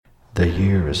The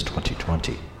year is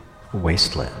 2020.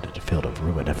 Wasteland and a field of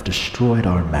ruin have destroyed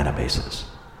our mana bases.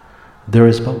 There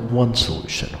is but one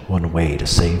solution, one way to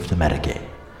save the metagame.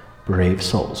 Brave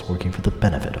souls working for the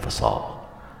benefit of us all.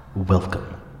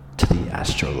 Welcome to the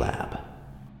Astrolab.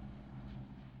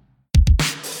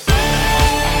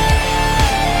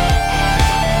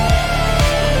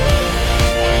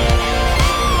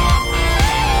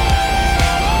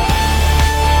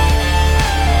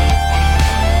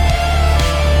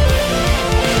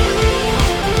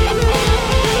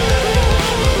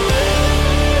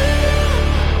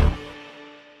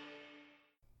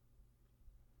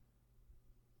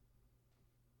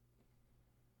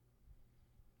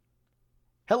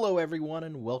 Hello everyone,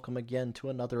 and welcome again to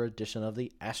another edition of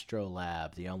the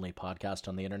Astrolab, the only podcast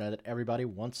on the internet that everybody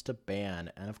wants to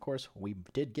ban. And of course, we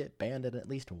did get banned in at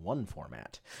least one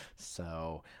format.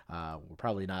 So, we're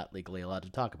probably not legally allowed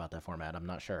to talk about that format, I'm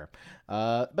not sure.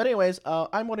 But anyways,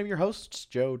 I'm one of your hosts,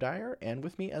 Joe Dyer, and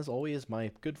with me, as always,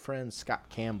 my good friend Scott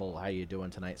Campbell. How you doing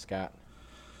tonight, Scott?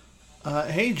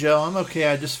 Hey Joe, I'm okay.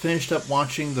 I just finished up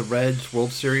watching the Reds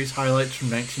World Series highlights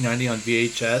from 1990 on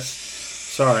VHS.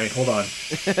 Sorry, hold on.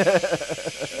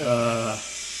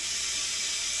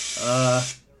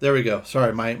 There we go.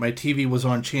 Sorry, my TV was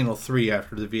on channel 3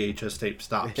 after the VHS tape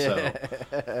stopped, so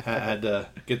I had to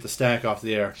get the stack off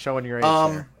the air. Showing your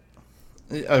age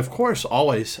there. Of course,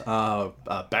 always. A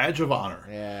badge of honor.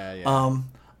 Yeah.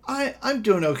 I'm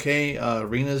doing okay.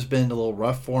 Arena's been a little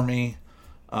rough for me.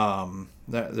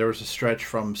 There was a stretch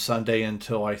from Sunday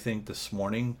until I think this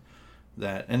morning.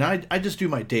 And I just do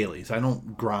my dailies. I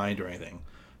don't grind or anything.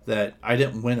 That I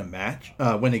didn't win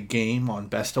a game on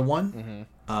best of one.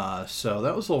 Mm-hmm. So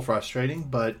that was a little frustrating.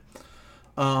 But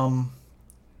there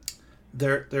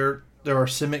are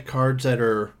Simic cards that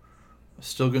are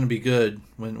still going to be good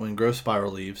when Growth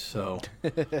Spiral leaves. So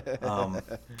yeah,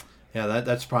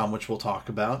 that's a problem, which we'll talk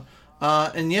about.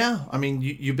 And yeah, I mean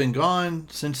you've been gone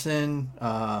since then.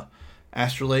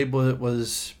 Astrolabe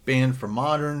was banned from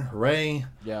Modern. Hooray.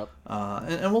 Yep.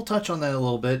 And we'll touch on that a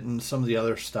little bit and some of the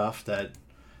other stuff that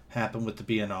happened with the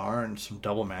BNR and some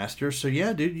double masters. So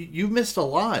yeah, dude, you've missed a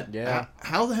lot. Yeah.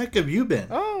 How the heck have you been?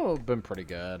 Oh, been pretty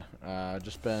good.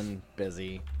 Just been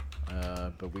busy.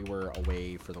 But we were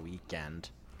away for the weekend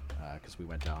because we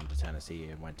went down to Tennessee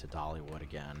and went to Dollywood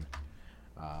again.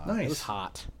 Nice. It was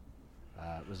hot.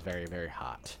 It was very, very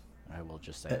hot. I will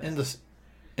just say that.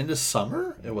 In the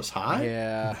summer, it was hot?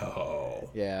 Yeah. No.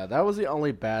 Yeah, that was the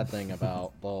only bad thing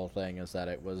about the whole thing is that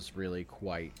it was really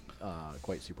quite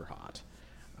super hot.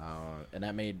 And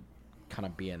that made kind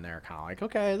of being there kind of like,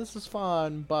 okay, this is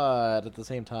fun, but at the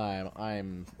same time,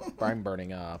 I'm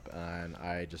burning up, and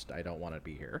I don't want to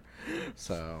be here.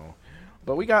 So,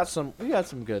 but we got some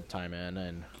good time in,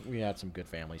 and we had some good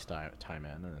family time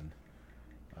in, and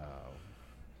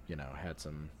had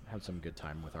some good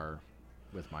time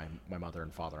with my mother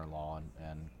and father-in-law,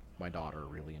 and my daughter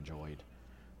really enjoyed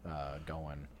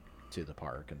going to the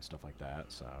park and stuff like that.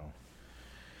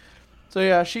 So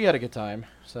yeah, she had a good time.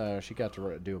 So she got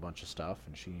to do a bunch of stuff,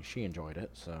 and she enjoyed it.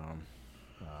 So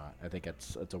I think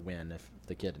it's a win if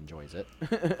the kid enjoys it.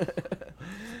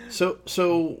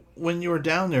 So when you were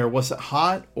down there, was it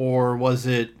hot or was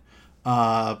it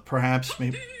perhaps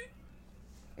maybe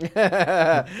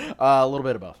a little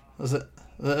bit of both? Was it?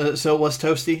 So it was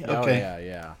toasty? Okay. Oh,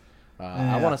 yeah.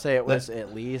 I want to say it was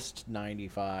at least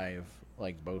 95,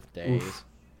 like, both days.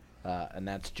 And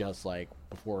that's just, like,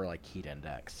 before, like, heat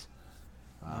index.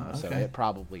 Okay. So it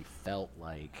probably felt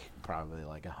like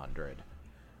 100.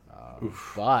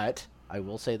 But I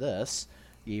will say this,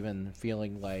 even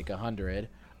feeling like 100,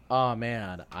 oh,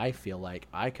 man, I feel like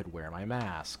I could wear my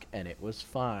mask, and it was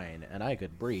fine, and I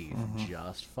could breathe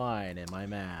just fine in my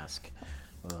mask.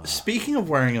 Speaking of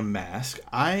wearing a mask,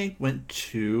 I went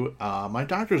to my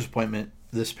doctor's appointment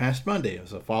this past Monday. It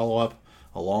was a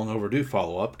long overdue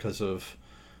follow-up because of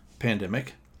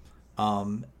pandemic.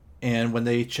 And when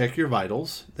they check your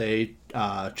vitals, they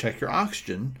check your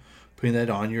oxygen, putting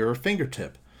that on your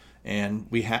fingertip. And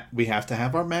we have to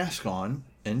have our mask on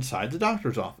inside the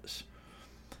doctor's office.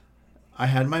 I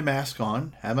had my mask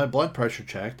on, had my blood pressure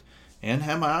checked, and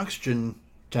had my oxygen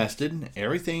tested, and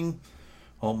everything.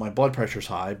 Well, my blood pressure's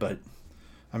high, but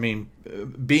I mean,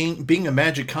 being a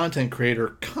magic content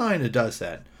creator kind of does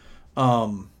that.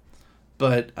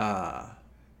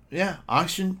 Yeah,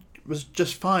 oxygen was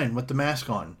just fine with the mask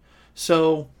on.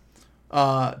 So,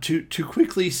 to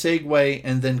quickly segue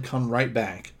and then come right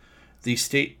back, the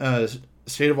state of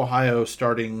Ohio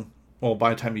starting, well,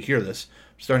 by the time you hear this,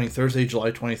 starting Thursday, July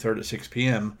 23rd at 6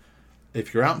 p.m.,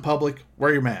 if you're out in public,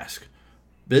 wear your mask.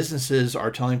 Businesses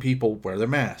are telling people wear their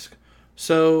mask.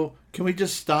 So can we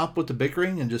just stop with the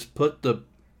bickering and just put the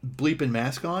bleeping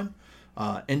mask on?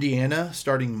 Indiana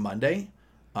starting Monday,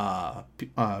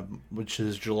 which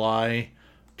is July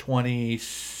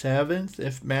 27th,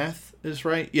 if math is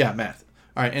right. Yeah, math.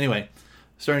 All right, anyway,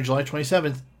 starting July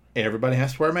 27th, everybody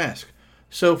has to wear a mask.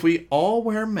 So if we all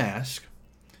wear a mask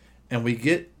and we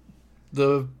get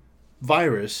the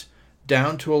virus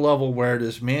down to a level where it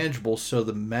is manageable so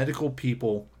the medical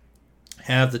people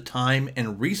have the time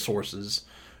and resources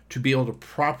to be able to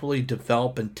properly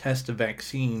develop and test a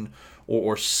vaccine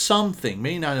or something,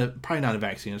 maybe not probably not a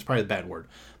vaccine, it's probably a bad word,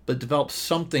 but develop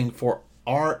something for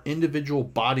our individual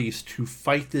bodies to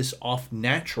fight this off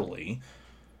naturally,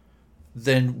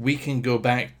 then we can go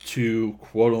back to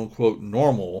quote unquote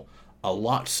normal a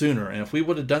lot sooner. And if we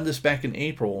would have done this back in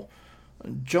April,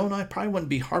 Joe and I probably wouldn't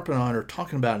be harping on or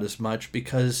talking about it as much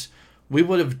because we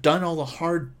would have done all the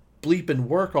hard bleeping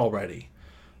work already.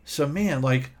 So man,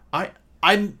 like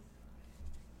I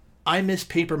miss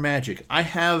paper magic. I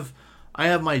have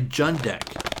my Jun deck.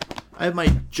 I have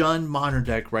my Jun modern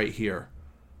deck right here.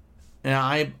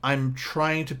 And I'm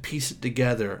trying to piece it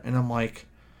together, and I'm like,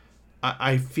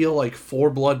 I feel like 4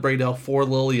 Bloodbraid Elf, 4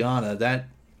 Liliana, that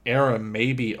era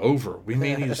may be over. We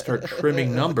may need to start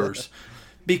trimming numbers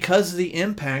because of the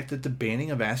impact that the banning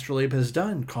of Astrolabe has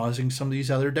done, causing some of these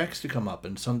other decks to come up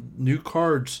and some new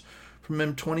cards from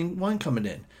M21 coming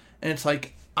in. And it's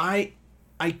like, I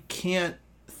can't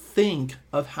think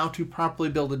of how to properly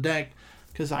build a deck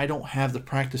because I don't have the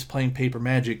practice playing paper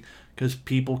Magic because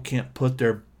people can't put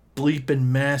their bleeping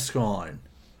mask on.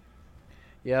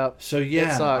 Yep. So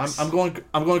yeah, it sucks. I'm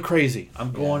going crazy.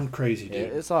 I'm going crazy,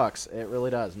 dude. It sucks. It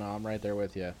really does. No, I'm right there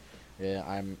with you. Yeah,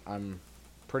 I'm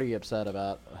pretty upset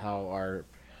about how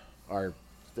our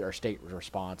state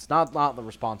response, not the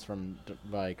response from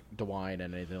like DeWine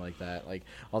and anything like that. Like,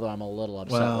 although I'm a little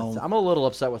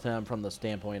upset with him from the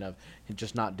standpoint of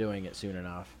just not doing it soon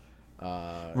enough.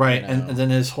 Right, and then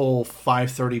his whole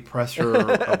 5:30 presser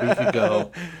a week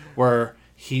ago, where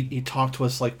he talked to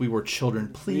us like we were children.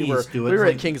 Please do it. We were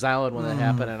at Kings Island when that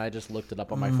happened, and I just looked it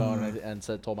up on my phone and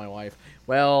told my wife,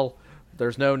 "Well,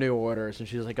 there's no new orders," and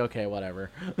she was like, "Okay, whatever."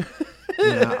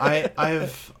 Yeah,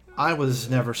 I was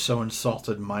never so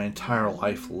insulted in my entire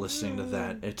life listening to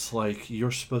that. It's like,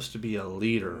 you're supposed to be a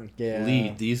leader. Yeah.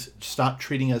 Lead. Stop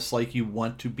treating us like you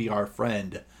want to be our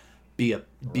friend. Be a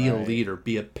leader.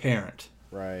 Be a parent.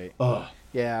 Right. Ugh.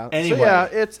 Yeah. Anyway. So yeah,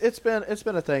 it's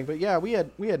been a thing, but yeah, we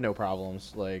had no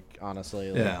problems. Like,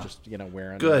 honestly, like, just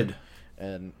wearing good them.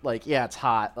 And like, yeah, it's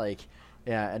hot. Like,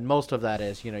 yeah, and most of that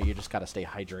is you just got to stay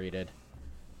hydrated.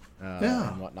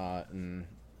 And whatnot, and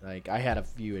like I had a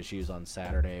few issues on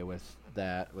Saturday with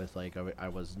that. With like I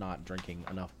was not drinking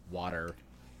enough water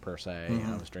per se.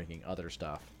 I was drinking other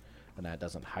stuff, and that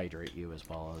doesn't hydrate you as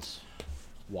well as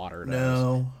water does.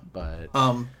 No, but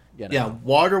yeah,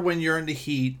 water when you're in the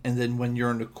heat, and then when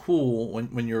you're in the cool,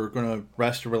 when you're gonna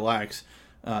rest and relax,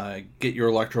 get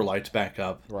your electrolytes back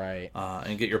up, right,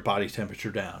 and get your body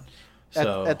temperature down.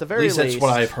 So at the very least, that's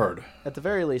what I've heard. At the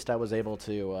very least, I was able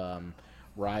to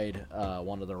ride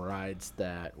one of the rides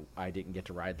that I didn't get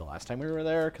to ride the last time we were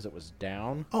there because it was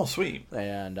down. Oh, sweet!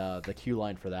 And the queue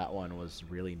line for that one was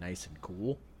really nice and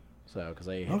cool. So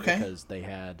because they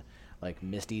had like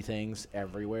misty things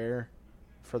everywhere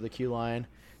for the queue line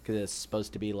because it's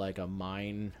supposed to be like a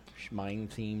mine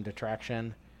themed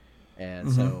attraction.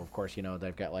 And so, of course,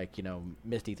 they've got like,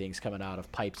 misty things coming out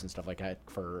of pipes and stuff like that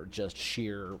for just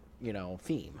sheer,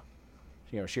 theme,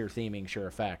 sheer theming, sheer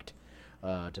effect,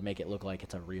 to make it look like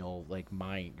it's a real like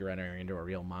mine. You're entering into a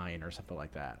real mine or something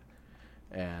like that.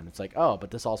 And it's like, oh, but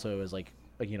this also is like,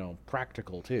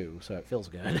 practical too. So it feels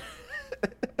good.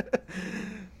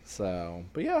 So,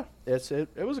 but yeah,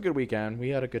 it was a good weekend. We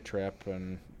had a good trip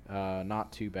and,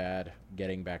 not too bad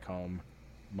getting back home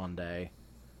Monday.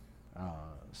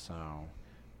 So,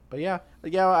 but yeah,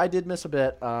 I did miss a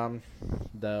bit,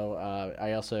 though.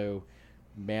 I also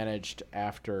managed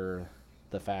after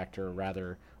the fact, or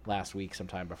rather last week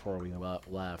sometime before we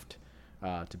left,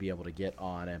 to be able to get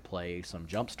on and play some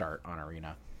Jumpstart on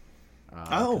Arena.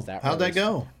 How'd that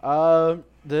go?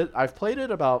 I've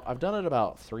done it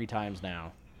about 3 times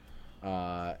now,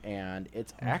 and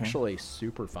it's actually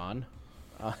super fun.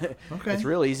 It's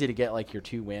real easy to get like your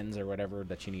 2 wins or whatever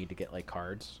that you need to get like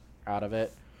cards out of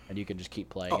it, and you can just keep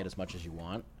playing it as much as you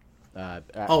want.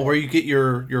 Where you get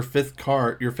your fifth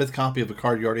copy of a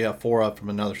card you already have 4 of from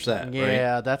another set.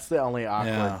 Yeah, right? That's the only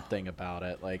awkward thing about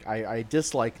it. Like I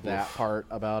dislike that part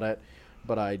about it,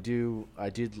 but I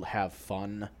did have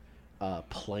fun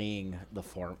playing the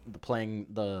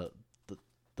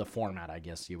format, I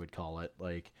guess you would call it.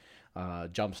 Like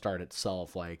Jumpstart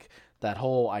itself, like that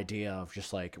whole idea of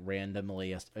just like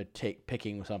randomly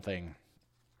picking something,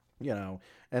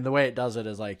 and the way it does it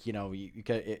is like,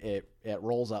 it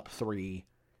rolls up 3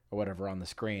 or whatever on the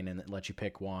screen, and it lets you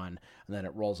pick one, and then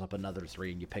it rolls up another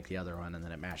 3, and you pick the other one, and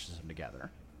then it mashes them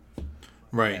together.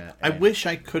 Right. I wish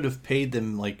I could have paid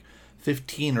them like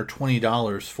 $15 or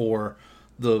 $20 for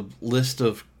the list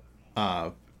of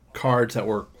cards that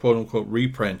were quote unquote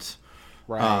reprints.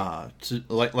 Right.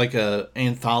 Like a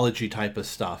anthology type of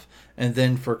stuff. And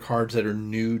then for cards that are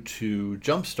new to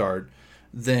Jumpstart,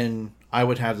 then I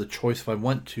would have the choice if I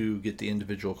want to get the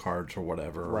individual cards or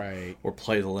whatever, right, or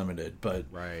play the limited. But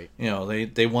right,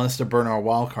 they want us to burn our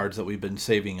wild cards that we've been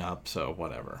saving up, so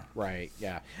whatever. Right,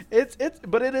 yeah,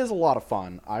 but it is a lot of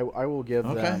fun. I will give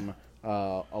them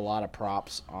a lot of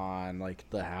props on like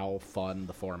how fun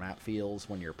the format feels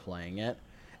when you're playing it.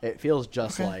 It feels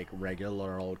just like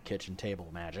regular old kitchen table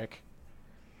Magic,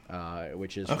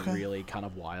 which is really kind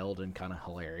of wild and kind of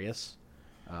hilarious.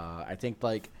 I think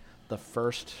like the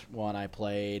first one I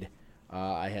played,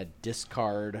 I had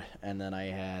Discard, and then I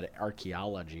had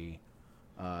Archaeology.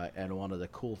 And one of the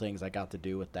cool things I got to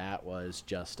do with that was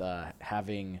just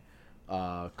having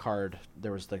a card.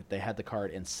 They had the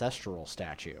card Ancestral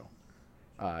Statue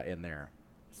in there.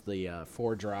 It's the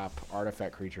 4-drop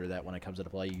artifact creature that when it comes into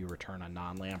play, you return a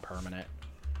non-land permanent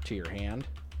to your hand.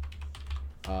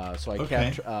 So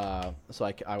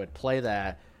I would play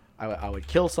that. I would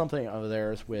kill something of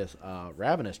theirs with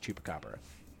Ravenous Chupacabra.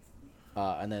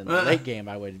 And then late game,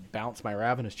 I would bounce my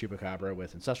Ravenous Chupacabra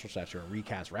with Ancestral Statue and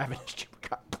recast Ravenous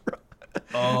Chupacabra.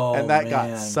 And that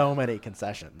got so many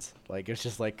concessions. Like, it's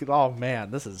just like, oh man,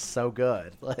 this is so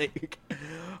good. Like,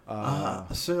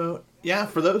 so yeah,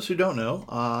 for those who don't know,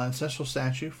 Ancestral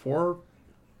Statue, 4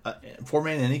 mana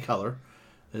any color,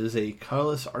 is a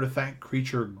colorless artifact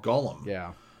creature golem.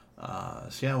 Yeah.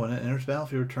 So yeah, when it enters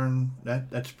battlefield, you return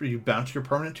that's you bounce your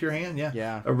permanent to your hand. Yeah.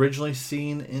 Yeah. Originally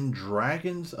seen in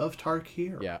Dragons of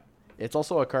Tarkir. Yeah. It's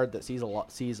also a card that sees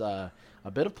a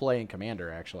bit of play in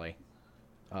Commander, actually.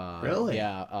 Really?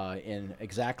 Yeah. In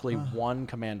exactly one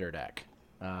Commander deck,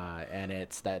 and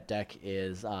that deck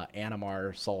is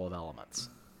Animar Soul of Elements.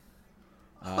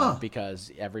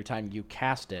 Because every time you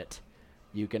cast it,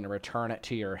 you can return it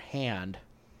to your hand,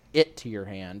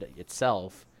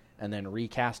 itself. And then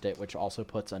recast it, which also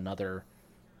puts another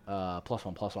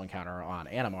 +1/+1 counter on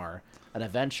Animar, and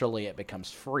eventually it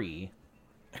becomes free.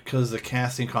 Because the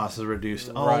casting cost is reduced.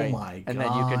 Right. Oh my god. And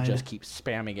then you can just keep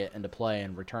spamming it into play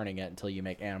and returning it until you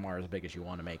make Animar as big as you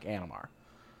want to make Animar.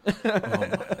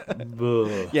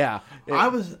 Yeah.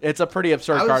 It's a pretty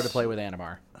absurd card to play with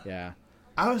Animar. Yeah.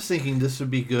 I was thinking this would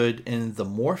be good in the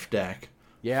Morph deck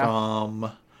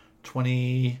from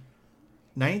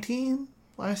 2019?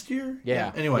 Last year?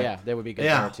 Yeah. Anyway. Yeah, they would be good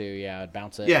there too. Yeah, I'd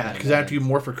bounce it. Yeah, because after you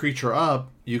morph a creature up,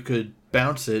 you could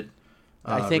bounce it.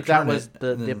 I think that was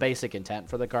the basic intent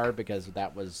for the card, because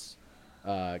that was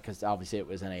because obviously it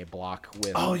was in a block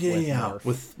with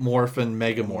with Morph and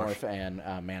Megamorph and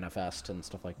Manifest and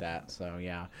stuff like that. So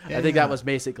I think that was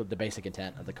basically the basic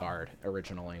intent of the card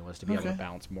originally, was to be able to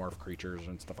bounce Morph creatures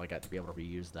and stuff like that, to be able to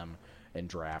reuse them in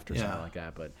draft or something like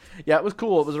that. But yeah, it was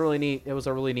cool. It was really neat. It was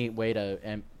a really neat way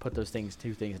to put those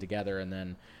two things together. And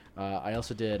then I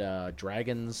also did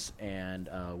Dragons and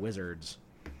Wizards,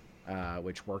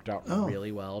 which worked out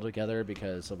really well together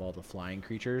because of all the flying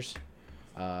creatures.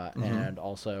 And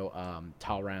also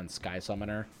Talran Sky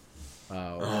Summoner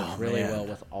works really well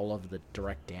with all of the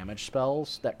direct damage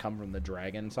spells that come from the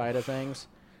dragon side of things,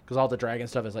 because all the dragon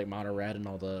stuff is like mono red and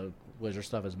all the wizard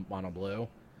stuff is mono blue.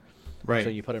 Right.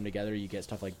 So you put them together, you get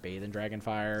stuff like Bathe in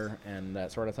Dragonfire and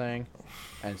that sort of thing.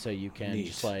 And so you can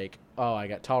just like, oh, I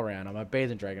got Talran, I'm a Bathe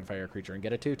in Dragonfire creature and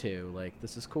get a 2/2. Like,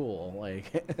 this is cool.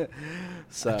 Like,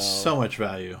 That's so much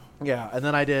value. Yeah, and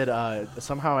then I did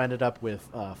somehow ended up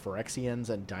with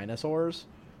Phyrexians and dinosaurs.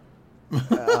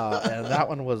 And that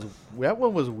one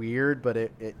was weird, but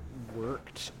it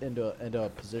worked into a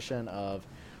position of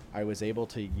I was able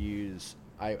to use.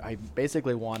 I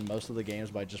basically won most of the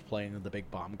games by just playing the big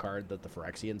bomb card that the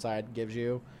Phyrexian side gives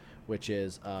you, which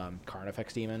is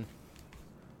Carnifex Demon.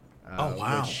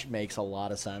 Which makes a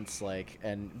lot of sense. Like,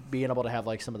 and being able to have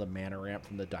like some of the mana ramp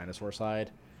from the dinosaur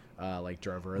side, like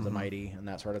Drover the Mighty and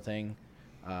that sort of thing,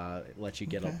 lets you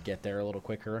get there a little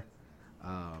quicker.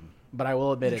 But I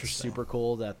will admit it's super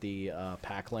cool that the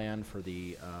pack land for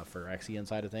the Phyrexian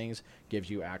side of things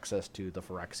gives you access to the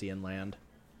Phyrexian land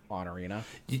on Arena.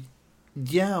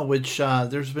 Yeah, which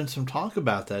there's been some talk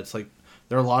about that. It's like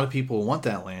there are a lot of people who want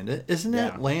that land. Isn't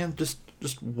that land just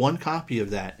one copy of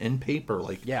that in paper,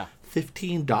 like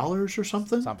 $15 or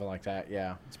something? Something like that.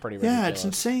 Yeah, it's pretty ridiculous. Yeah, it's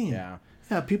insane. Yeah,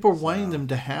 Yeah, people are wanting them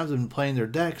to have them playing their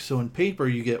decks. So in paper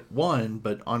you get one,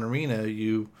 but on Arena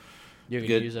you can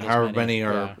get use it however many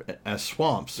are as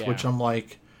swamps. Yeah. Which I'm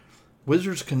like,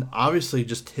 Wizards can obviously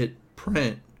just hit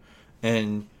print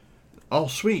and oh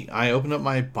sweet, I opened up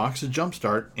my box of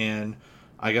Jumpstart and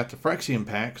I got the Phyrexian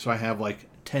pack, so I have like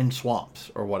 10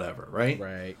 swamps or whatever, right?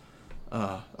 Right.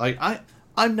 Like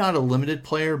I'm not a limited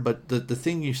player, but the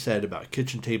thing you said about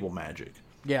kitchen table Magic,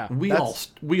 Yeah, we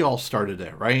all started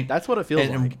there, right? That's what it feels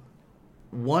like.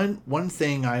 One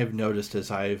thing I have noticed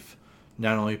as I've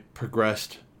not only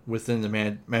progressed within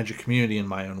the Magic community in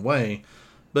my own way,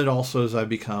 but also as I've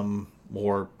become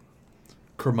more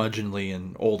curmudgeonly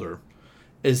and older,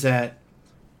 is that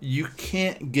you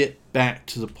can't get back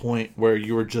to the point where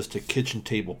you were just a kitchen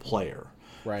table player.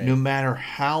 Right. No matter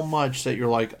how much that you're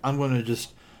like, I'm going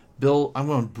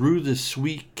to brew this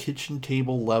sweet kitchen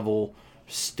table level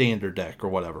standard deck or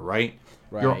whatever, right?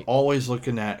 You're always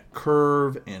looking at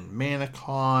curve and mana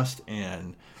cost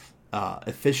and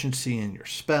efficiency in your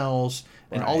spells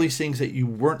and all these things that you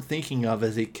weren't thinking of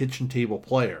as a kitchen table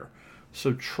player.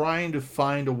 So trying to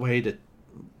find a way to,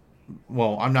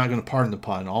 well, I'm not going to pardon the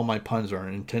pun. All my puns are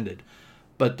intended.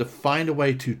 But to find a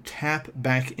way to tap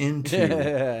back into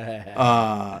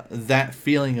that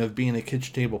feeling of being a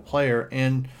kitchen table player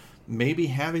and maybe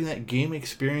having that game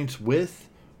experience with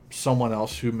someone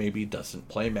else who maybe doesn't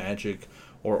play Magic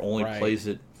or only plays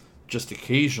it just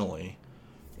occasionally.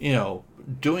 You know,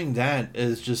 doing that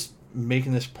is just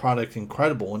making this product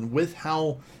incredible. And with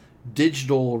how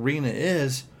digital Arena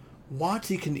is,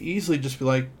 WotC can easily just be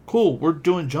like, cool, we're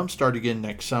doing Jumpstart again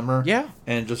next summer. Yeah.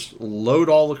 And just load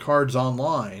all the cards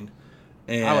online.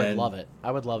 And I would love it.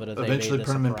 I would love it if they eventually made this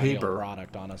put them a in paper.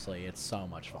 product, honestly. It's so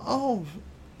much fun. Oh,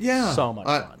 yeah. So much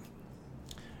fun.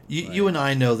 You and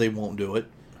I know they won't do it.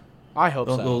 I hope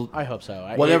so. I hope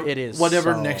so. Whatever, it is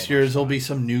whatever so next year is, there'll be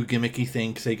some new gimmicky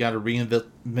thing because they got to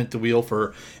reinvent the wheel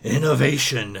for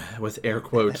innovation, with air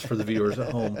quotes for the viewers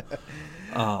at home.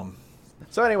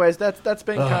 So, anyways, that's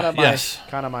been kind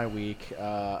of my week.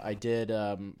 I did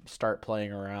start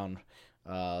playing around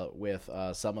with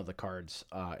some of the cards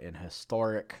in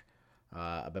Historic.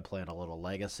 I've been playing a little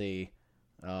Legacy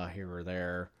here or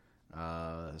there.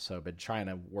 So I've been trying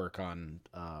to work on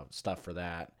stuff for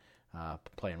that.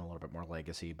 Playing a little bit more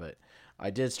Legacy, but I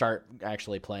did start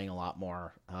actually playing a lot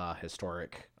more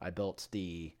Historic. I built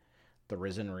the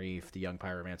Risen Reef, the Young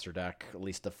Pyromancer deck, at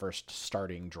least the first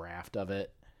starting draft of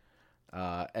it.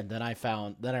 And then I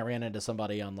ran into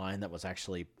somebody online that was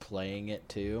actually playing it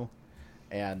too.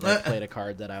 And they played a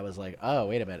card that I was like, oh,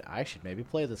 wait a minute, I should maybe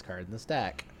play this card in this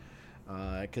deck.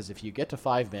 Because if you get to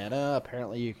 5 mana,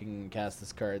 apparently you can cast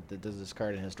this card. There's this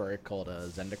card in Historic called a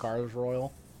Zendikar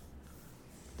Royal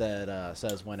that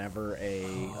says whenever a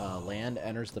land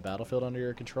enters the battlefield under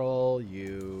your control,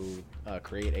 you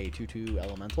create a 2/2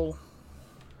 elemental.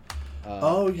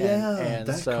 And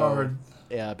that card.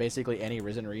 Yeah, basically any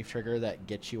Risen Reef trigger that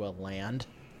gets you a land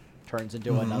turns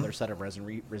into another set of Risen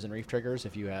Reef triggers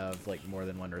if you have like more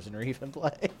than one Risen Reef in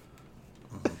play.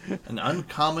 An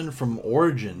uncommon from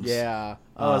Origins. Yeah.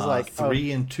 I was like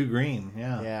 3 and 2 green.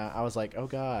 Yeah. Yeah, I was like, oh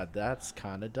god, that's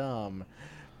kind of dumb.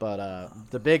 But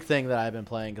the big thing that I've been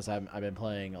playing, because I've been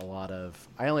playing a lot of,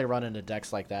 I only run into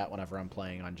decks like that whenever I'm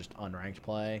playing on just unranked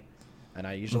play, and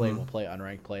I usually will play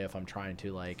unranked play if I'm trying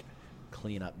to like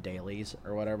clean up dailies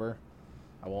or whatever.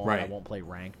 I won't play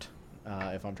ranked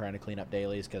if I'm trying to clean up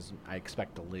dailies because I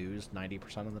expect to lose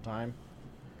 90% of the time.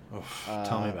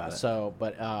 Tell me about it. So,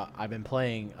 but I've been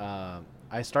playing. I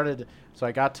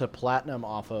got to Platinum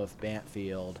off of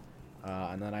Bantfield,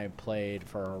 and then I played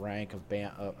for a rank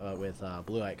of with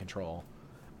Blue-Eye Control.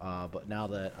 But now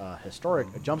that Historic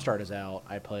Jumpstart is out,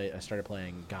 I started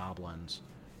playing Goblins,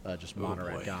 just mono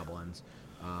red Goblins.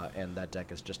 And that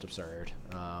deck is just absurd.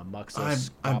 Muxus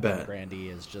Goblin Grandee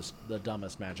is just the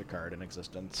dumbest Magic card in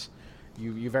existence.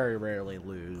 You very rarely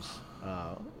lose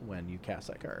when you cast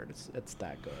that card. It's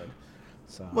that good.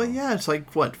 So. Well, yeah, it's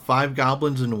like, what, 5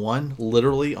 goblins in one,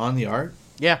 literally, on the art?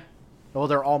 Yeah. Well,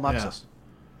 they're all Muxus.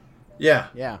 Yeah.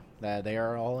 Yeah, they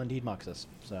are all indeed Muxus.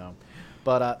 So,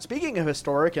 but speaking of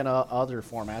Historic and other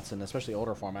formats, and especially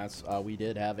older formats, we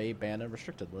did have a banned and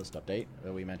restricted list update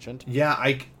that we mentioned. Yeah,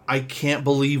 I can't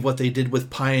believe what they did with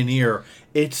Pioneer.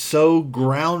 It's so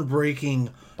groundbreaking.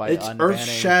 It's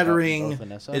earth-shattering.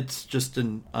 It's just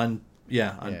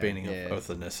unbanning of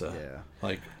Oath of Nissa. Yeah.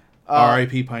 Like,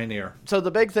 R.I.P. Pioneer. So the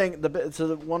big thing,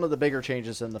 one of the bigger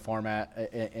changes in the format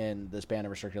in this banned and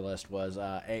restricted list was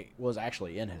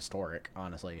actually in Historic.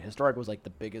 Honestly, Historic was like the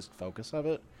biggest focus of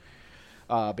it.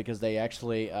 Because they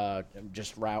actually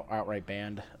just outright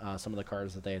banned some of the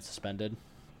cards that they had suspended.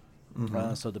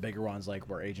 So the bigger ones like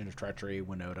were Agent of Treachery,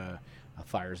 Winota,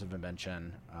 Fires of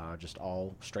Invention, just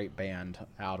all straight banned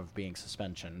out of being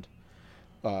suspensioned.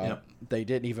 They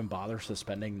didn't even bother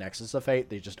suspending Nexus of Fate.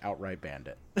 They just outright banned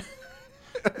it.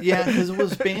 Yeah, because it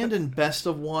was banned in Best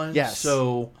of One. Yes.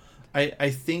 So I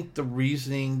think the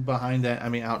reasoning behind that, I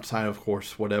mean, outside, of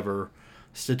course, whatever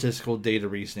statistical data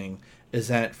reasoning, is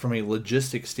that from a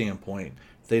logistic standpoint,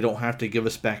 they don't have to give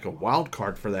us back a wild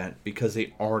card for that because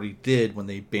they already did when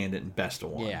they banned it in Best of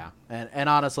One. Yeah, and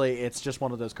honestly, it's just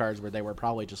one of those cards where they were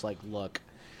probably just like, look,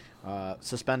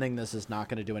 suspending this is not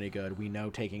going to do any good. We know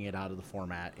taking it out of the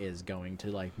format is going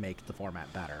to like make the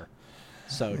format better.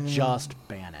 So just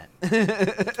ban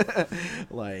it.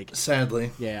 Like,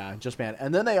 sadly. Yeah, just ban it.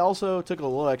 And then they also took a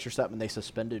little extra step and they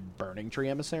suspended Burning Tree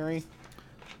Emissary.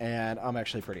 And I'm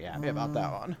actually pretty happy about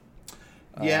that one.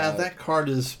 Yeah, that card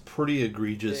is pretty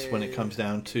egregious when it comes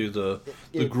down to the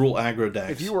Gruul aggro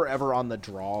decks. If you were ever on the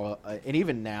draw, and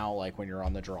even now, like when you're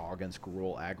on the draw against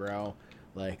Gruul aggro,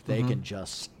 like they can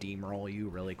just steamroll you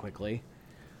really quickly.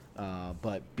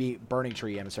 But Burning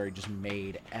Tree Emissary just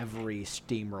made every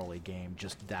steamrolly game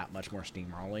just that much more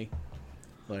steamrolly.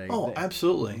 Like,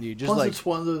 absolutely. You just Plus, like it's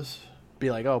one of those.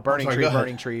 Be like, Burning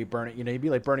Tree, burning. You know, you'd be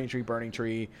like Burning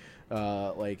Tree,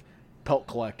 like Pelt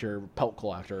Collector,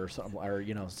 or something, or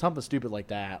you know, something stupid like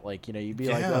that. Like, you know, you'd be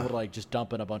like able to like just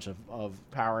dump in a bunch of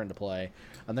power into play,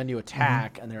 and then you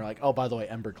attack, and they're like, oh, by the way,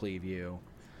 Embercleave you.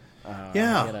 You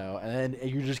know, and then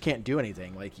you just can't do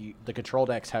anything. Like the control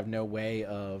decks have no way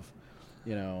of,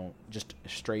 you know, just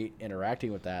straight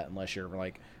interacting with that unless you're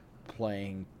like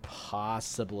playing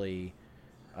possibly,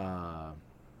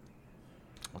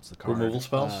 what's the card? Removal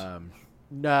spells?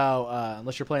 No,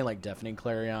 unless you're playing like Deafening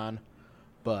Clarion,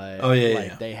 but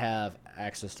they have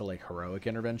access to like Heroic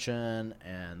Intervention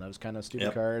and those kind of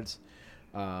stupid cards.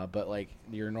 But like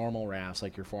your normal rafts,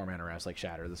 like your 4-mana rafts, like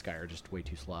Shatter the Sky, are just way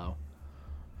too slow.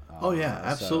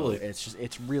 Absolutely. So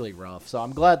it's really rough. So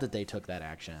I'm glad that they took that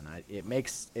action. It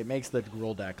makes the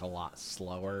Gruul deck a lot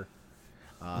slower.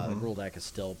 The Gruul deck is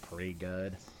still pretty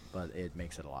good, but it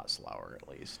makes it a lot slower at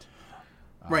least.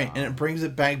 Right, and it brings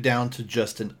it back down to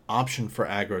just an option for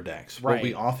aggro decks. Right. What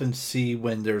we often see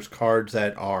when there's cards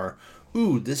that are,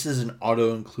 ooh, this is an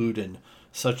auto-include in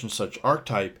such and such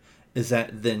archetype, is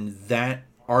that then that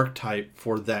archetype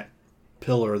for that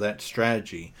pillar, that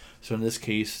strategy. So in this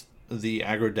case, the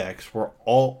aggro decks were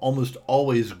almost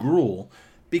always Gruul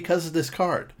because of this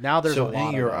card. Now there's a lot any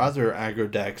of your other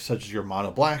aggro decks, such as your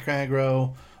mono black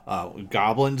aggro,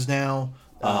 goblins now,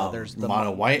 there's the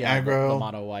mono white aggro, the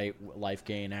mono white life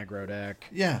gain aggro deck.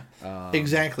 Yeah,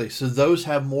 exactly. So those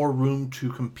have more room to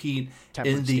compete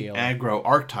in the aggro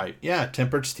archetype. Yeah,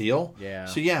 Tempered Steel. Yeah.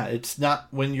 So yeah, it's not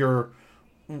when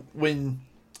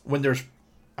there's,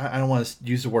 I don't want to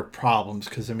use the word problems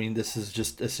because, I mean, this is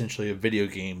just essentially a video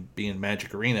game being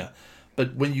Magic Arena.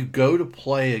 But when you go to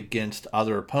play against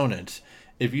other opponents,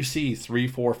 if you see 3,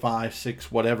 4, 5,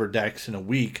 6, whatever decks in a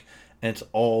week, and it's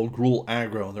all Gruul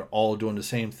aggro and they're all doing the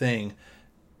same thing,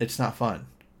 it's not fun.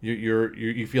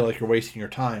 You feel like you're wasting your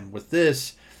time. With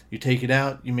this, you take it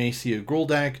out, you may see a Gruul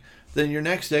deck, then your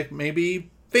next deck may be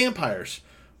Vampires,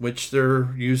 which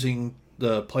they're using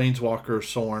the Planeswalker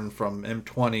Sorn from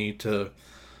M20 to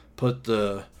put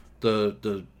the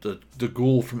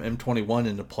Ghoul from M21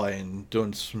 into play and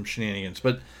doing some shenanigans.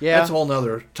 But that's a whole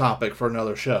nother topic for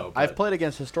another show. But I've played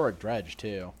against Historic Dredge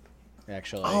too,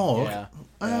 actually.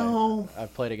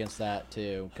 I've played against that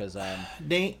too because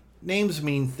names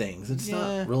mean things. It's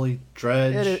not really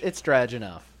Dredge. It's Dredge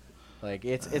enough. Like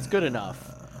it's good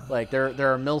enough. Like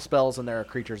there are mill spells and there are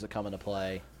creatures that come into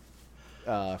play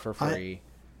for free.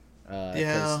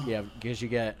 Because you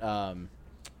get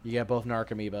both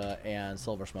Narcomoeba and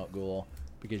Silver Smoke Ghoul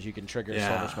because you can trigger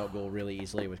Silver Smoke Ghoul really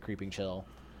easily with Creeping Chill.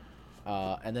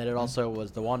 And then it also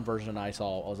was the one version I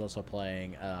saw. I was also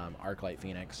playing Arclight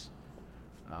Phoenix,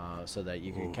 so that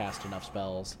you could cast enough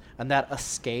spells. And that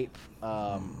Escape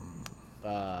mill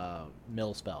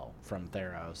spell from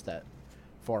Theros, that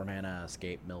 4-mana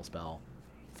Escape mill spell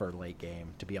for late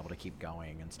game to be able to keep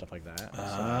going and stuff like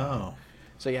that.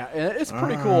 So yeah, it's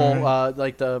pretty cool.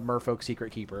 Like the Merfolk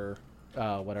Secret Keeper,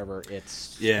 whatever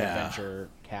its adventure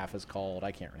half is called.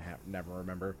 I can't never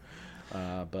remember.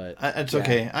 But it's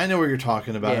okay. I know what you're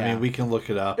talking about. I mean, we can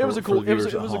look it up. It was a cool. It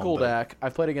was a cool deck.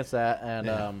 I've played against that, and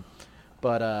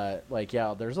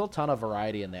there's a ton of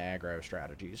variety in the aggro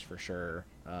strategies for sure.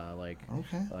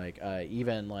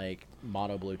 Even like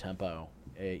mono blue tempo.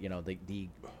 The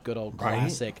good old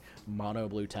classic mono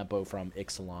blue tempo from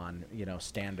X-11.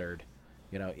 Standard.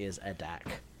 Is a deck.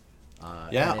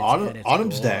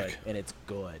 Autumn's deck. And it's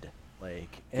good.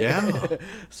 Yeah.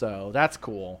 So that's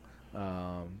cool.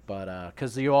 But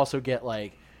because you also get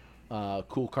like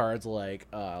cool cards like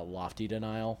Lofty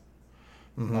Denial,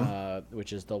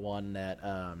 which is the one that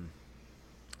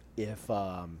if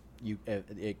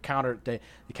it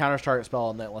counters target spell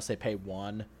unless they pay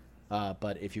 1.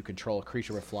 But if you control a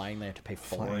creature with flying, they have to pay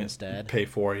 4 instead. Pay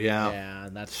 4, yeah. Yeah,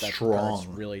 and that's strong. That's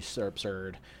really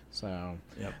absurd. So,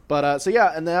 yep. But so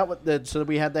yeah, and so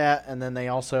we had that, and then they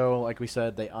also, like we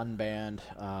said, they unbanned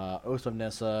Oath of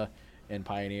Nissa and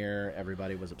Pioneer.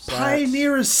 Everybody was upset.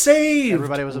 Pioneer is saved.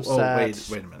 Everybody was upset. Oh,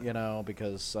 wait a minute. You know,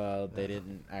 because they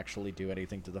didn't actually do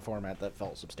anything to the format that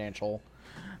felt substantial.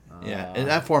 Yeah, and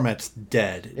that format's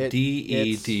dead.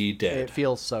 DED dead. It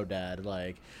feels so dead.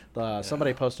 Like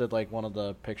somebody posted like one of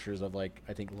the pictures of like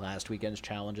I think last weekend's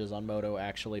challenges on Moto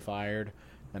actually fired,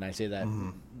 and I say that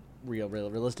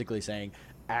realistically saying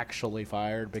actually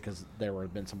fired because there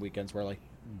have been some weekends where like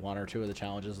 1 or 2 of the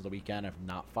challenges of the weekend have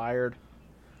not fired.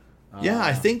 Yeah,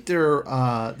 I think they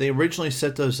originally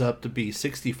set those up to be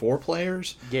 64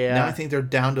 players. Yeah. Now I think they're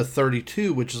down to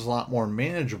 32, which is a lot more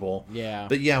manageable. Yeah.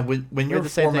 But yeah, when your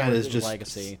format is just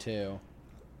Legacy too.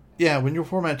 Yeah, when your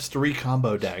format's 3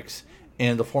 combo decks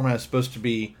and the format is supposed to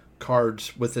be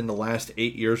cards within the last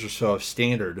 8 years or so of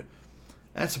standard,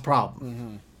 that's a problem.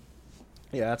 Mm-hmm.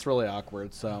 Yeah, that's really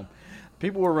awkward. So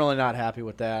people were really not happy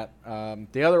with that.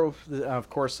 The other, of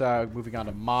course, moving on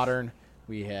to Modern.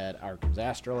 We had Arkham's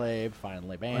Astrolabe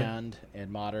finally banned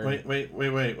in Modern. Wait.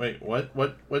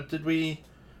 What did we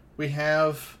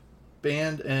have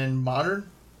banned in Modern?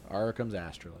 Arkham's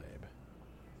Astrolabe.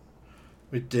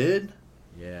 We did?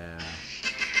 Yeah.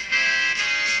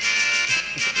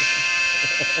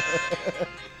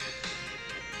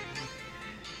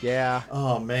 Yeah.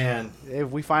 Oh man.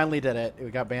 We finally did it.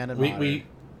 We got banned in Modern.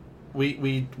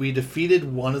 We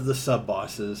defeated one of the sub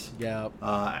bosses. Yep.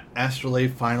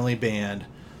 Astrolabe finally banned.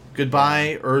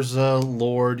 Goodbye, Urza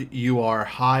Lord. You are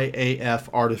high AF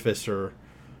Artificer.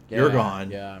 You're gone.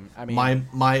 Yeah. I mean,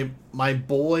 my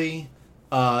boy,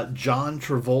 John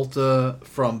Travolta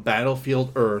from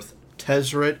Battlefield Earth,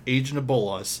 Tezzeret, Agent of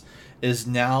Bolas, is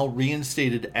now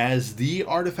reinstated as the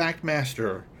Artifact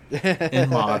Master in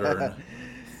Modern.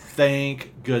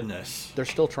 Thank goodness. They're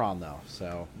still Tron though,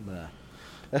 so.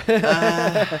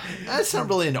 That's not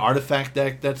really an artifact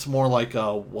deck. That's more like a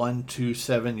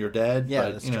 1/2/7. You're dead. Yeah,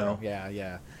 but, that's you know. true.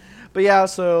 Yeah. But yeah,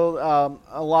 so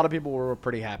a lot of people were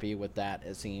pretty happy with that.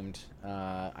 It seemed.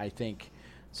 I think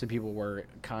some people were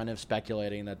kind of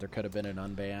speculating that there could have been an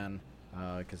unban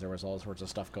because there was all sorts of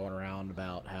stuff going around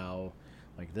about how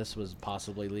like this was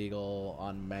possibly legal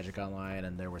on Magic Online,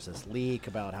 and there was this leak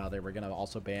about how they were going to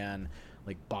also ban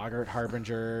like Boggart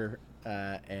Harbinger.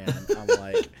 And I'm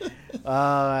like,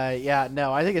 yeah,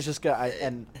 no, I think it's just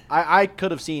I could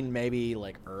have seen maybe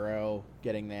like Uro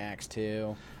getting the axe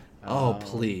too. Oh,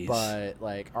 please. But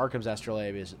like Arkham's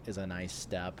Astrolabe is a nice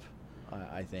step,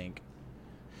 I think.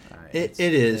 It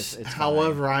is. It's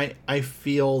However, I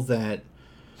feel that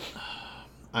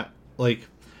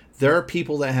there are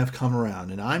people that have come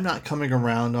around, and I'm not coming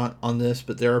around on this,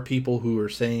 but there are people who are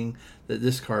saying that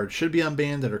this card should be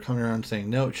unbanned that are coming around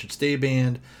saying no, it should stay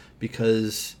banned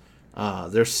because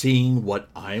they're seeing what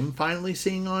I'm finally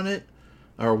seeing on it,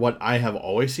 or what I have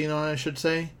always seen on it, I should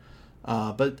say.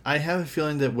 But I have a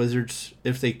feeling that Wizards,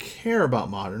 if they care about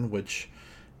Modern, which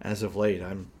as of late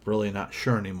I'm really not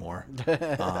sure anymore,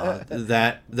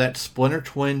 that Splinter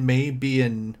Twin may be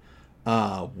an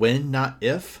when, not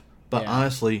if. But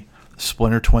honestly,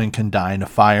 Splinter Twin can die in a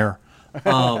fire.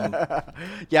 Yeah,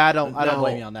 I don't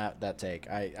blame you on that take.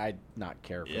 I not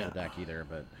care for the deck either,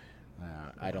 but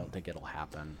I don't think it'll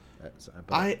happen.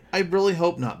 I really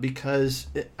hope not, because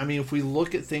if we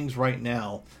look at things right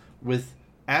now, with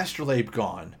Astrolabe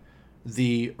gone,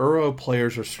 the Uro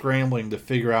players are scrambling to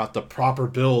figure out the proper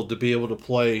build to be able to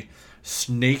play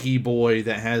Snaky Boy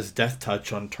that has Death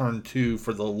Touch on turn 2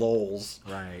 for the lulz,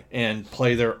 right? And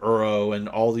play their Uro and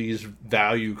all these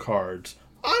value cards.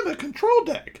 I'm a control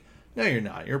deck. No, you're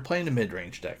not. You're playing a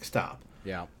mid-range deck. Stop.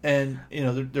 Yeah. And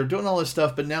they're doing all this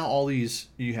stuff, but now all these,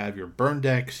 you have your burn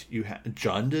decks. You have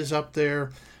Jund is up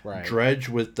there. Right. Dredge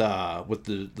with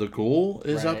the Ghoul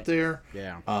is up there.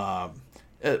 Yeah.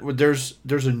 There's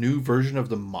a new version of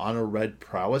the mono red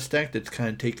prowess deck that's kind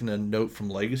of taking a note from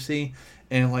Legacy,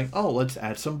 and like, oh, let's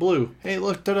add some blue. Hey,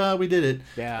 look, ta-da, we did it.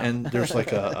 Yeah. And there's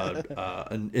like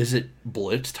an is it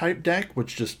Blitz type deck,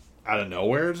 which just out of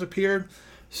nowhere has appeared.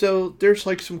 So there's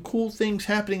like some cool things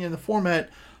happening in the format,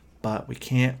 but we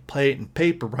can't play it in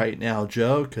paper right now,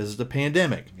 Joe, because of the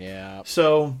pandemic. Yeah.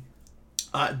 So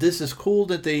this is cool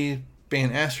that they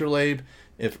ban Astrolabe.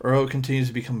 If Uro continues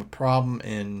to become a problem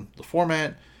in the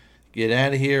format, get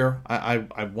out of here.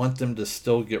 I want them to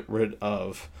still get rid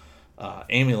of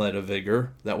Amulet of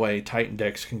Vigor. That way Titan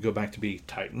decks can go back to be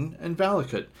Titan and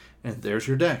Valakut. And there's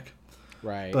your deck.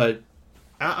 Right. But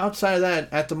outside of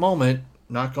that, at the moment,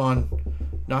 knock on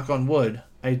wood,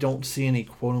 I don't see any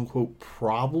quote-unquote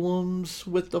problems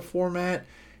with the format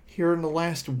here in the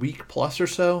last week plus or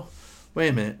so. Wait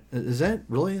a minute. Is that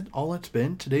really all it's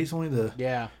been? Today's only the...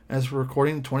 Yeah. As we're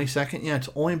recording the 22nd? Yeah, it's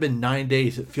only been 9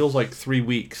 days. It feels like 3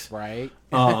 weeks. Right.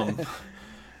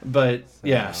 But,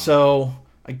 yeah, so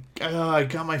I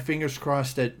got my fingers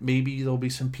crossed that maybe there'll be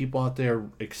some people out there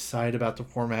excited about the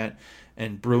format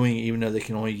and brewing, even though they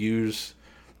can only use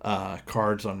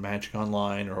cards on Magic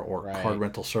Online or card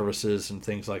rental services and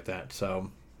things like that. So,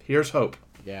 here's hope.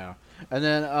 Yeah. And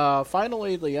then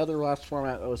finally, the other last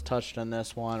format that was touched in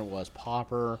this one was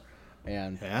Pauper.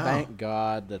 And thank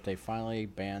God that they finally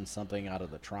banned something out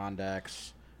of the Tron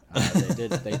decks.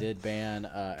 They did ban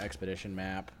Expedition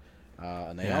Map.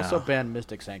 And they also banned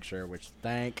Mystic Sanctuary, which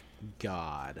thank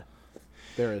God.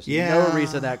 There is no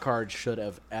reason that card should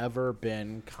have ever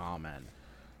been common.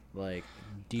 Like,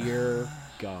 dear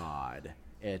God.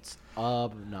 It's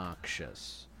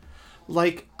obnoxious.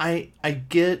 Like, I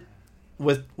get...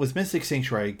 With Mystic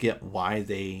Sanctuary, I get why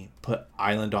they put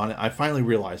Island on it. I finally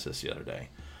realized this the other day.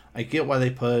 I get why they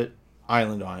put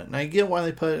Island on it, and I get why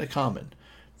they put a common.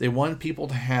 They want people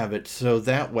to have it, so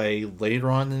that way, later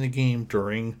on in the game,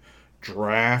 during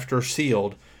draft or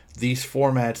sealed, these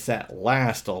formats that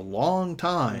last a long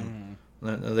time,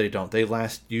 no, they don't. They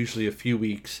last usually a few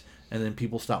weeks, and then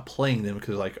people stop playing them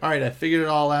because, like, all right, I figured it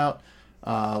all out.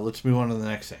 Let's move on to the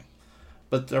next thing.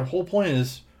 But their whole point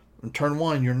is, in turn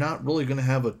one, you're not really going to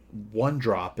have a one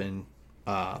drop in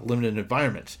limited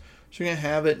environments. So you're going to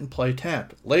have it in play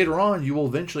tapped. Later on, you will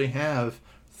eventually have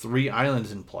 3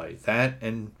 islands in play. That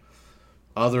and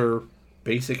other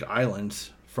basic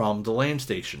islands from the land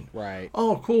station. Right.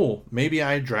 Oh, cool. Maybe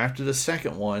I drafted a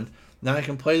second one. Now I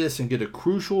can play this and get a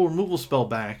crucial removal spell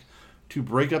back to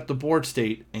break up the board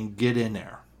state and get in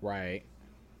there. Right.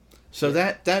 So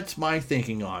that's my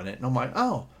thinking on it. And I'm like,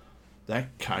 oh,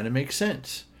 that kind of makes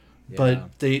sense. Yeah.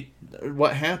 But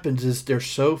what happens is they're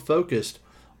so focused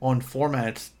on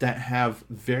formats that have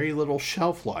very little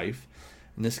shelf life,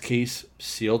 in this case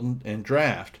sealed and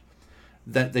draft,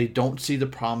 that they don't see the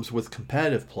problems with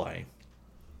competitive play.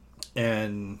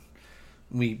 And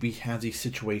we have these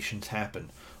situations happen.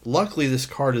 Luckily, this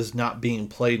card is not being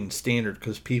played in standard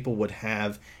because people would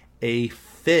have a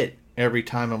fit every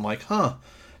time. I'm like,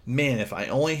 man, if I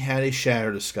only had a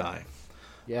Shatter the Sky.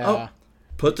 Yeah. Oh,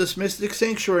 put this Mystic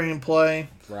Sanctuary in play.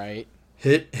 Right.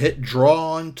 Hit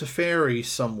draw on Teferi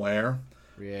somewhere.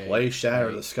 Yeah. Play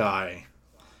Shatter the Sky.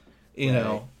 You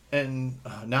know, and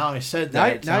now I said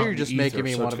that. Now you're just making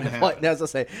me want to play. As I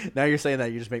say, now you're saying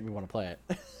that you just make me want to play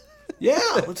it.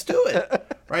 Yeah, let's do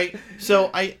it. Right?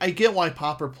 So I get why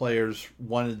Pauper players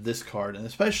wanted this card, and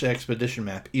especially Expedition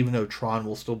Map, even though Tron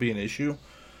will still be an issue.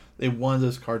 They wanted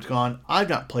those cards gone. I've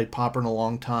not played Pauper in a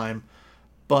long time,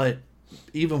 but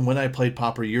even when I played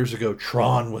Pauper years ago,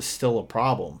 Tron was still a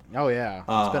problem. Oh, yeah.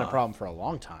 It's been a problem for a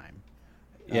long time.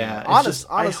 Yeah.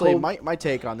 Honestly, my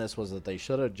take on this was that they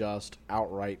should have just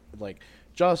outright, like,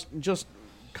 just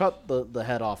cut the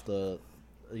head off the,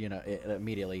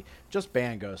 immediately. Just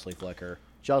ban Ghostly Flicker.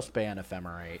 Just ban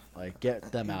Ephemerate. Like,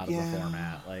 get them out of the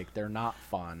format. Like, they're not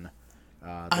fun.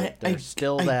 There's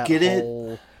still that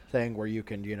whole thing where you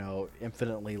can,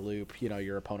 infinitely loop,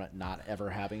 your opponent not ever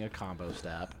having a combo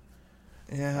step.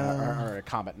 Yeah. Or a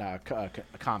combat step. A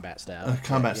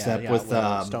combat step with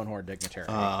Stonehorn Dignitary.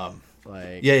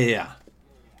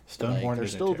 Stonehorn.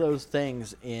 There's still those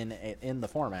things in the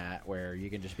format where you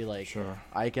can just be like,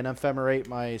 I can ephemerate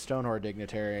my Stonehorn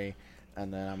Dignitary,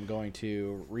 and then I'm going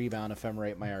to rebound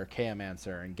ephemerate my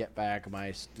Archaeomancer and get back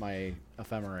my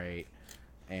ephemerate,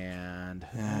 and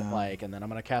and then I'm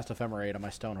gonna cast ephemerate on my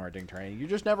Stonehorn Dignitary. You're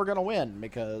just never gonna win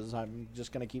because I'm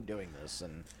just gonna keep doing this,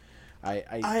 and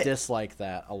I dislike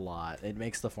that a lot. It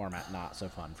makes the format not so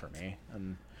fun for me,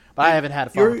 but I haven't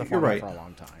had fun with the format for a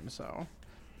long time, so.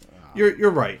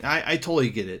 You're right. I totally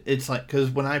get it. It's like, because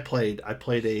when I played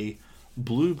a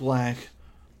blue-black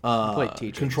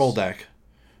control deck.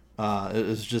 It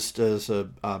was just as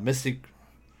a mystic.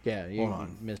 Yeah,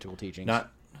 mystical teachings.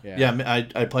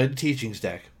 I played the teachings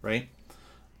deck, right?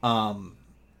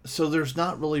 So there's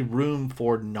not really room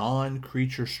for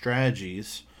non-creature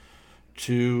strategies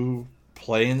to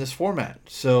play in this format.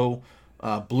 So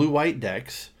blue-white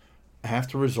decks have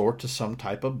to resort to some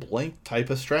type of blink type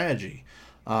of strategy.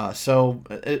 So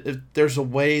if there's a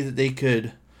way that they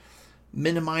could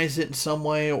minimize it in some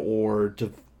way, or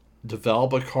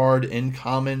develop a card in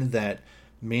common that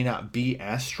may not be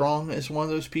as strong as one of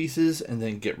those pieces, and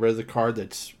then get rid of the card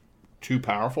that's too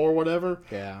powerful or whatever.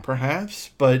 Yeah.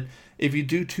 Perhaps. But if you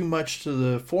do too much to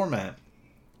the format,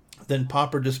 then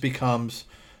Pauper just becomes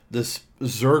this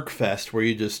Zerg fest where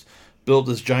you just build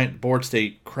this giant board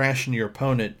state, crash into your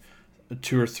opponent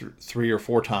 2 or 3 or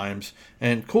 4 times,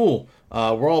 and cool,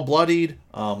 we're all bloodied,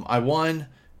 I won,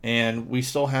 and we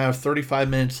still have 35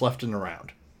 minutes left in the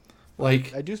round.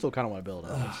 Like, I do still kind of want to build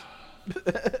elves.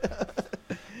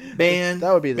 Man,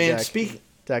 That would be the man,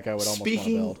 deck I would almost want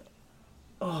to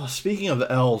build. Speaking of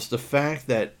elves, the fact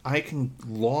that I can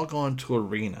log on to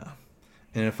Arena,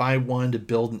 and if I wanted to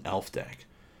build an elf deck,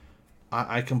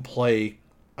 I can play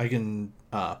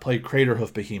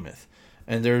Craterhoof Behemoth,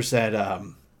 and there's that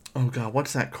oh god,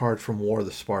 what's that card from War of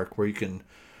the Spark where you can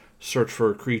search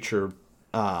for a creature,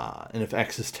 and if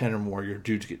X is 10 or more, your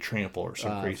dudes get trampled or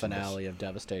some craziness. Finale of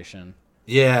Devastation.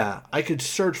 Yeah, I could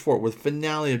search for it with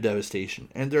Finale of Devastation,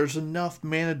 and there's enough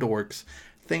mana dorks,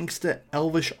 thanks to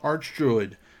Elvish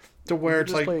Archdruid, to where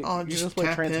it's like, just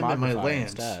tap him in my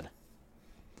lands. Instead.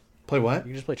 Play what?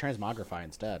 You can just play Transmogrify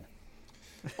instead.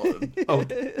 Oh,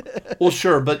 well,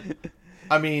 sure, but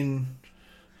I mean,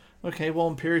 okay, well,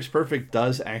 Imperious Perfect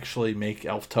does actually make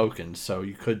elf tokens, so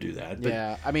you could do that. But,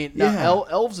 yeah, I mean,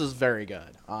 Elves is very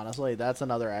good. Honestly, that's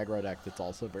another aggro deck that's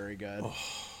also very good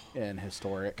in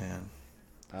Historic. Man.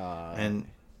 And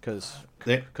because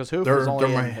they're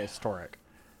only my in Historic.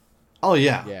 Oh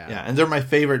yeah, and they're my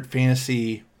favorite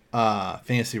fantasy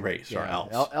race are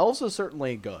elves. Elves is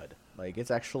certainly good. Like,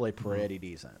 it's actually pretty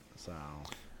decent. So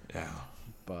yeah,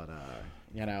 but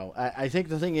I think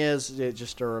the thing is,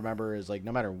 just to remember, is like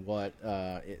no matter what,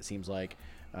 it seems like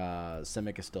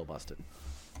Simic is still busted.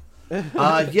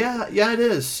 yeah, it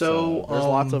is. So there's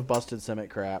lots of busted Simic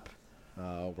crap.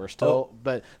 We're still,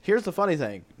 but here's the funny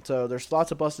thing. So there's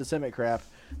lots of busted Simic crap,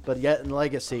 but yet in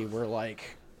Legacy we're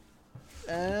like,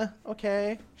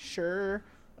 okay, sure.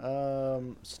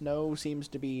 Snow seems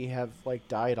to have like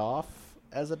died off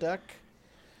as a deck.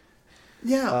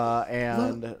 Yeah.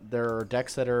 And there are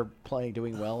decks that are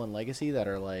doing well in Legacy that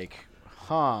are like,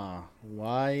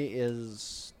 why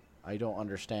is, I don't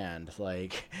understand.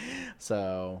 Like,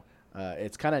 so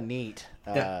it's kind of neat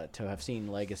to have seen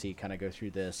Legacy kind of go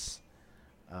through this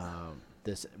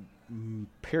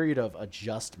period of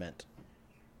adjustment.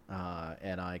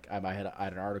 And I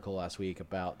had an article last week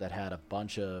about that had a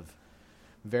bunch of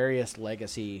various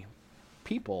Legacy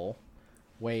people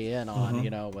weigh in on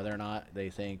whether or not they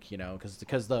think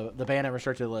because the ban and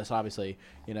restricted list, obviously,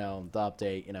 the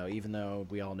update, even though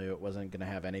we all knew it wasn't going to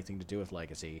have anything to do with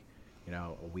Legacy,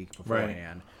 a week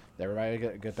beforehand, everybody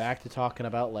got back to talking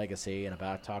about Legacy and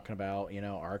about talking about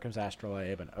Arkham's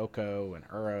Astrolabe and Oko and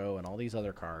Uro and all these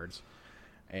other cards,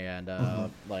 and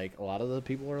like a lot of the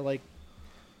people are like,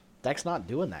 deck's not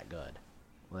doing that good,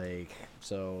 like,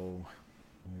 so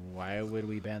why would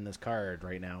we ban this card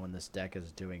right now when this deck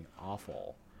is doing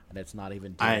awful and it's not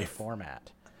even doing the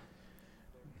format?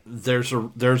 There's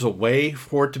a way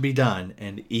for it to be done,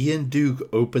 and Ian Duke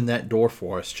opened that door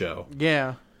for us, Joe.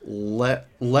 Yeah. Let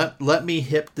me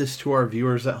hip this to our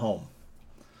viewers at home.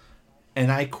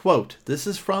 And I quote, this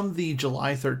is from the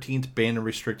July 13th Banned and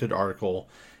Restricted article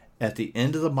at the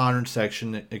end of the Modern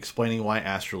section explaining why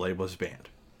Astrolabe was banned.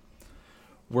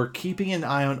 We're keeping an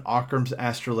eye on Arkham's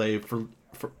Astrolabe for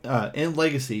in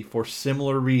Legacy for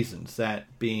similar reasons, that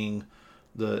being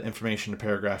the information in the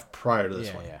paragraph prior to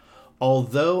this one. Yeah.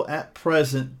 Although at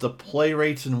present the play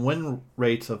rates and win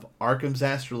rates of Arkham's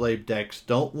Astrolabe decks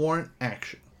don't warrant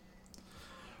action.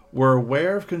 We're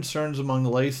aware of concerns among the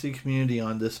Legacy community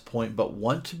on this point, but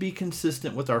want to be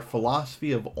consistent with our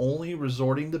philosophy of only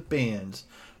resorting to bans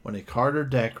when a card or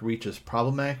deck reaches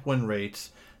problematic win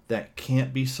rates that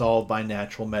can't be solved by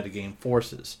natural metagame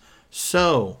forces.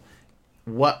 So,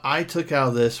 what I took out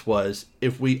of this was,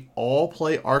 if we all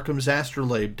play Arkham's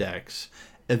Astrolabe decks,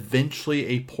 eventually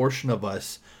a portion of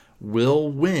us will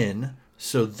win,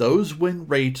 so those win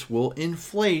rates will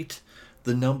inflate,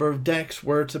 the number of decks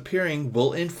where it's appearing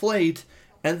will inflate,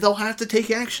 and they'll have to take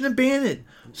action and ban it.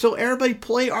 So everybody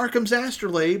play Arkham's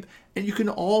Astrolabe, and you can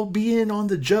all be in on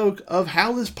the joke of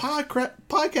how this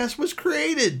podcast was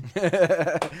created.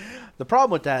 The problem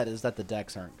with that is that the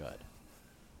decks aren't good.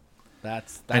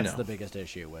 That's the biggest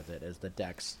issue with it, is the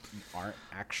decks aren't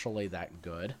actually that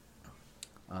good.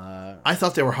 I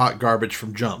thought they were hot garbage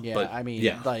from jump. Yeah, but I mean,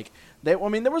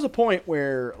 there was a point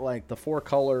where like the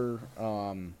 4-color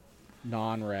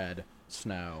non-red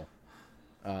snow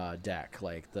deck,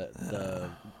 like the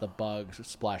bugs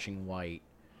splashing white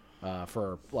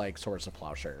for like Swords of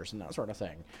Plowshares and that sort of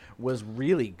thing, was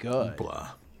really good.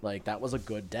 Blah. Like, that was a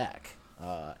good deck,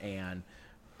 and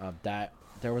that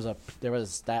there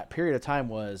was that period of time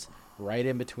was right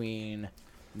in between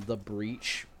the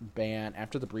breach ban,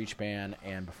 after the breach ban,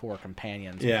 and before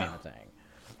companions Yeah. became a thing.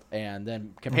 And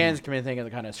then companions became a thing, and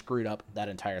it kind of screwed up that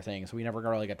entire thing. So we never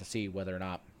really got to see whether or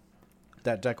not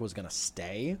that deck was going to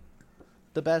stay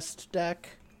the best deck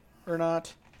or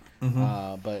not.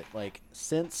 But like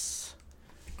since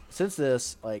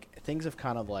this, like things have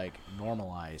kind of like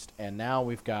normalized, and now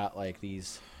we've got like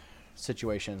these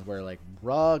situations where like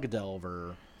Rug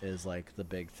Delver is like the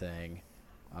big thing,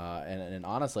 and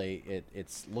honestly,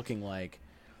 it's looking like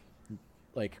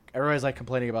everybody's like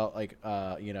complaining about like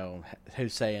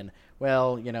who's saying,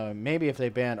 well, maybe if they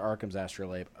banned Arkham's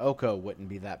Astrolabe, Oko wouldn't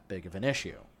be that big of an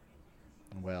issue.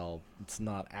 Well, it's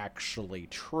not actually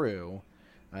true,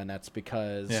 and that's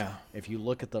because if you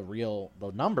look at the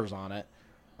numbers on it,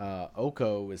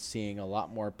 Oko is seeing a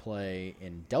lot more play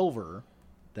in Delver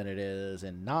than it is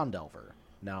in non-Delver.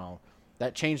 Now,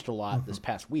 that changed a lot this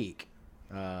past week.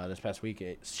 This past week,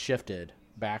 it shifted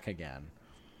back again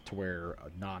to where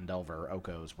non-Delver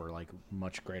Okos were like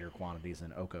much greater quantities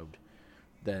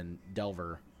than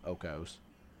Delver Okos.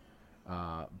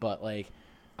 But like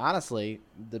honestly,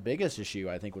 the biggest issue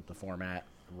I think with the format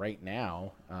right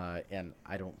now, and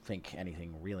I don't think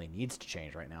anything really needs to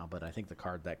change right now, but I think the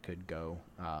card that could go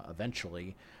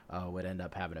eventually would end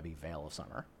up having to be Veil of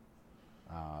Summer.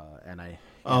 And I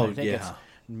think it's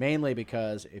mainly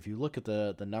because if you look at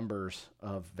the numbers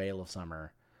of Veil of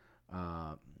Summer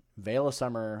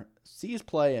sees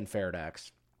play in fair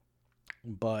decks,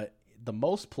 but the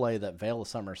most play that Veil of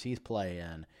Summer sees play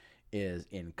in is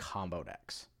in combo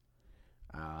decks.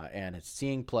 And it's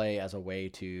seeing play as a way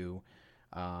to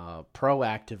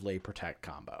proactively protect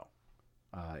combo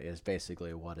is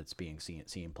basically what it's being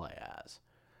seen play as.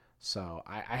 So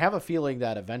I have a feeling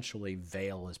that eventually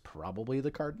Veil is probably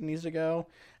the card that needs to go.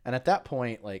 And at that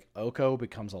point, like Oko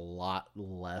becomes a lot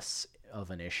less of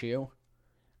an issue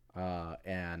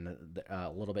and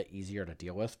a little bit easier to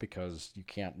deal with because you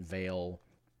can't Veil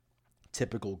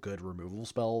typical good removal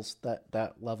spells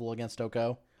that level against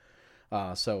Oko.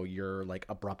 So your like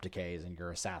Abrupt Decays and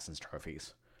your Assassin's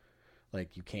Trophies,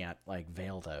 like you can't like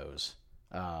Veil those,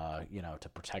 to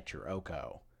protect your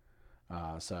Oko.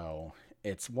 So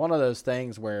it's one of those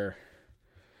things where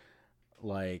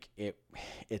like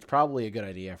it's probably a good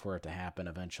idea for it to happen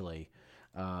eventually.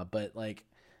 But like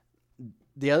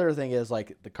the other thing is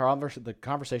like the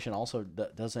conversation also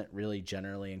doesn't really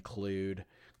generally include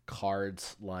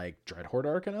cards like Dreadhorde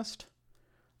Arcanist.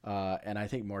 And I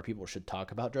think more people should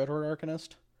talk about Dreadhorde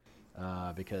Arcanist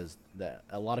because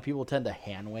a lot of people tend to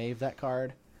hand wave that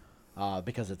card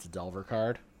because it's a Delver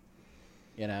card,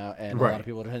 and a lot of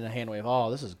people tend to hand wave,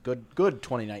 oh, this is good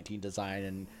 2019 design,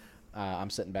 and I'm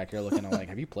sitting back here looking, I'm like,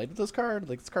 have you played with this card?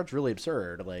 Like, this card's really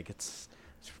absurd. Like, it's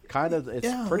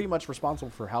pretty much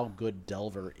responsible for how good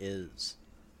Delver is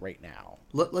right now.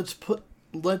 Let's put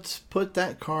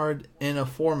that card in a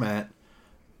format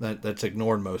that's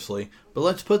ignored mostly, but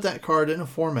let's put that card in a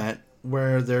format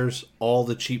where there's all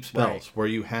the cheap spells, where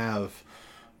you have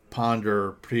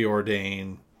Ponder,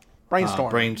 Preordain,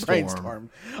 Brainstorm.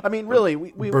 I mean, really,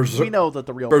 we know that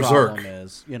the real problem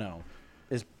is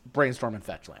Brainstorm and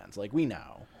Fetch Lands. Like, we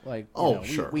know. Like,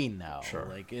 sure. We know. Sure.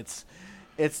 Like, it's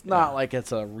not like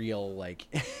it's a real, like,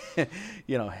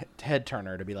 head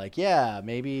turner to be like, yeah,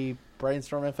 maybe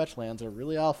Brainstorm and Fetch Lands are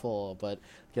really awful, but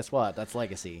guess what? That's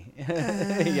Legacy.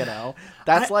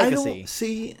 That's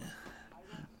Legacy.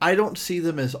 I don't see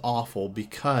them as awful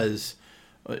because,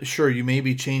 sure, you may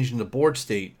be changing the board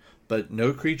state, but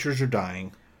no creatures are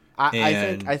dying.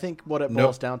 I think what it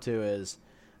boils down to is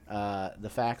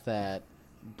the fact that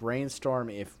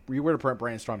Brainstorm, if we were to print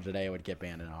Brainstorm today, it would get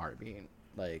banned in a heartbeat.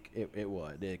 Like, it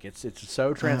would. It's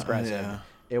so transgressive.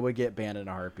 It would get banned in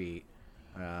a heartbeat.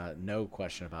 No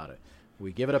question about it.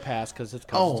 We give it a pass because it's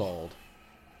old.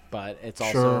 But it's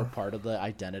also part of the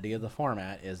identity of the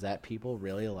format is that people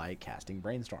really like casting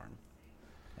Brainstorm.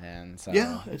 And so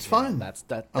it's fine. That's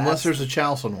unless there's a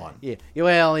Chalice on one. Yeah.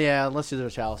 Well, yeah, unless there's a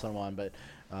Chalice on one. But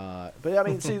I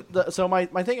mean, see, so my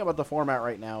thing about the format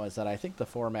right now is that I think the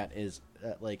format is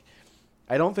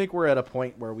I don't think we're at a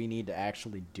point where we need to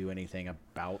actually do anything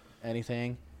about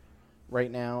anything right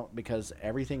now because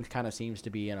everything kind of seems to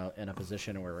be in a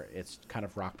position where it's kind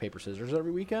of rock, paper, scissors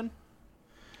every weekend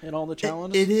in all the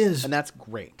challenges. It is. And that's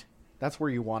great. That's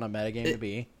where you want a metagame to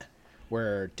be,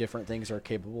 where different things are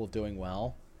capable of doing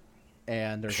well,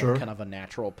 and there's kind of a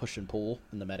natural push and pull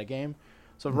in the metagame.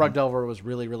 So Rug Delver was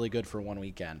really, really good for one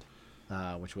weekend,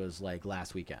 which was like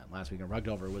last weekend. Last weekend, Rug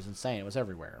Delver was insane. It was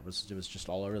everywhere. It was just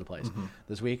all over the place.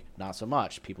 This week, not so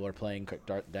much. People are playing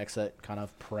decks that kind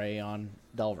of prey on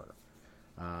Delver.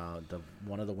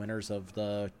 One of the winners of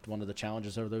one of the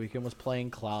challenges over the weekend was playing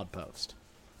Cloud Post.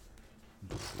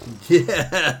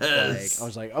 Yes. Like I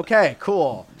was like, okay,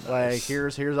 cool. Like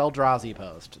here's Eldrazi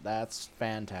post. That's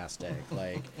fantastic.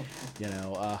 Like,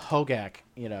 Hogak,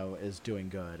 is doing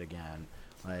good again.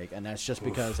 Like, and that's just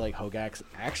because like Hogak's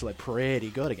actually pretty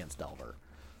good against Delver.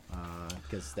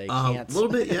 Because they can't a little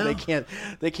bit, yeah.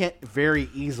 they can't very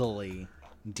easily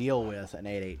deal with an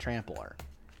 8/8 trampler.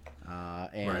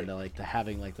 And like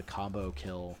having like the combo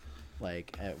kill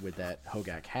with that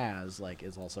Hogak has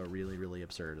is also really, really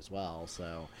absurd as well.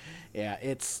 So yeah,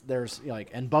 there's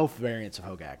and both variants of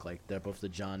Hogak, like both the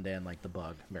John Dan the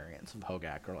bug variants of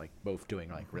Hogak are both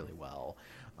doing really well.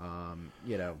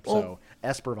 So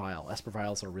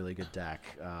Espervile's a really good deck.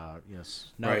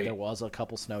 There was a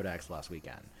couple snow decks last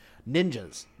weekend.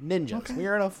 Ninjas. Okay. We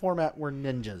are in a format where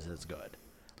Ninjas is good.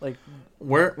 Like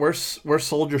where's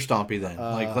Soldier Stompy then?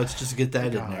 Let's just get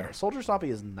that in there. Soldier Stompy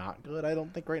is not good, I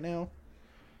don't think, right now.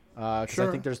 Because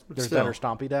I think there's still better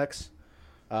Stompy decks.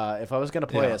 If I was gonna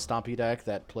play a Stompy deck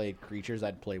that played creatures,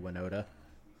 I'd play Winota.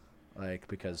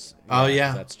 Because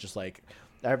that's just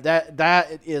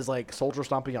that is Soldier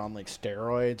Stompy on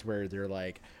steroids, where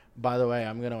they're by the way,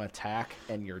 I'm gonna attack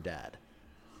and you're dead.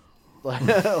 But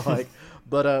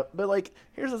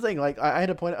here's the thing. I had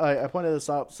to point. I pointed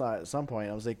this out at some point.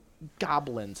 I was like,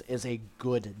 Goblins is a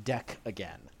good deck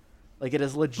again. It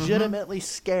is legitimately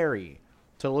scary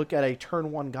to look at a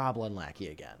turn 1 Goblin Lackey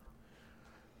again.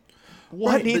 We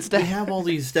have all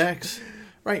these decks,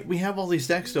 right? We have all these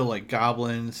decks though, like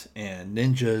Goblins and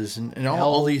Ninjas and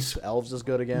all these Elves is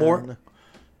good again. More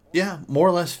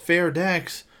or less fair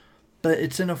decks. But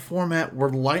it's in a format where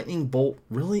Lightning Bolt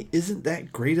really isn't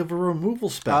that great of a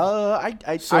removal spell.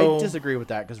 I disagree with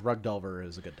that, because Rug Delver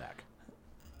is a good deck.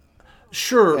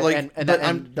 Sure, and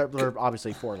there are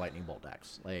obviously 4 Lightning Bolt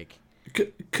decks.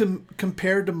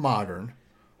 Compared to Modern,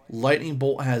 Lightning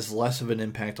Bolt has less of an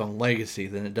impact on Legacy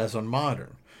than it does on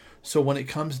Modern. So when it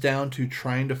comes down to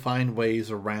trying to find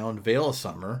ways around Veil of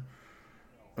Summer,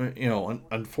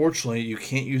 unfortunately, you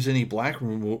can't use any black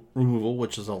removal,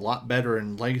 which is a lot better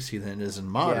in Legacy than it is in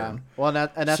Modern. Yeah. Well,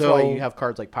 that's why you have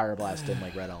cards like Pyroblast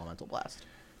and Red Elemental Blast.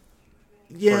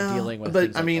 Yeah, for dealing with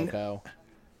things Oko.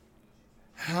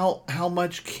 How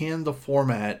much can the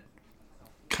format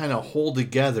kind of hold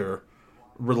together,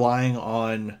 relying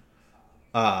on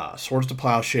Swords to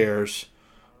Plowshares,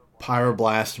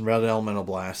 Pyroblast, and Red Elemental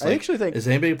Blast? I actually think is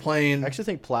anybody playing? I actually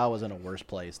think Plow is in a worse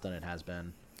place than it has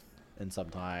been in some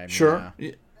time. Sure.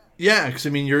 Yeah, because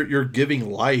you're giving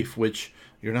life, which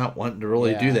you're not wanting to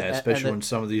really do that, especially when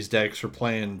some of these decks are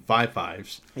playing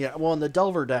 5/5s. Yeah, well, in the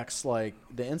Delver decks,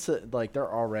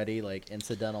 they're already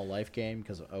incidental life game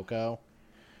because of Oko.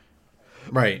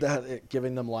 Right.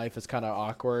 Giving them life is kind of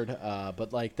awkward,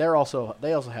 but they also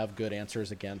have good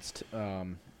answers against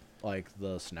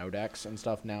the snow decks and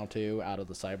stuff now too, out of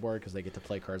the sideboard, because they get to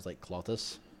play cards like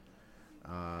Klothys.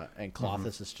 And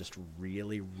Klothys is just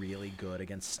really, really good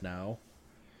against snow,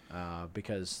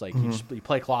 because you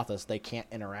play Klothys, they can't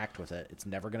interact with it. It's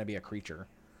never going to be a creature.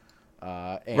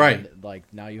 And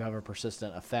now you have a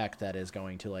persistent effect that is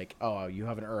going to you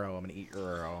have an Uro, I'm going to eat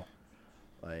your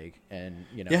Uro,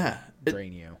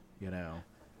 drain you.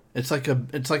 It's like a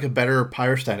better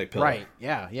pyrostatic pillar. Right.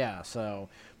 Yeah. So,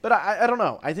 but I don't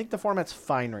know. I think the format's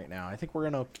fine right now. I think we're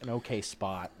in an okay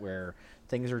spot where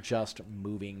things are just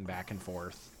moving back and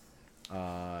forth. There's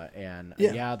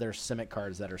Simic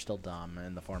cards that are still dumb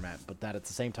in the format, but that at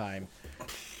the same time,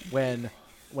 when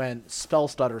Spell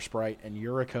Stutter Sprite and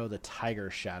Yuriko the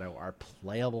Tiger Shadow are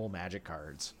playable Magic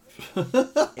cards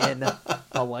in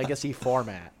a Legacy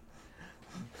format,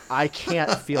 I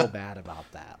can't feel bad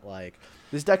about that.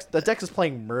 The deck is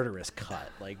playing Murderous Cut.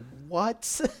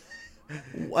 What?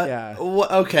 What? Yeah.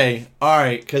 Okay. All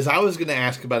right. Because I was going to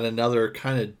ask about another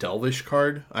kind of Delvish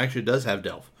card. Actually, it does have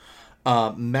Delve.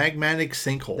 Magmatic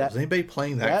Sinkhole. Is anybody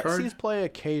playing that card? That sees play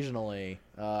occasionally,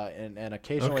 and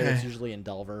occasionally it's usually in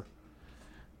Delver.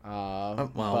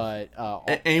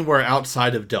 Anywhere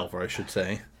outside of Delver, I should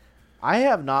say. I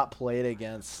have not played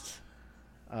against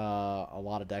a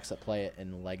lot of decks that play it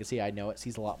in Legacy. I know it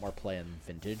sees a lot more play in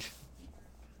Vintage.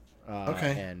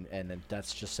 And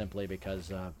that's just simply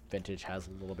because Vintage has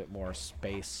a little bit more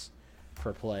space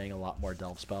for playing a lot more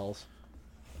Delve spells.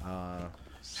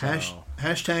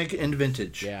 Hashtag in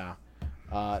Vintage. Yeah.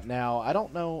 Now, I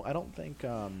don't know. I don't think...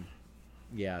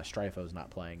 Stryfo's not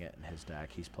playing it in his deck.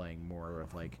 He's playing more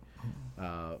of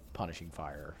Punishing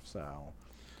Fire. So...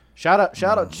 Shout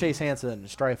out Chase Hansen and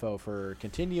Stryfo for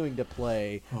continuing to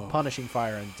play Punishing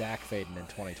Fire and Dak Faden in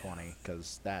 2020,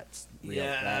 because that's real.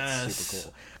 Yes. That's super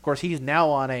cool. Of course, he's now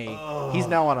on a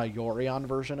Yorion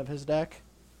version of his deck,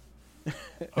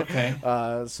 Okay.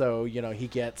 So he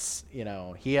gets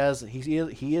he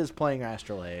is playing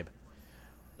Astrolabe,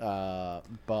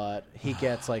 but he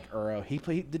gets like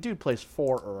Uro. The dude plays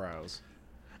 4 Uros.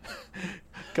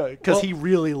 Because he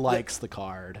really likes the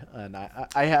card, and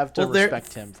I have to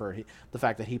respect him for the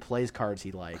fact that he plays cards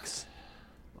he likes.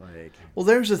 Well,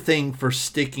 there's a thing for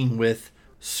sticking with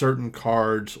certain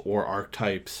cards or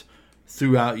archetypes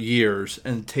throughout years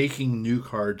and taking new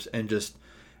cards and just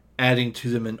adding to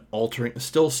them and altering,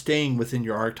 still staying within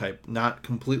your archetype, not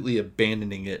completely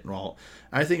abandoning it and all.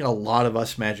 I think a lot of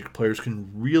us Magic players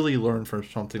can really learn from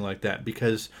something like that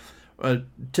because,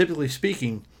 typically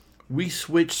speaking, we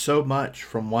switch so much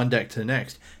from one deck to the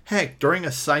next. Heck, during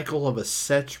a cycle of a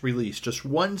set's release, just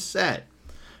one set,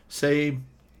 say,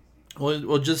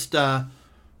 we'll just, of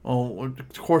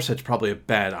course that's probably a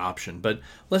bad option, but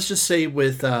let's just say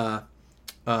with,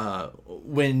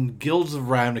 when Guilds of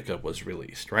Ravnica was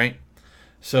released, right?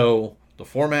 So the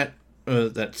format,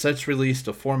 that set's released,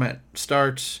 the format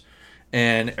starts,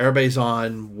 and everybody's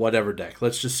on whatever deck.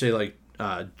 Let's just say like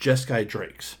Jeskai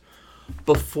Drakes.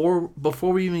 Before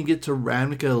we even get to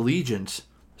Ravnica Allegiance,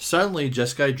 suddenly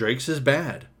Jeskai Drakes is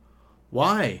bad.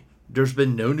 Why? There's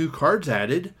been no new cards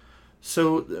added.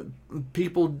 So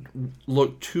people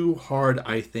look too hard,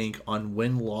 I think, on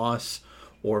win-loss,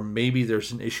 or maybe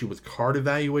there's an issue with card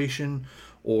evaluation,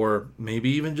 or maybe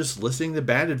even just listening to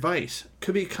bad advice.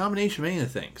 Could be a combination of many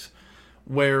things.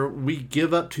 Where we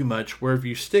give up too much, where if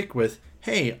you stick with,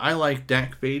 hey, I like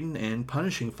Dak Vaden and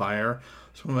Punishing Fire,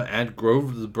 so I'm going to add Grove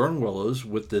of the Burn Willows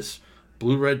with this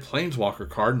blue-red Planeswalker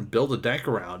card and build a deck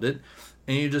around it,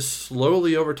 and you just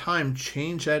slowly over time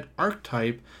change that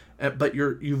archetype, but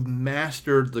you've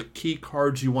mastered the key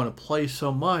cards you want to play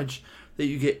so much that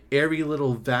you get every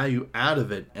little value out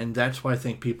of it, and that's what I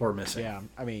think people are missing. Yeah,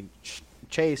 I mean,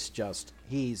 Chase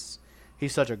he's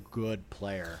such a good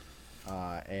player,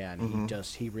 and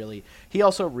he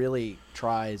also really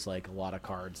tries like a lot of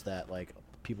cards that like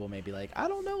people may be like, I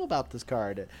don't know about this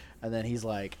card, and then he's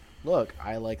like, look,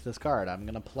 I like this card, I'm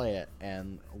gonna play it,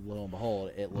 and lo and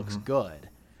behold, it looks good.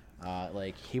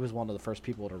 Like he was one of the first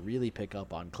people to really pick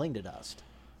up on Cling to Dust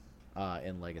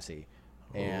in Legacy.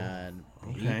 And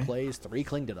he plays 3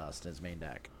 Cling to Dust in his main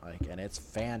deck, and it's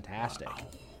fantastic. Wow.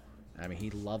 I mean,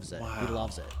 he loves it. Wow. He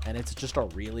loves it, and it's just a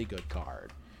really good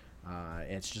card.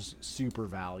 It's just super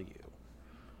value.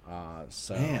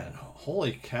 So man,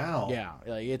 holy cow! Yeah,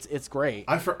 like it's great.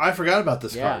 I forgot about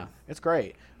this card. Yeah, it's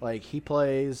great. Like he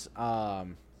plays,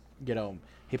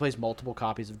 he plays multiple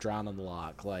copies of Drown on the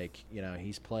Lock. Like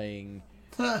he's playing.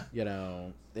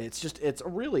 It's a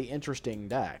really interesting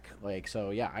deck. Like, so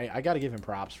yeah, I got to give him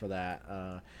props for that.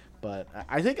 But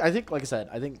I think like I said,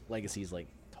 I think Legacy's like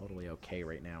totally okay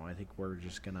right now. I think we're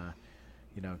just gonna,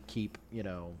 keep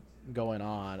going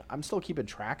on. I'm still keeping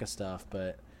track of stuff,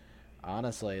 but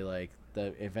honestly, like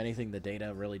if anything, the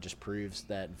data really just proves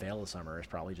that Veil of Summer is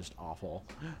probably just awful,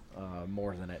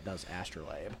 more than it does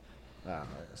Astrolabe.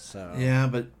 So yeah,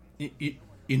 but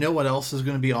you know what else is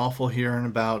going to be awful here in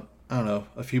about, I don't know,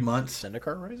 a few months?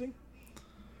 Zendikar Rising?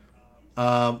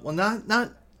 Well,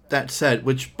 not that said,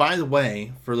 which, by the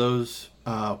way, for those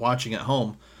watching at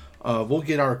home, we'll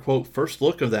get our, quote, first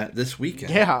look of that this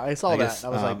weekend. Yeah, I saw that. I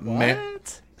was like,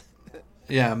 what?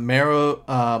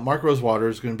 Mark Rosewater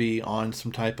is going to be on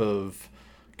some type of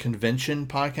convention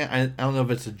podcast. I don't know if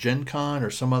it's a Gen Con or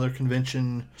some other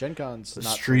convention. Gen Con's not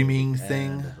streaming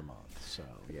thing. End of the month, so,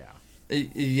 yeah.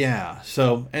 Yeah,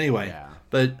 so anyway. Yeah.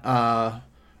 But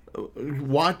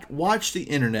watch the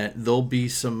internet. There'll be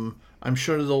some. I'm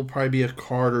sure there'll probably be a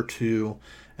card or two,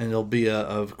 and there'll be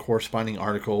a corresponding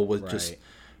article with just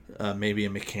maybe a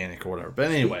mechanic or whatever.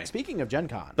 But anyway, speaking of Gen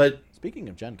Con,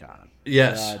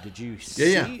 yes, did you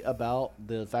see about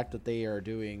the fact that they are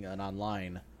doing an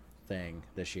online thing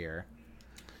this year?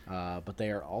 But they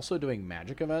are also doing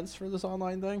Magic events for this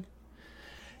online thing.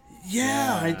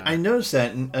 Yeah, I noticed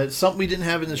that, and something we didn't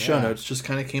have in the show notes, just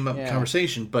kind of came up in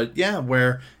conversation. But yeah,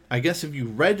 where I guess if you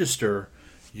register,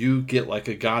 you get like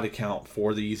a God account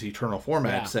for these Eternal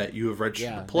formats that you have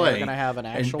registered to play. They're going to have an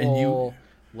actual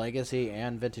Legacy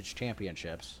and Vintage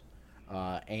Championships.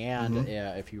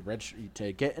 If you register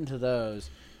to get into those,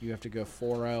 you have to go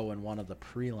 4-0 in one of the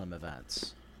prelim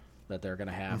events that they're going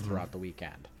to have throughout the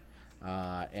weekend.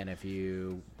 And if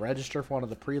you register for one of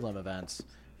the prelim events,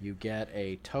 you get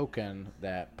a token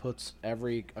that puts a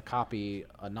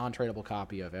non-tradable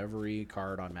copy of every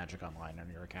card on Magic Online on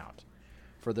your account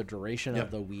for the duration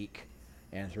of the week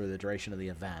and through the duration of the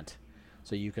event.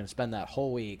 So you can spend that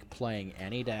whole week playing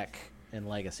any deck in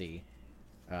Legacy,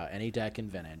 any deck in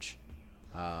Vintage,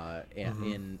 to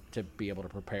be able to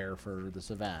prepare for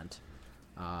this event.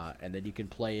 And then you can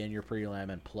play in your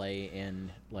prelim and play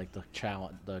in like the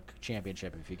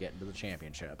championship if you get into the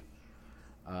championship.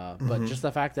 But just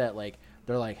the fact that like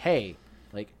they're like, hey,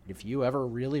 like if you ever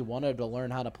really wanted to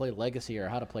learn how to play Legacy or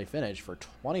how to play Finish for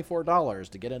 $24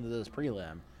 to get into this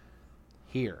prelim,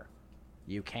 here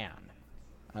you can.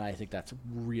 And I think that's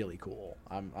really cool.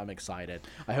 I'm excited.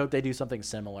 I hope they do something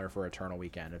similar for Eternal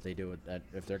Weekend. If they do it,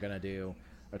 if they're gonna do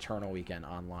Eternal Weekend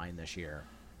online this year,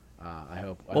 I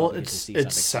hope. Well, it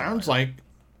sounds like.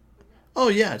 Oh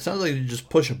yeah, it sounds like you just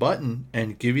push a button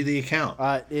and give you the account.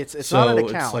 It's not an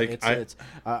account. It's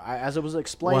as it was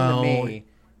explained to me.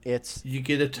 It's you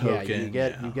get a token.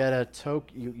 Yeah, you get a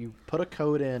token. You put a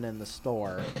code in the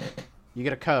store. You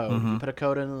get a code. You put a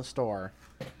code in the store.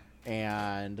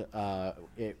 And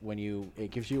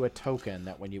it gives you a token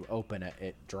that when you open it,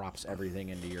 it drops everything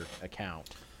into your account.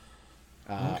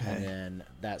 And then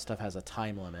that stuff has a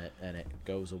time limit, and it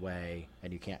goes away,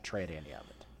 and you can't trade any of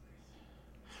it.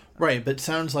 Right, but it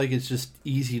sounds like it's just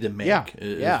easy to make.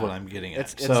 Is what I'm getting at.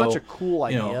 It's such a cool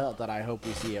idea that I hope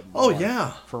we see it.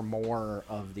 For more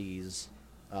of these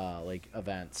like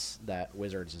events that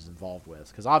Wizards is involved with,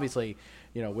 because obviously,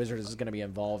 Wizards is going to be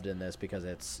involved in this because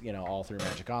it's all through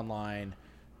Magic Online,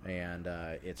 and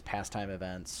it's pastime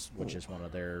events, which is one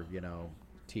of their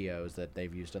TOs that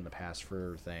they've used in the past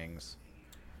for things.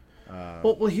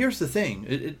 Well, here's the thing.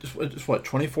 It's what,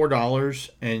 $24,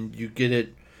 and you get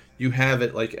it. You have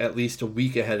it like at least a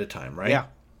week ahead of time, right? Yeah.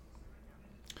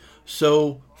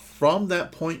 So from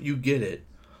that point you get it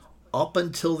up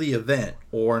until the event,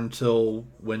 or until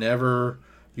whenever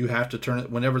you have to turn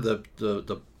it, whenever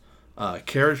the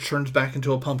carriage turns back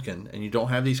into a pumpkin and you don't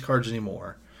have these cards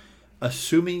anymore,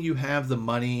 assuming you have the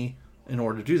money in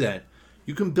order to do that,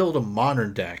 you can build a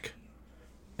modern deck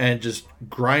and just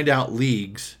grind out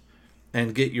leagues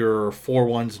and get your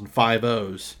 4-1s and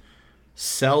 5-0s,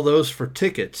 sell those for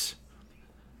tickets,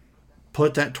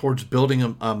 put that towards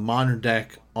building a modern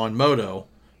deck on Moto,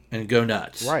 and go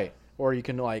nuts. Right. Or you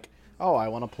can like, I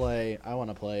want to play,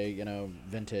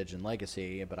 Vintage and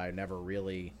Legacy, but I never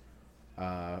really,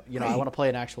 I want to play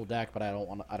an actual deck, but I don't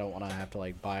want to have to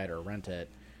like buy it or rent it,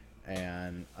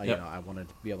 and I wanted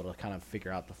to be able to kind of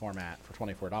figure out the format for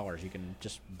 $24. You can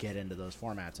just get into those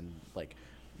formats and like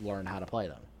learn how to play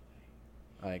them.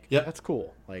 Like, that's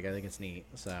cool. Like, I think it's neat.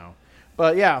 So,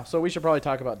 but yeah, so we should probably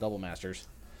talk about Double Masters.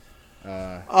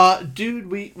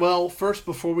 First,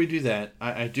 before we do that,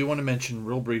 I do want to mention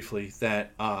real briefly that,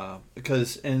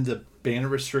 because in the banner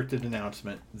restricted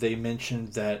announcement, they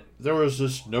mentioned that there was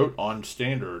this note on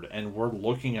Standard, and we're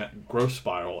looking at Growth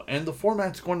Spiral, and the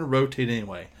format's going to rotate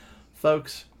anyway.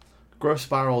 Folks, Growth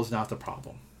Spiral is not the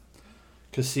problem.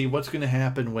 Because see, what's going to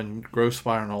happen when Growth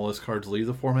Spiral and all those cards leave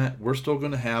the format, we're still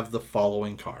going to have the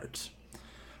following cards.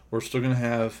 We're still going to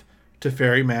have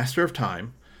Teferi, Master of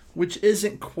Time, which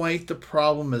isn't quite the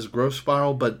problem as Growth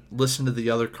Spiral, but listen to the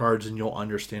other cards and you'll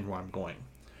understand where I'm going.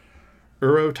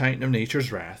 Uro, Titan of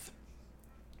Nature's Wrath.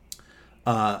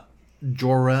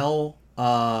 Jor-El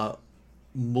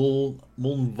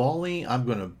Mulvali, I'm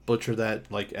going to butcher that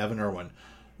like Evan Irwin.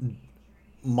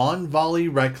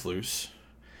 Monvali Recluse,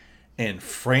 and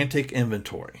Frantic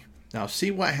Inventory. Now,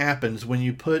 see what happens when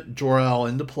you put Jor-El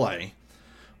into play.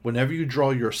 Whenever you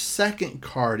draw your second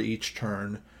card each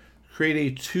turn, create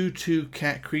a 2/2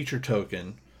 cat creature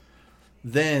token.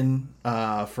 Then,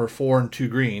 for 4 and 2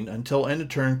 green, until end of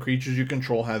turn, creatures you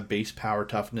control have base power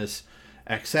toughness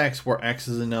XX, where X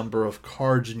is the number of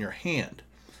cards in your hand.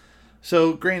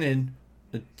 So, granted,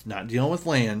 it's not dealing with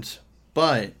lands,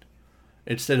 but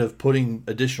instead of putting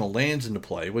additional lands into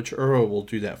play, which Uro will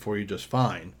do that for you just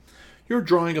fine, you're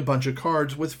drawing a bunch of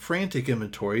cards with Frantic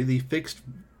Inventory, the fixed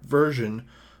version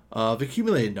of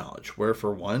Accumulated Knowledge, where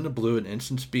for 1 blue and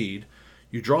instant speed,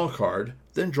 you draw a card,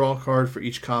 then draw a card for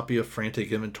each copy of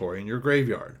Frantic Inventory in your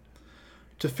graveyard.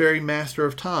 Teferi, Master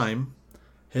of Time,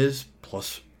 his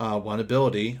 +1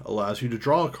 ability allows you to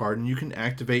draw a card, and you can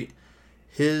activate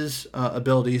his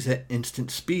abilities at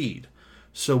instant speed.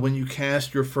 So when you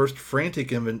cast your first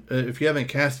Frantic Inventory, if you haven't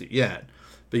cast it yet,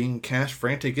 but you can cast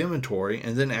Frantic Inventory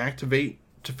and then activate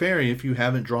Teferi if you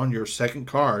haven't drawn your second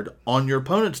card on your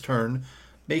opponent's turn,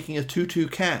 making a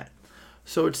 2/2 cat.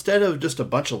 So instead of just a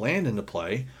bunch of land into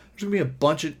play, there's going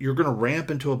to be you're going to ramp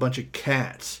into a bunch of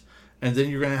cats. And then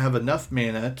you're going to have enough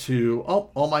mana to,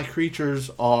 all my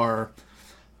creatures are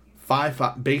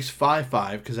 5/5, base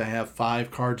 5/5, because I have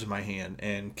 5 cards in my hand,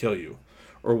 and kill you,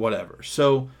 or whatever.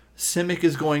 So Simic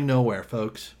is going nowhere,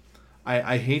 folks.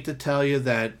 I hate to tell you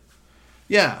that.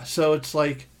 Yeah, so it's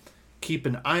like, keep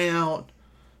an eye out,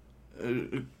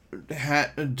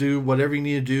 do whatever you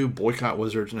need to do, boycott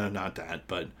Wizards, no, not that,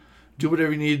 but do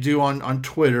whatever you need to do on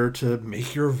Twitter to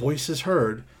make your voices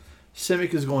heard,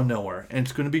 Simic is going nowhere, and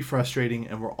it's going to be frustrating.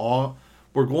 And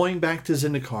we're going back to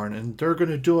Zendikar, and they're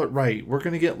going to do it right. We're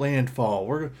going to get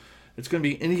Landfall. It's going to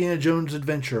be Indiana Jones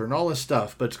Adventure and all this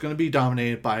stuff, but it's going to be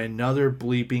dominated by another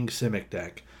bleeping Simic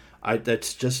deck.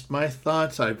 That's just my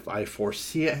thoughts. I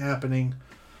foresee it happening.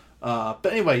 But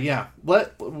anyway, yeah.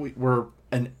 We're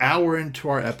an hour into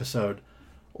our episode.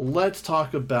 Let's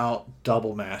talk about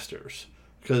Double Masters,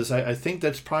 because I think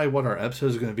that's probably what our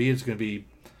episode is going to be. It's going to be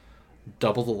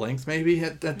double the length, maybe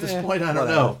at this point. I don't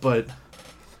know, but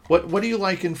what are you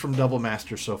liking from Double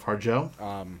Masters so far, Joe?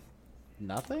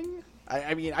 Nothing.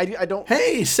 I mean, I don't.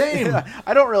 Hey, same.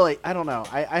 I don't know.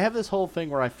 I have this whole thing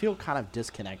where I feel kind of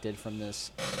disconnected from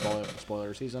this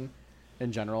spoiler season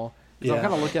in general. So I'm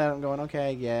kind of looking at it and going,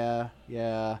 okay,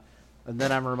 yeah. And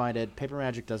then I'm reminded Paper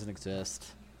Magic doesn't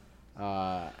exist.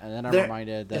 And then I'm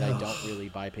reminded that I don't really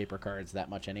buy paper cards that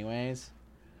much anyways.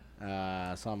 So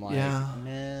I'm like,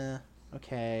 nah,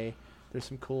 okay. There's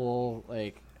some cool,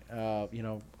 like,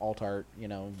 alt art,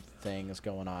 things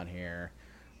going on here.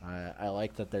 I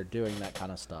like that they're doing that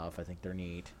kind of stuff. I think they're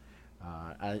neat.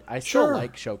 I still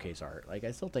like showcase art. Like,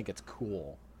 I still think it's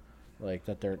cool. Like,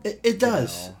 that they're... It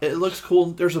does. It looks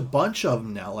cool. There's a bunch of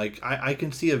them now. Like, I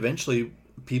can see eventually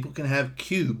people can have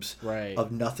cubes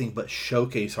of nothing but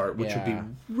showcase art, which would be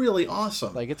really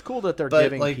awesome. Like, it's cool that they're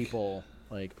giving people,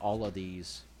 like, all of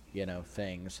these,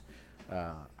 things.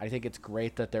 I think it's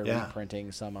great that they're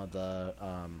reprinting some of the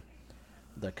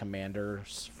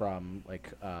commanders from,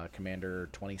 like, Commander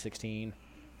 2016.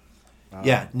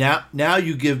 Now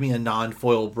you give me a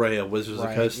non-foil Brea, Wizards of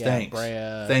the Coast. Thanks.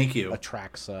 Brea, thank you.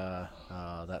 Atraxa,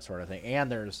 that sort of thing.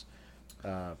 And there's,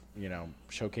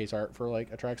 showcase art for, like,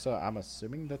 Atraxa. I'm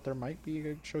assuming that there might be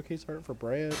a showcase art for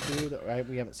Brea, too, that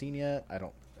we haven't seen yet. I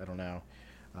don't know.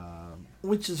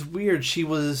 Which is weird. She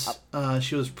was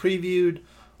previewed.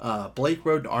 Blake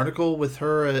wrote an article with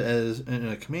her as in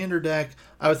a commander deck.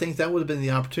 I would think that would have been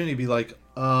the opportunity to be like,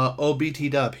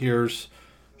 BT'd up, here's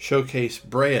showcase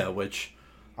Brea, which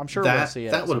I'm sure we'll see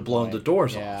it. That would have blown the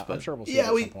doors off. But I'm sure we'll see it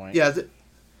at some point. Yeah,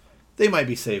 they might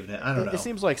be saving it. I don't know. It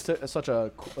seems like such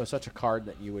a card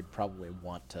that you would probably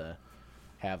want to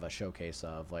have a showcase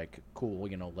of, like, cool,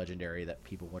 legendary that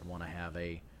people would want to have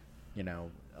a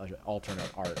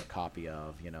alternate art copy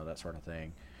of, that sort of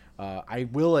thing. I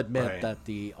will admit that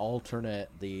the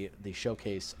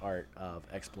showcase art of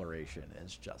Exploration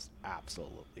is just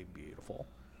absolutely beautiful.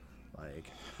 Like,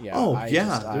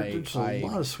 there's a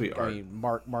lot of sweet art. I mean,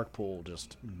 Mark Poole,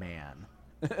 just man.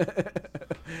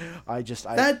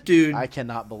 That dude, I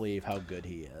cannot believe how good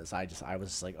he is. I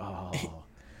was like,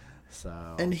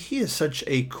 and he is such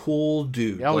a cool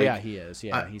dude. Oh, like, he is.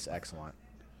 Yeah, he's excellent.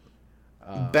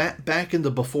 Back in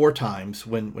the before times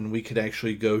when we could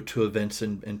actually go to events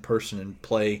in person and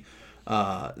play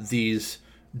these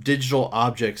digital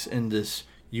objects in this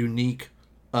unique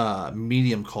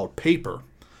medium called paper,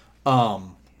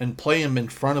 and play them in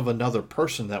front of another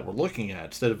person that we're looking at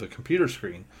instead of a computer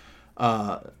screen.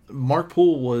 Mark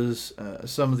Poole was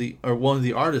one of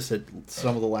the artists at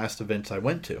some of the last events I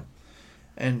went to,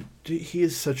 and he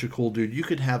is such a cool dude. You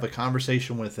could have a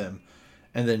conversation with him,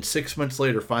 and then 6 months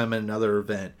later find him at another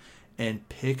event and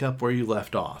pick up where you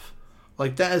left off.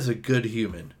 Like, that is a good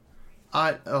human.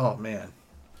 I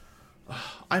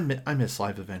miss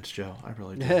live events, Joe. I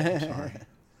really do. I'm sorry.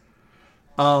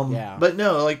 But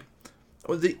no, like,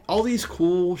 all these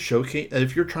cool showcase.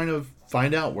 If you're trying to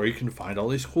find out where you can find all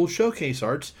these cool showcase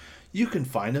arts, you can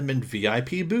find them in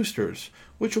VIP boosters,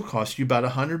 which will cost you about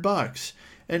 $100.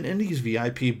 And in these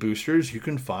VIP boosters, you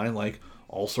can find, like,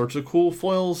 all sorts of cool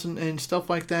foils and stuff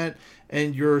like that.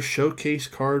 And your showcase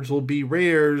cards will be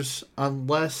rares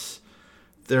unless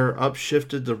they're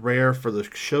upshifted to rare for the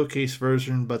showcase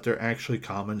version, but they're actually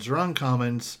commons or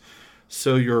uncommons.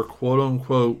 So your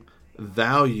quote-unquote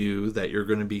value that you're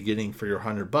going to be getting for your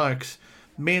 $100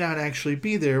 may not actually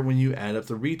be there when you add up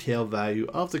the retail value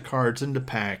of the cards in the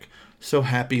pack. So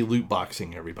happy loot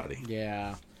boxing, everybody.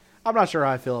 Yeah. I'm not sure how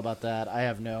I feel about that.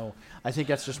 I think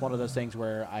that's just one of those things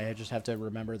where I just have to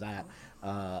remember that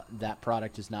that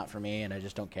product is not for me, and I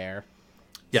just don't care.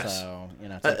 Yes. So,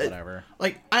 it's like whatever.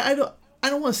 Like, I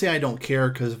don't want to say I don't care,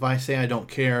 because if I say I don't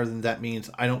care, then that means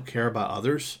I don't care about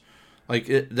others. Like,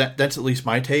 that's at least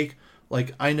my take.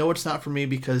 Like, I know it's not for me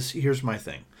because here's my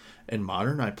thing. In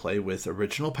Modern, I play with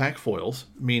original pack foils,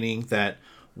 meaning that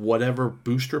whatever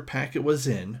booster pack it was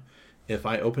in, if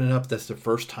I open it up, that's the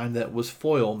first time that was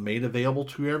foil made available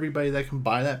to everybody that can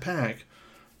buy that pack.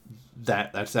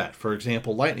 That's that. For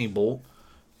example, Lightning Bolt,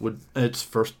 its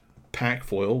first pack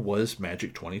foil was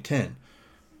Magic 2010,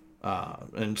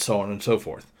 and so on and so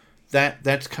forth.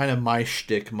 that's kind of my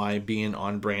shtick, my being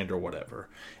on brand or whatever.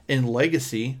 In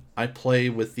Legacy, I play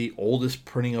with the oldest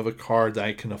printing of a card that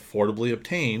I can affordably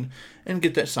obtain and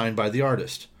get that signed by the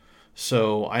artist.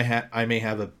 So I may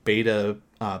have a beta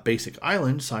basic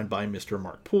island signed by Mr.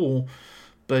 Mark Poole,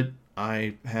 but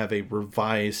I have a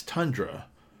revised Tundra,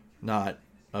 not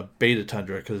a beta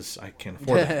Tundra, because I can't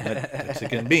afford that. That's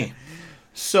again me.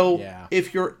 So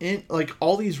if you're in like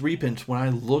all these reprints, when I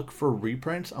look for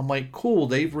reprints, I'm like, cool,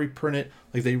 they've reprinted,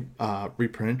 like they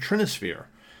reprinted Trinisphere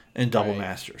and Double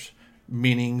Masters,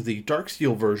 meaning the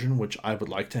Darksteel version, which I would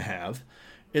like to have,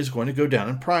 is going to go down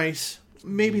in price.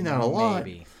 Maybe not a lot,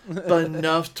 but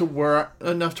enough to where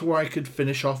I could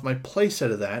finish off my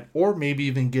playset of that, or maybe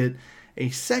even get a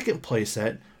second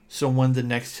playset. So when the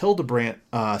next Hildebrand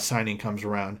signing comes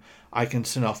around, I can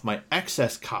send off my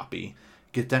excess copy,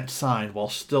 get that signed while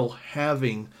still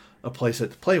having a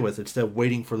playset to play with, instead of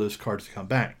waiting for those cards to come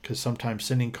back. Because sometimes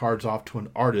sending cards off to an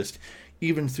artist,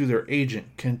 even through their agent,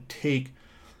 can take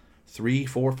 3,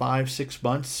 4, 5, 6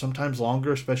 months, sometimes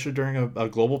longer, especially during a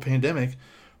global pandemic,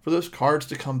 for those cards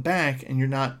to come back, and you're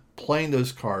not playing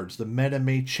those cards. The meta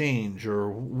may change,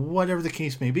 or whatever the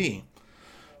case may be.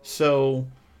 So,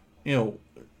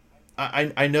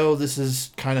 I know this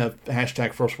is kind of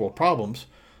hashtag first world problems,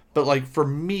 but like for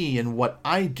me and what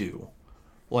I do,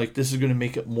 like this is going to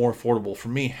make it more affordable for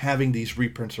me having these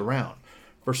reprints around.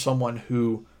 For someone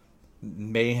who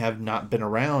may have not been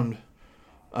around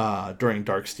during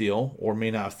Darksteel, or may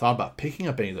not have thought about picking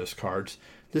up any of those cards,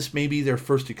 this may be their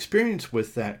first experience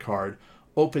with that card,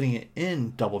 opening it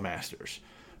in Double Masters.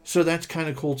 So that's kind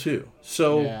of cool too.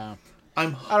 So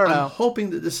I'm hoping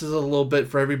that this is a little bit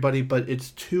for everybody, but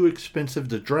it's too expensive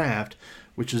to draft,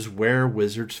 which is where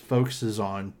Wizards focuses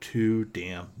on too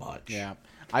damn much. Yeah,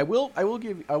 I will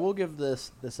give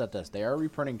this set this. They are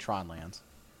reprinting Tron Lands.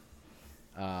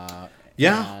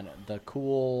 And the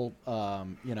cool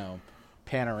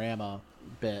panorama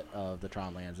bit of the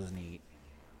Tron Lands is neat.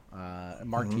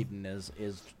 Mark Keaton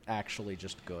is actually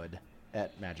just good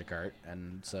at Magic Art,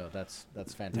 and so that's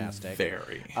fantastic.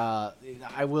 Very.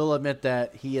 I will admit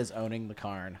that he is owning the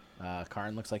Karn.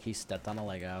 Karn looks like he stepped on a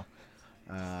Lego,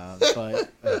 but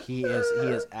he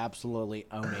is absolutely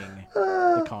owning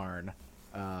the Karn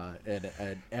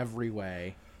in every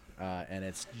way, and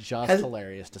it's just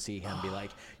hilarious to see him be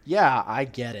like, "Yeah, I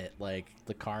get it. Like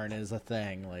the Karn is a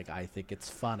thing. Like I think it's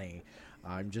funny.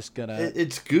 I'm just gonna.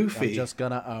 It's goofy. I'm just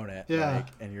gonna own it." Yeah. Like,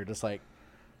 and you're just like,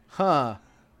 "Huh."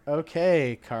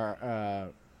 Okay,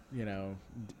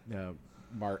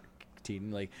 Mark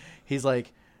Keaton, like he's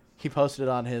like, he posted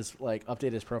on his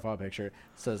updated his profile picture,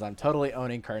 says, "I'm totally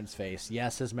owning Karn's face.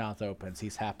 Yes, his mouth opens.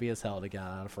 He's happy as hell to get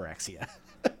out of Phyrexia."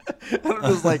 I'm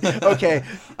just like, okay,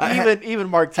 even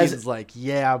Mark Keaton's like,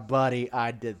 "Yeah, buddy,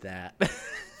 I did that."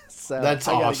 So that's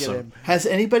awesome. Has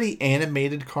anybody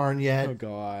animated Karn yet? Oh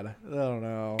God, I don't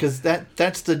know. Because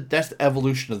that's the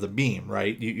evolution of the meme,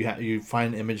 right? You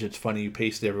find an image that's funny, you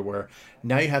paste it everywhere.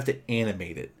 Now you have to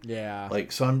animate it. Yeah.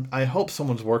 I hope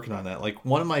someone's working on that. Like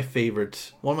one of my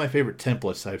favorite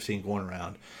templates I've seen going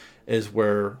around is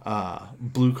where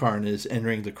Blue Karn is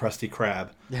entering the Krusty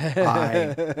Krab.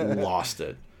 I lost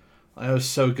it. It was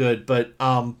so good. But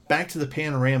back to the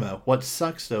panorama. What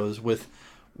sucks though is with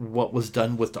what was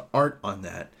done with the art on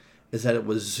that is that it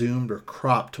was zoomed or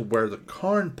cropped to where the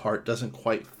Karn part doesn't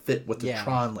quite fit with the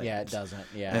Tron Lands. Yeah, it doesn't.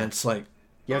 Yeah, and it's like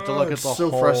you have to look at the so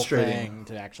whole frustrating thing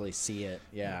to actually see it.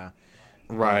 Yeah,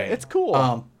 right. It's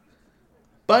cool.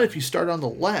 But if you start on the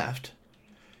left,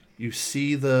 you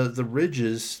see the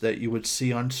ridges that you would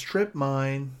see on Strip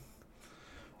Mine.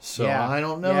 So I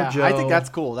don't know, Joe. I think that's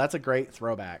cool. That's a great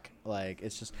throwback. Like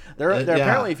it's just they're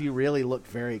apparently, if you really look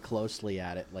very closely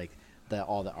at it, like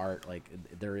all the art, like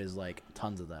there is like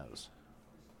tons of those.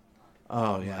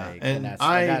 Oh yeah, like, and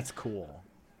that's cool.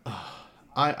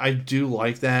 I do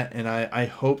like that, and I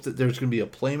hope that there's going to be a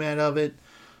playmat of it,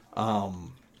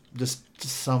 just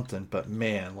something. But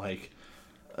man, like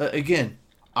again,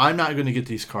 I'm not going to get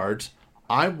these cards.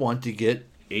 I want to get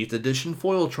 8th edition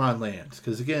Foiltron Lands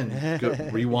because again,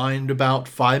 rewind about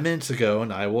 5 minutes ago,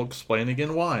 and I will explain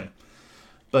again why.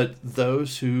 But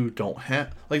those who don't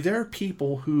have, like, there are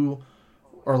people who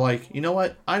are like, you know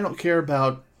what? I don't care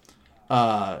about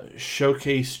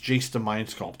Showcase Jace the Mind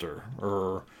Sculptor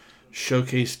or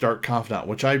Showcase Dark Confidant,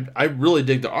 which I really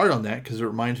dig the art on that because it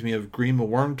reminds me of Grima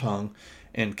Wormtongue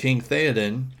and King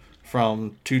Theoden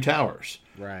from Two Towers.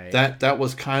 Right. That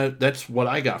was that's what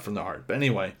I got from the art. But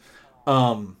anyway,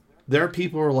 there are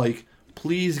people who are like,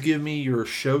 please give me your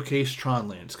Showcase Tron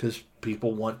Lands because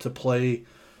people want to play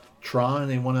Tron.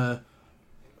 They want to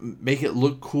make it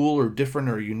look cool or different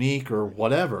or unique or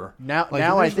whatever. Now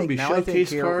I think be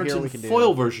showcase cards and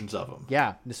foil versions of them.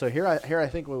 Yeah. So here I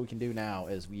think what we can do now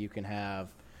is you can have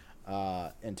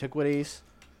antiquities.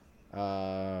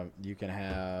 You can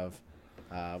have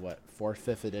 4th,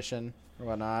 5th edition or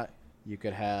whatnot. You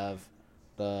could have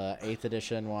the 8th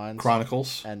edition ones.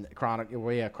 Chronicles. And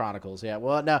Chronicles. Yeah.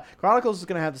 Well, now Chronicles is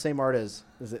going to have the same art as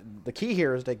the key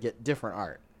here is to get different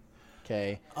art.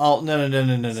 Okay. Oh no!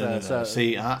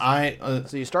 See, so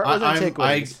you start with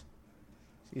antiquities.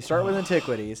 You start with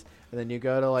antiquities, and then you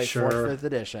go to like 4th, 5th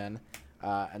edition,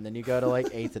 and then you go to like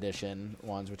 8th edition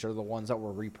ones, which are the ones that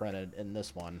were reprinted in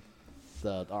this one.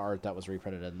 The art that was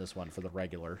reprinted in this one for the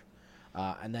regular.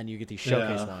 And then you get these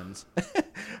showcase ones.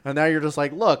 And now you're just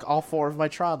like, look, all 4 of my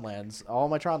Tron lands,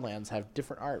 have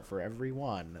different art for every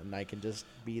one, and I can just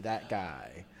be that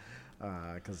guy.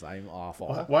 Because I'm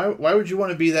awful. Why would you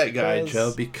want to be that guy,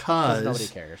 Joe? Because nobody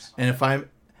cares. And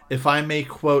if I may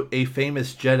quote a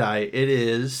famous Jedi, it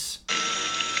is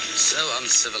so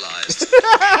uncivilized.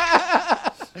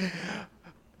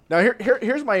 Now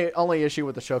here's my only issue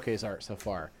with the showcase art so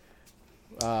far.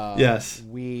 Yes.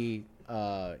 We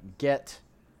get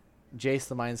Jace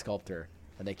the Mind Sculptor,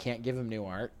 and they can't give him new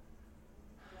art.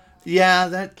 Yeah,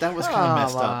 that was kind of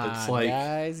messed up. It's like,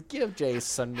 guys, give Jace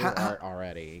some new art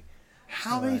already.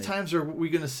 How many times are we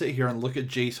going to sit here and look at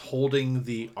Jace holding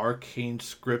the arcane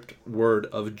script word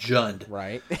of Jund,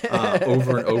 right,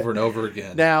 over and over and over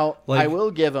again? Now, like, I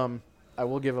will give him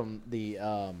the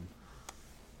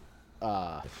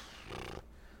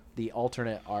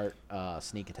alternate art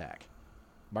sneak attack,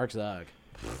 Mark Zug.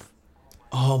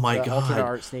 Oh my god! Alternate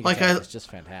art sneak attack is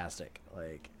just fantastic.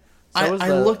 Like, I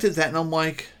looked at that and I'm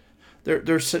like,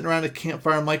 they're sitting around a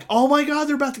campfire. I'm like, oh my god,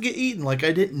 they're about to get eaten. Like,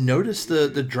 I didn't notice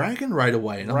the dragon right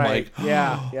away, and I'm like,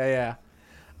 yeah.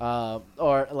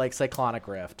 Or like Cyclonic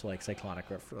Rift. Like Cyclonic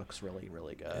Rift looks really,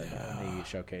 really good. Yeah. The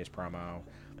showcase promo.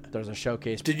 There's a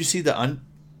showcase. Did you see the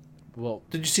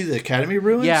Did you see the Academy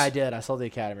ruins? Yeah, I did. I saw the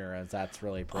Academy ruins. That's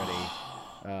really pretty.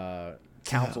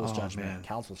 Council's Judgment. Man.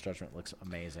 Council's Judgment looks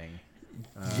amazing.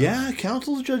 Yeah,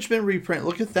 Council's Judgment reprint.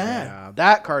 Look at that. Yeah,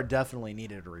 that card definitely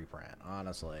needed a reprint,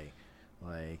 honestly.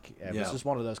 Like, it was just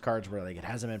one of those cards where like it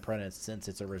hasn't been printed since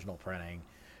its original printing.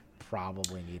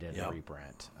 Probably needed a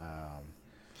reprint.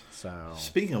 So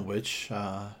speaking of which,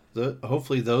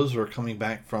 hopefully those are coming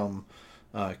back from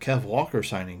Kev Walker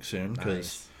signing soon,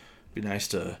 because it'd be nice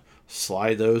to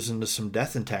slide those into some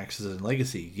Death and Taxes in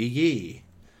Legacy. Yee.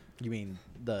 You mean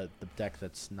the deck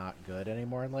that's not good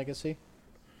anymore in Legacy?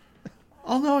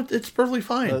 Oh, no, it's perfectly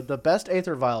fine. The best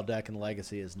Aether Vial deck in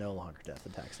Legacy is no longer Death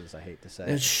and Taxes, I hate to say.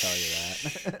 Tell you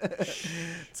that.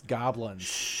 It's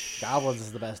Goblins. Goblins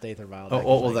is the best Aether Vial deck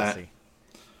in Legacy.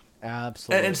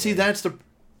 Absolutely. And see, that's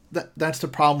the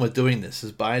problem with doing this,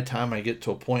 is by the time I get to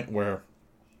a point where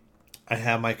I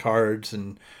have my cards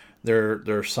and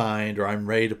they're signed, or I'm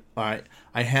ready to...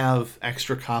 I have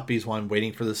extra copies while I'm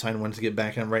waiting for the signed ones to get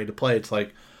back and I'm ready to play. It's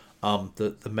like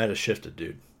the meta shifted,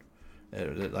 dude.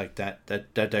 Like that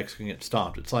deck's gonna get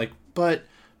stomped. It's like, but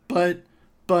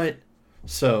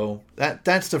so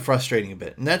that's the frustrating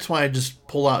bit, and that's why I just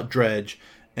pull out Dredge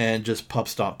and just pup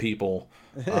stomp people,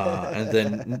 and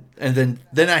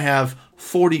then I have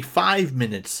 45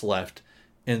 minutes left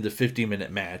in the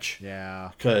 50-minute match.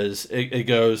 Yeah, because it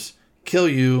goes kill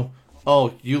you.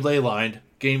 Oh, you ley lined.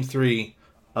 Game 3.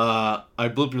 I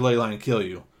bloop your ley line and kill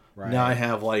you. Right. Now I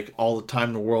have like all the time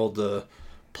in the world to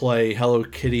play Hello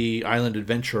Kitty Island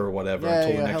Adventure or whatever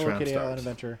until the next Hello round Kitty starts. Island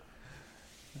Adventure.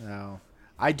 No,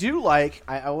 I do like.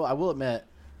 I will admit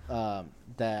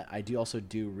that I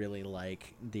do really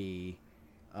like the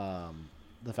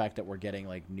fact that we're getting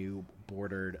like new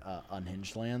bordered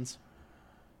unhinged lands.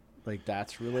 Like,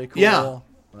 that's really cool. Yeah.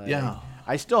 Like,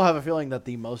 I still have a feeling that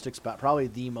probably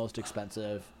the most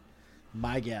expensive,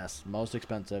 my guess, most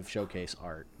expensive showcase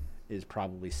art is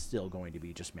probably still going to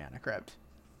be just Mana Crypt.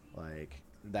 Like,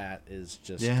 that is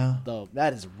just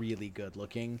that is really good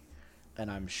looking, and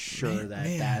I'm sure that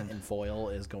in foil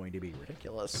is going to be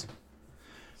ridiculous.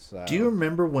 So, do you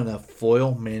remember when a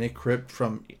foil Mana Crypt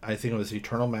from, I think it was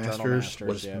Eternal Masters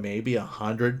was maybe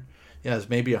 $100? Yeah, it was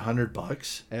maybe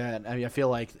 $100. And I mean, I feel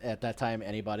like at that time,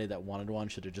 anybody that wanted one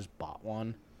should have just bought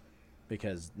one,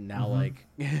 because now like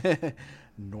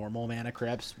normal Mana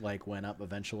Crypts like went up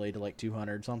eventually to like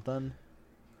 200 something.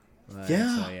 So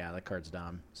that card's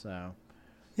dumb. So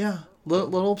yeah,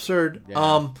 little absurd.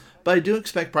 Yeah. But I do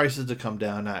expect prices to come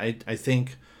down. I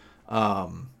think I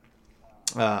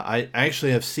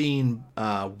actually have seen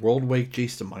World Wake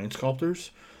Jace the Mind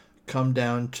Sculptors come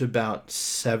down to about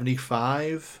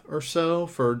 75 or so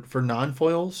for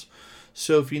non-foils.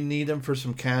 So if you need them for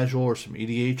some casual or some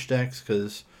EDH decks,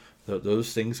 because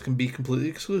those things can be completely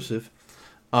exclusive,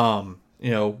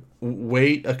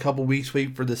 wait a couple weeks,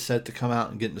 wait for the set to come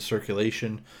out and get into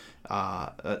circulation.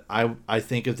 I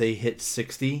think if they hit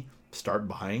 60, start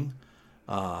buying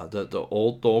the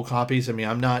old copies. I mean,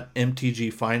 I'm not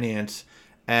MTG Finance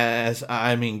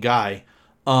guy,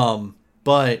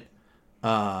 but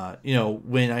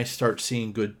when I start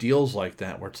seeing good deals like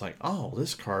that, where it's like, oh,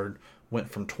 this card went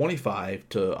from 25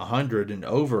 to 100 and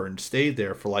over and stayed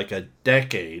there for like a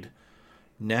decade.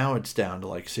 Now it's down to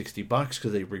like $60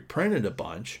 because they reprinted a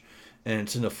bunch, and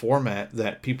it's in a format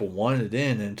that people wanted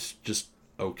in, and it's just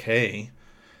okay.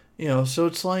 So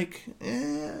it's like,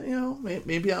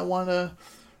 maybe I want to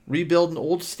rebuild an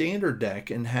old standard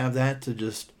deck and have that to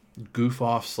just goof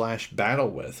off / battle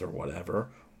with or whatever.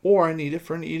 Or I need it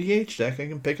for an EDH deck. I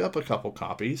can pick up a couple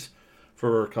copies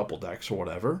for a couple decks or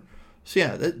whatever. So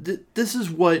yeah, this is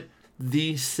what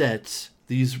these sets,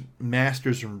 these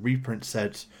Masters and reprint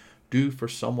sets, do for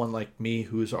someone like me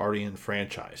who is already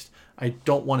enfranchised. I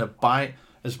don't want to buy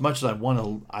as much as I want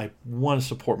to. I want to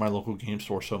support my local game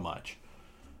store so much.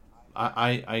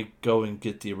 I go and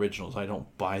get the originals. I don't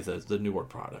buy the newer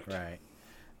product. Right.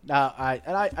 Now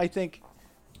I think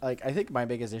my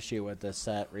biggest issue with this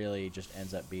set really just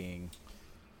ends up being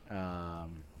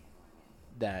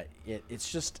that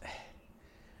it's just.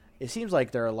 It seems like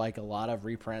there are like a lot of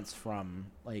reprints from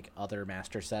like other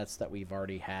master sets that we've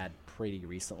already had pretty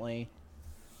recently,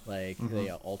 like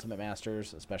the Ultimate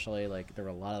Masters, especially. Like there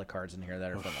were a lot of the cards in here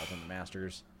that are from Ultimate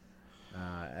Masters,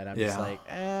 and I'm just like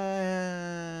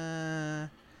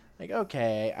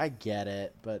okay, I get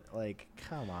it, but like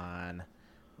come on,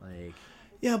 like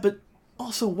but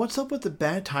also what's up with the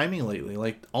bad timing lately?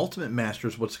 Like Ultimate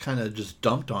Masters, what's kind of just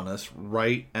dumped on us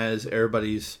right as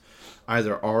everybody's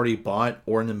either already bought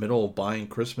or in the middle of buying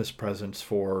Christmas presents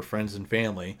for friends and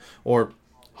family, or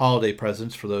holiday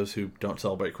presents for those who don't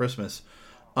celebrate Christmas.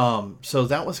 So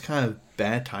that was kind of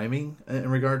bad timing in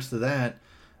regards to that.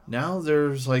 Now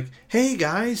there's like, hey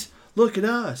guys, look at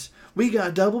us. We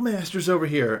got double masters over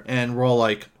here. And we're all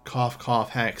like, cough, cough,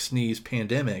 hack, sneeze,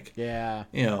 pandemic. Yeah.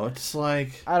 It's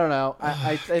like... I don't know.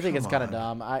 I think it's kind of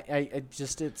dumb. I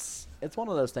just, it's one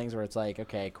of those things where it's like,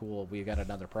 okay, cool, we've got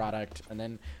another product. And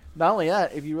then not only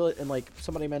that, if you really, and like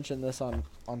somebody mentioned this on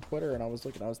Twitter, and I was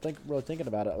really thinking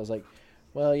about it. I was like,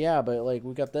 well, yeah, but like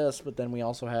we got this, but then we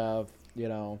also have,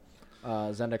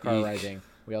 Zendikar Rising.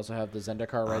 We also have the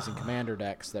Zendikar Rising Commander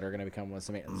decks that are going to become with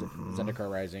some Zendikar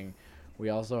Rising. We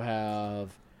also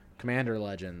have Commander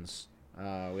Legends.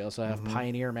 We also have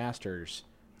Pioneer Masters,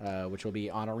 which will be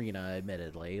on Arena,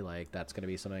 admittedly. Like that's going to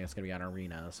be something that's going to be on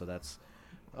Arena, so that's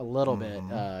a little bit,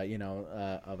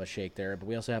 of a shake there. But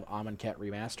we also have Amonkhet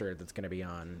Remastered that's going to be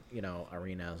on,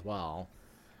 Arena as well.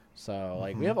 So,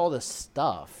 like, we have all this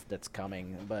stuff that's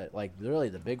coming, but, like, really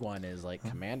the big one is, like,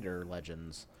 Commander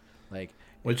Legends. Like,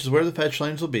 which is where the fetch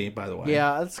lanes will be, by the way.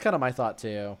 Yeah, that's kind of my thought,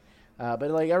 too. But,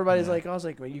 like, everybody's like, I was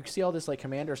like, well, you see all this, like,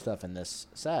 Commander stuff in this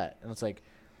set. And it's like,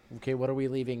 okay, what are we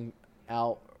leaving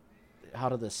out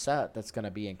of this set that's going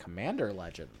to be in Commander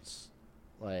Legends?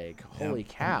 Like, holy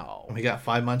cow. We got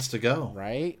 5 months to go.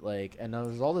 Right? Like, and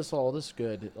there's all this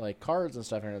good, like, cards and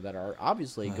stuff in here that are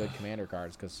obviously good Commander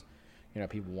cards because,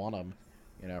 people want them,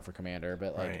 for Commander.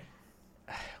 But, like,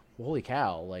 holy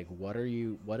cow. Like, what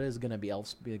is going to be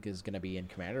else is going to be in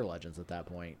Commander Legends at that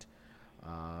point?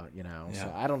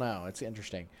 So I don't know. It's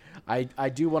interesting. I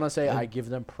do want to say I give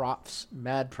them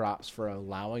mad props for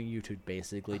allowing you to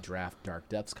basically draft Dark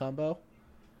Depths combo.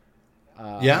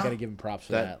 I gotta give him props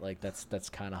for that. Like that's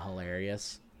kind of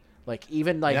hilarious. Like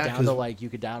even down to like you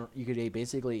could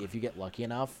basically, if you get lucky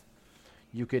enough,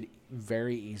 you could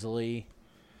very easily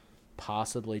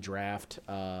possibly draft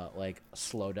like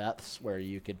Slow Depths where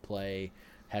you could play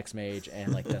Hex Mage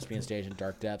and like Thespian Stage and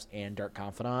Dark Depths and Dark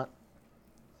Confidant.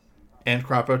 And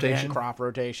crop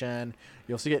rotation.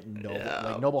 You also get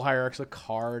Noble Hierarch's a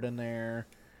card in there.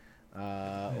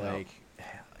 Like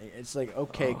it's like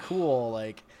okay, cool.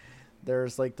 Like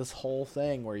there's like this whole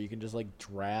thing where you can just like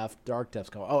draft Dark Depths.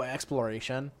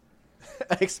 Exploration.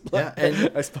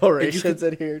 Exploration's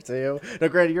in here too. Now,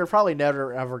 granted, you're probably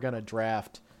never ever gonna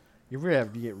draft. You're gonna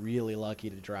have to get really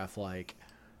lucky to draft like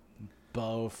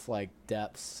both like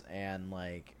Depths and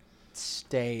like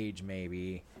Stage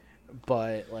maybe.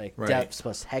 But like Depths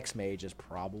plus Hex Mage is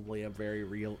probably a very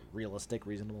realistic,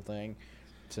 reasonable thing,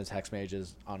 since Hex Mage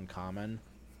is uncommon.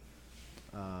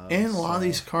 And a lot of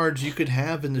these cards you could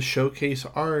have in the showcase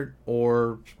art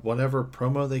or whatever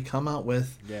promo they come out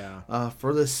with. Yeah.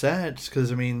 For the sets,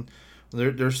 because I mean,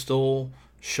 they're still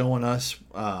showing us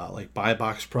like buy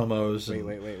box promos and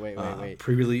wait.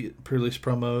 pre-release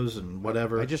promos and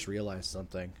whatever. I just realized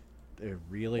something.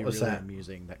 Really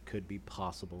amusing that could be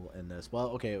possible in this. Well,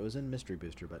 okay, it was in Mystery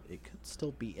Booster, but it could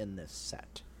still be in this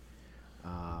set.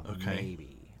 Okay.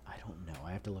 Maybe. I don't know.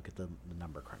 I have to look at the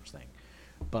number crunch thing.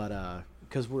 But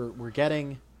because we're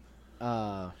getting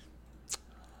Blasto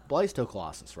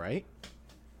Colossus, right?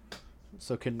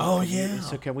 So can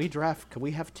we draft? Can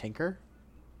we have Tinker?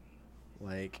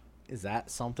 Like, is that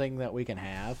something that we can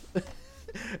have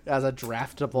as a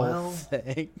draftable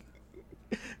thing?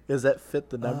 Does that fit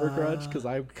the number crunch? Because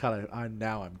I'm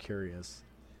curious.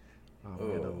 I'm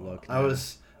gonna look. I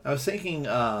was thinking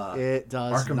it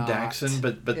does Arkham not. Daxon,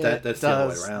 but that's the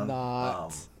other way around.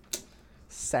 Not.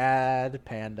 Sad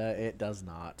Panda. It does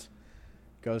not.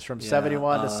 Goes from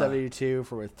 71 to 72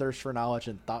 for with Thirst for Knowledge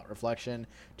and Thought Reflection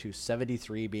to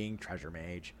 73 being Treasure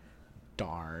Mage.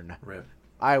 Darn. Rip.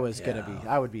 I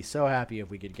would be so happy if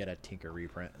we could get a Tinker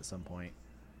reprint at some point.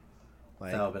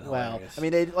 Like, That would have been hilarious. I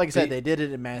mean, like I said, they did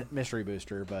it in Mystery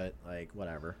Booster, but like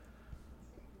whatever.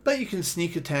 But you can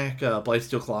sneak attack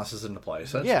Blightsteel Colossus into play.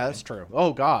 So that's true.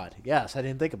 Oh God, yes, I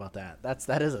didn't think about that.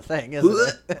 That is a thing,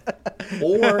 isn't it?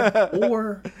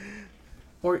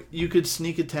 or you could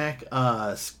sneak attack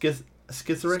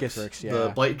Skithrix,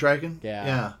 the Blight Dragon.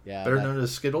 Yeah. Better known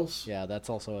as Skittles. Yeah, that's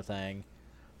also a thing.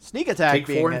 Sneak attack Take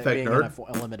being four, Infect in Nerd.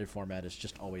 a limited format is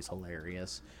just always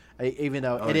hilarious. Even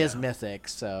though it is mythic,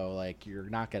 so like you're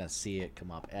not gonna see it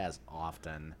come up as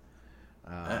often.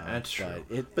 That's true.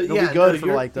 But it'll be good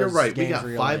for like those. You're right. We games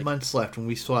got 5 months left, and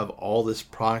we still have all this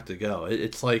product to go.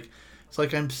 It's like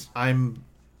I'm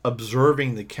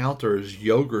observing the counter as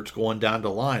yogurt's going down the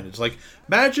line. It's like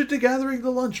Magic the Gathering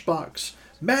the lunchbox,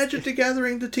 Magic the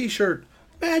Gathering the T-shirt,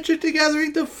 Magic the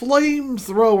Gathering the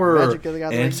flamethrower, Magic the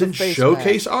Gathering and some the face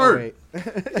showcase mask. art.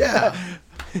 Yeah.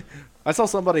 I saw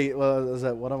somebody. Was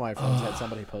that one of my friends had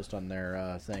somebody post on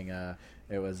their thing?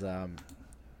 It was on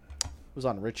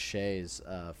Rich Shea's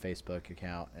Facebook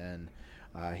account, and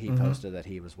he posted that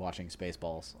he was watching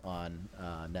Spaceballs on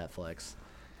Netflix.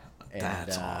 And,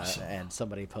 That's awesome. And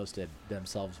somebody posted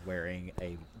themselves wearing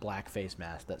a black face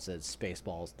mask that says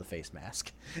Spaceballs, the face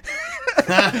mask.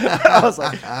 I was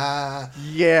like,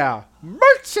 yeah,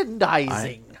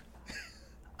 merchandising.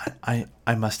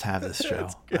 I must have this, Joe.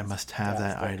 I must have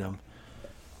that item.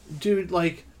 Dude,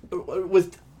 like,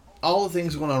 with all the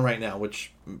things going on right now,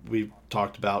 which we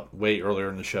talked about way earlier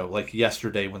in the show, like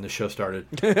yesterday when the show started,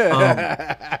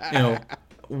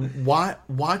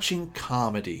 watching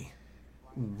comedy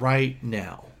right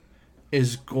now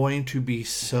is going to be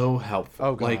so helpful.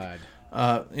 Oh, God.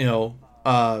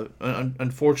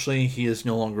 Unfortunately, he is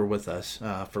no longer with us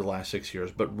for the last 6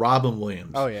 years, but Robin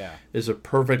Williams is a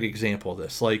perfect example of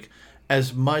this. Like,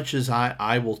 as much as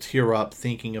I will tear up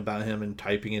thinking about him and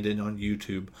typing it in on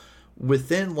YouTube,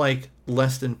 within like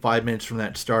less than 5 minutes from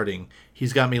that starting,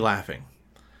 he's got me laughing.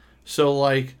 So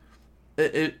like,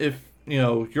 if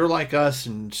you're like us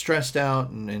and stressed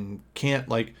out and can't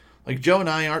like Joe and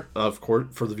I aren't, of course,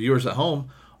 for the viewers at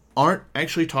home, aren't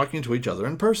actually talking to each other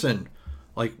in person.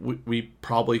 Like we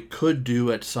probably could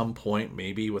do at some point,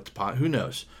 maybe with the pot, who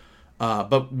knows?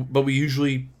 But we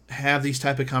usually have these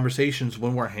type of conversations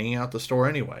when we're hanging out at the store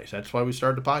anyways. That's why we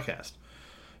started the podcast.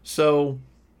 So,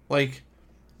 like,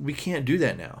 we can't do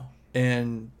that now,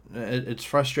 and it's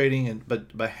frustrating.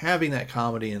 But having that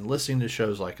comedy and listening to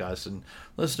shows like us and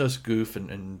listening to us goof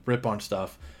and rip on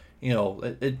stuff,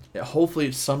 it hopefully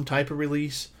it's some type of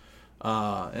release.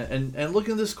 And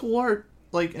looking at this cool art,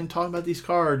 like, and talking about these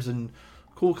cards and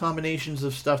cool combinations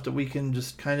of stuff that we can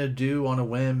just kind of do on a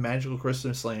whim, Magical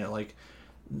Christmas Land. Like,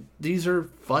 these are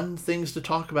fun things to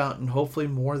talk about, and hopefully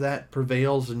more of that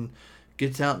prevails and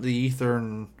gets out in the ether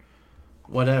and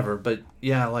whatever. But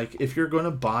yeah, like, if you're going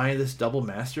to buy this Double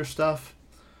Master stuff,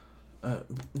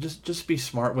 just be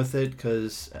smart with it,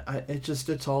 because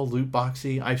it's all loot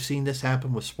boxy. I've seen this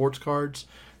happen with sports cards.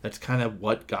 That's kind of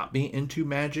what got me into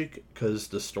Magic, because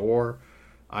the store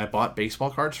I bought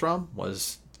baseball cards from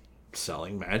was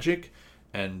selling Magic,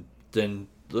 and then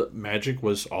the Magic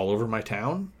was all over my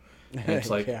town. And it's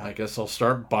like, I guess I'll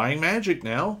start buying Magic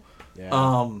now.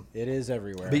 Yeah, it is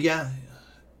everywhere. But yeah,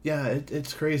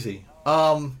 it's crazy.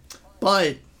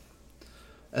 But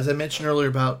as I mentioned earlier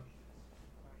about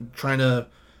trying to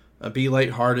be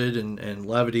lighthearted and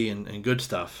levity and good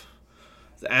stuff,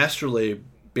 the Astrolabe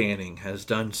banning has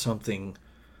done something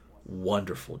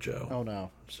wonderful, Joe. Oh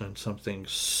no, it's done something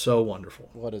so wonderful.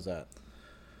 What is that?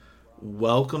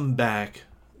 Welcome back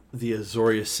the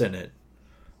Azoria Senate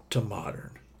to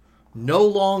Modern. No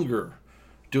longer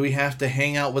do we have to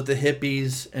hang out with the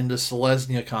hippies and the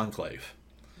Selesnya Conclave.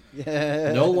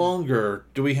 Yeah. No longer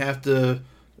do we have to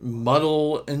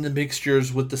muddle in the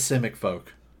mixtures with the Simic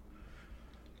folk.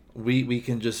 We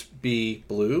can just be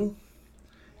blue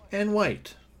and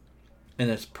white, and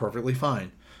it's perfectly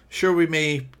fine. Sure, we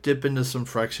may dip into some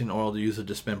Phyrexian oil to use a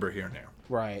dismember here and there.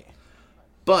 Right.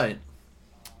 But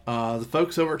the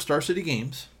folks over at Star City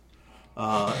Games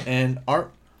and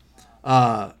our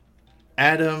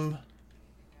Adam,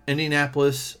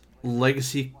 Indianapolis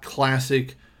Legacy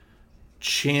Classic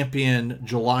champion,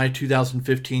 July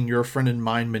 2015, your friend and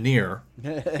mine, Manir.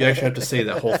 You actually have to say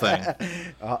that whole thing.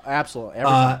 Absolutely. Every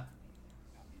time.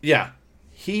 Yeah.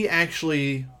 He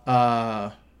actually...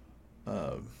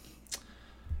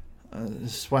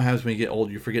 this is what happens when you get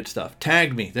old. You forget stuff.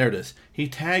 Tagged me. There it is. He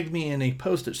tagged me in a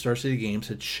post that Star City Games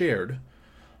had shared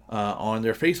on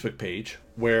their Facebook page,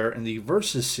 where in the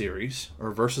Versus series,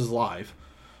 or Versus Live,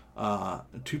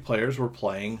 two players were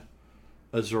playing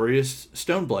Azorius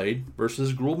Stoneblade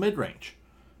versus Gruul Midrange.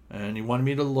 And he wanted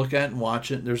me to look at and watch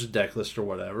it. There's a deck list or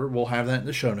whatever. We'll have that in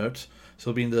the show notes. So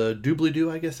it'll be in the doobly-doo,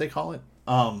 I guess they call it.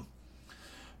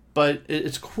 But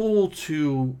it's cool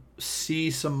to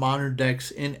see some modern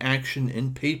decks in action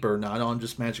in paper, not on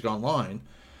just Magic Online,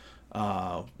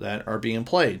 that are being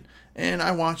played. And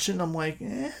I watched it and I'm like,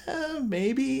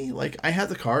 maybe. Like, I have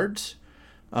the cards.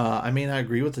 I may not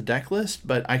agree with the deck list,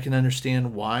 but I can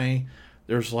understand why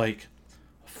there's like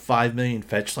 5 million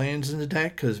fetch lands in the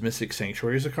deck, because Mystic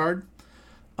Sanctuary is a card.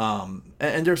 And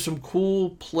there's some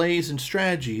cool plays and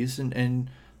strategies, and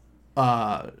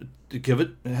to give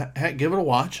it a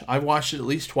watch. I've watched it at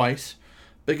least twice,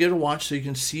 but give it a watch so you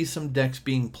can see some decks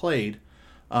being played.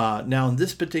 Now, in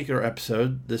this particular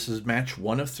episode, this is match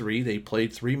 1 of 3. They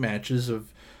played 3 matches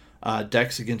of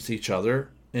decks against each other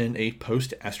in a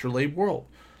post-Astrolabe world.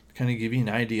 To kind of give you an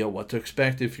idea what to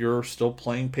expect if you're still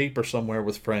playing paper somewhere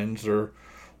with friends, or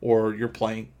you're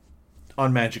playing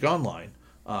on Magic Online.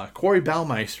 Corey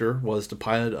Baumeister was the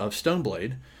pilot of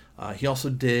Stoneblade. He also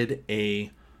did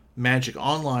a Magic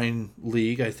Online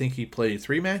League. I think he played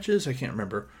 3 matches. I can't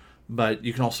remember. But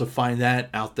you can also find that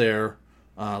out there,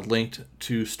 linked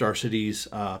to Star City's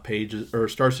page, or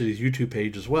Star City's YouTube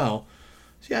page as well.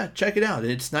 So yeah, check it out.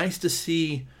 It's nice to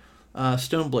see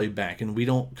Stoneblade back. And we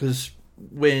don't, because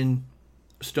when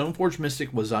Stoneforge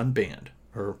Mystic was unbanned,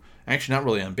 or actually not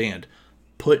really unbanned,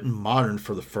 put in Modern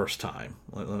for the first time,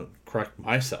 let me correct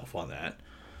myself on that,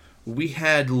 we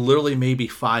had literally maybe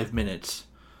 5 minutes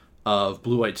of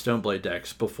blue-white Stoneblade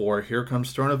decks before here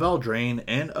comes Throne of Eldraine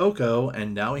and Oko,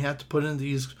 and now we have to put in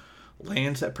these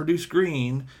lands that produce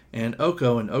green and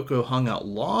Oko hung out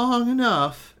long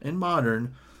enough in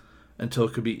Modern until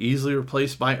it could be easily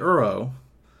replaced by Uro,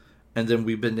 and then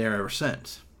we've been there ever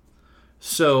since.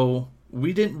 So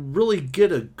we didn't really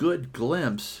get a good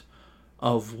glimpse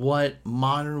of what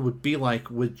Modern would be like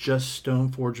with just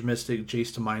Stoneforge Mystic,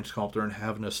 Jace the Mind Sculptor, and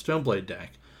having a Stoneblade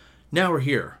deck. Now we're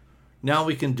here. Now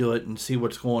we can do it and see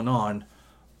what's going on.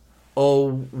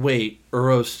 Oh, wait,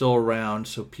 Uro's still around,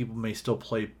 so people may still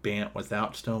play Bant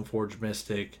without Stoneforge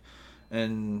Mystic.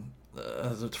 And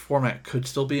the format could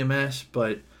still be a mess,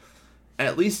 but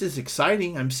at least it's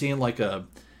exciting. I'm seeing like the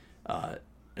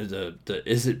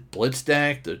Is It Blitz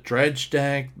deck, the Dredge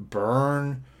deck,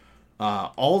 Burn,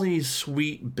 all these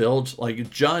sweet builds. Like,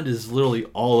 Jund is literally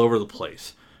all over the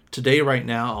place. Today, right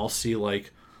now, I'll see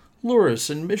like Lurrus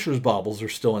and Mishra's Baubles are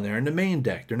still in there in the main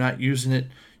deck. They're not using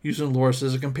Lurrus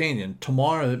as a companion.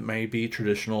 Tomorrow it may be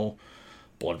traditional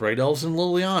Bloodbraid Elves and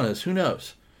Lilianas. Who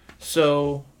knows?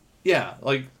 So, yeah,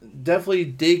 like, definitely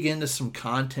dig into some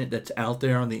content that's out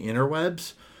there on the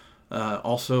interwebs.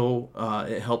 Also,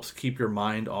 it helps keep your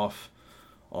mind off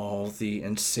all the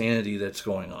insanity that's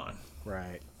going on.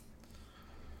 Right.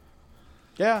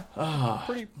 Yeah.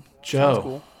 Pretty. Joe. Sounds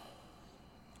cool.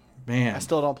 Man, I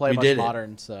still don't play much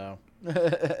Modern, so.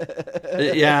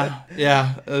 yeah.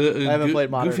 I haven't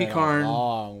played Modern Goofy in Karn. a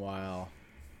long while.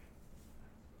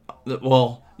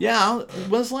 Well, yeah.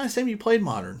 When's the last time you played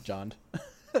Modern? Jund.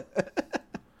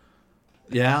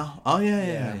 Yeah. Oh,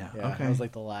 yeah. Okay. That was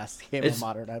like the last game of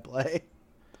Modern I played.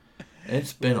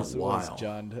 It's been a while. Was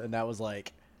Jund, and that was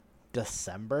like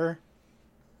December,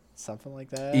 something like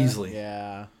that. Easily.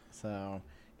 Yeah. So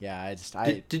yeah,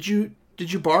 Did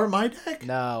you borrow my deck?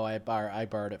 No, I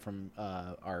borrowed it from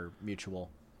our mutual.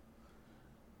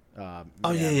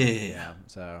 Yeah.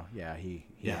 So yeah, he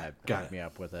hooked me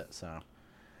up with it. So.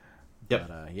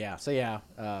 Yep.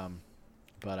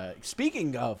 But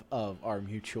speaking of our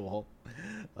mutual,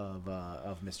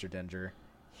 of Mr. Dinger,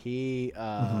 he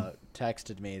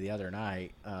texted me the other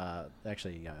night,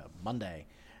 Monday,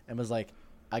 and was like,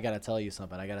 I gotta tell you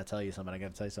something.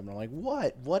 I'm like,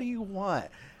 what? What do you want?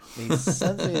 And he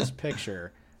sends me this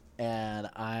picture, And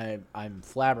I'm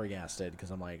flabbergasted because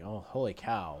I'm like, oh, holy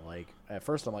cow. Like, at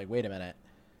first I'm like, wait a minute.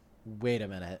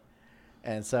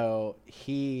 And so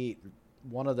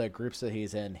one of the groups that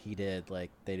he's in,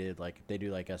 they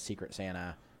do like a Secret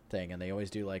Santa thing, and they always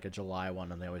do like a July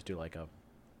one, and they always do like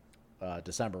a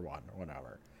December one or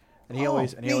whatever. And he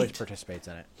always participates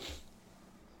in it.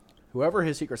 Whoever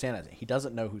his Secret Santa is, he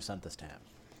doesn't know who sent this to him.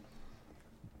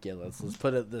 Yeah, let's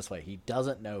put it this way. He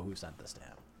doesn't know who sent this to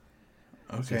him.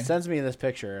 Okay. So he sends me this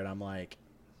picture, and I'm like,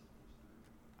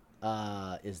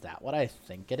 is that what I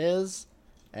think it is?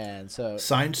 And so...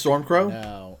 Signed Stormcrow?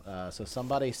 No. So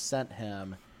somebody sent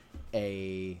him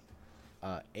a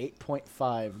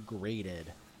 8.5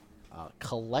 graded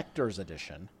collector's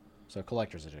edition. So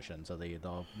collector's edition. So the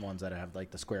ones that have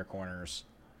like the square corners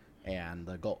and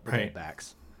the gold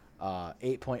backs.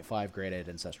 8.5 graded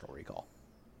Ancestral Recall.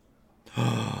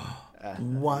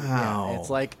 Wow. Yeah, it's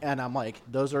like, and I'm like,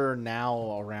 those are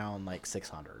now around like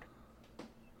 600.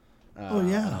 Oh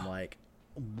yeah. And I'm like,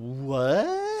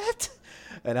 what?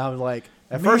 And I was like,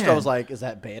 at first I was like, is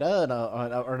that beta? And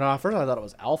or no, at first I thought it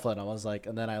was alpha, and I was like,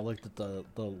 and then I looked at the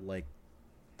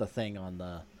thing on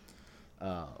the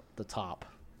top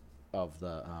of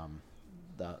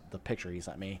the picture he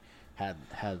sent me had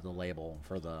the label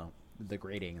for the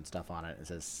grading and stuff on it. It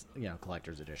says,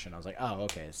 collector's edition. I was like, oh,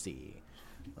 okay, CE.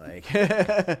 Like,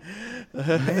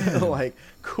 like,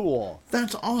 cool.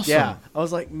 That's awesome. Yeah, I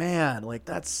was like, man, like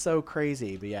that's so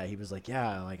crazy. But yeah, he was like,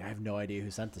 yeah, like I have no idea who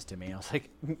sent this to me. I was like,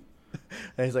 and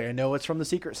he's like, I know it's from the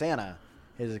Secret Santa,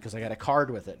 because I got a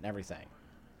card with it and everything.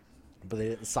 But they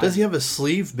didn't sign. Does he have a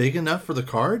sleeve big enough for the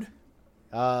card?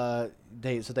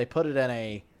 They put it in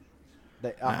a.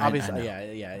 Obviously,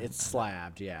 yeah, it's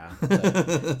slabbed, yeah.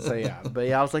 So yeah, but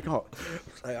yeah, I was like,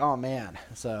 oh man.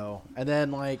 So, and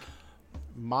then like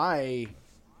my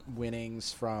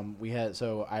winnings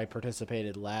I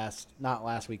participated not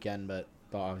last weekend, but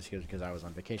obviously because I was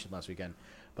on vacation last weekend,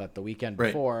 but the weekend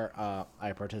before,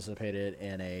 I participated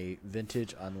in a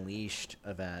Vintage Unleashed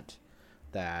event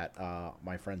that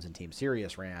my friends in Team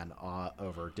Sirius ran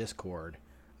over Discord.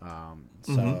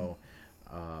 So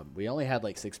we only had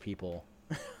like 6 people.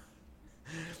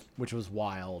 Which was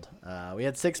wild. We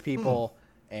had 6 people,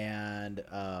 and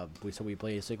we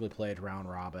basically played round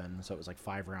robin. So it was like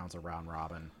 5 rounds of round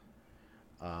robin,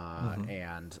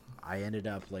 and I ended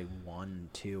up like 1,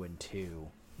 2, and 2,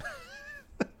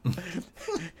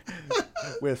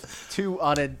 with two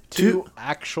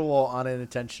actual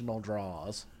unintentional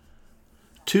draws.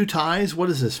 2 ties? What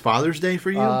is this, Father's Day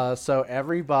for you? So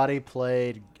everybody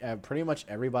played, pretty much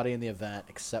everybody in the event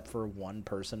except for one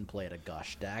person played a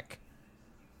Gush deck.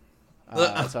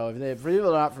 So for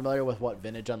people not familiar with what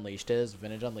Vintage Unleashed is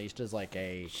like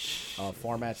a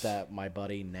format that my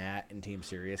buddy Nat and Team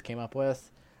Sirius came up with.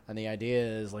 And the idea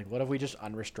is, like, what if we just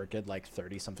unrestricted like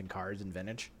 30-something cards in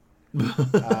Vintage?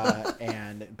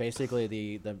 And basically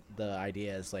the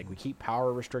idea is, like, we keep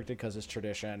power restricted because it's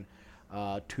tradition.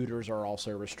 Tutors are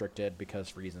also restricted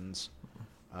because reasons.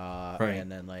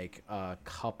 And then like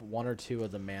one or two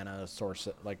of the mana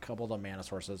sources, like a couple of the mana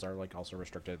sources are like also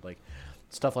restricted. Like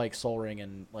stuff like Soul Ring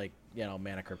and like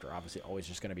Mana Crypt are obviously always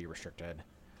just going to be restricted.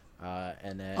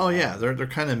 And then they're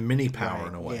kind of mini power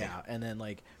in a way. Yeah, and then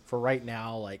like for right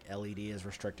now, like LED is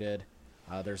restricted.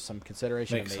 There's some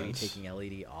consideration of maybe taking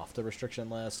LED off the restriction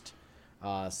list.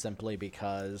 Simply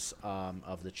because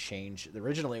of the change.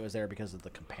 Originally, it was there because of the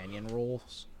companion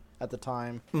rules at the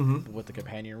time. But with the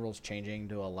companion rules changing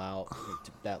to allow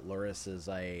that Luris is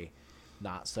a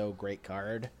not so great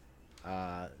card,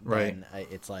 then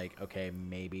it's like, okay,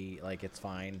 maybe like it's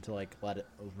fine to like let it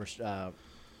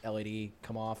LED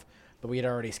come off. But we had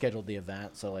already scheduled the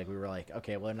event, so like we were like,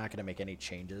 okay, well, they're not going to make any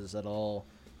changes at all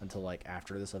until like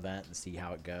after this event and see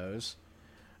how it goes.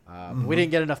 We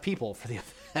didn't get enough people for the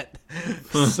event.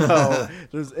 So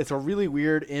it's a really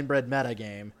weird inbred meta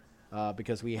game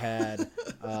because we had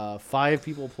 5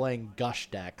 people playing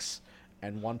Gush decks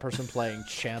and 1 person playing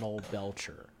Channel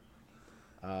Belcher.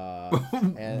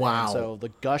 And so the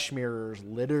Gush mirrors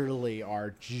literally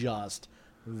are just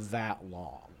that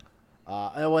long.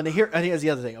 And I think that's the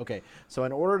other thing. Okay, so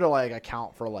in order to like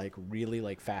account for like really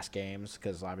like fast games,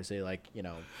 because obviously like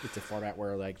it's a format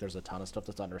where like there's a ton of stuff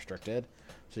that's unrestricted,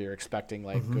 so you're expecting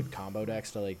like good combo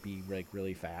decks to like be like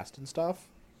really fast and stuff.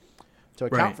 To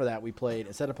account for that, we played,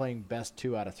 instead of playing best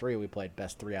 2 out of 3, we played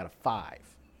best 3 out of 5.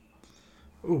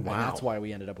 Oh wow! And that's why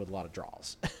we ended up with a lot of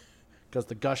draws, because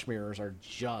the Gush mirrors are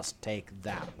just take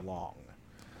that long.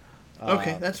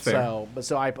 Okay, that's fair.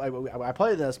 So I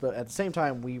played this, but at the same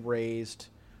time, we raised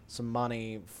some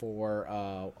money for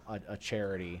a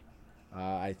charity.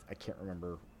 I can't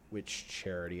remember which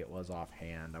charity it was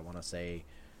offhand. I want to say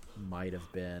might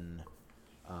have been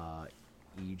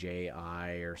EJI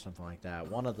or something like that.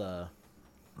 One of the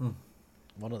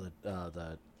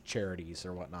the charities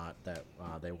or whatnot that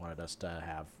they wanted us to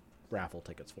have raffle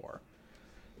tickets for.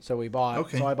 So we bought.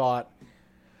 Okay. So I bought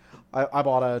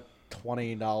a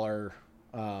 $20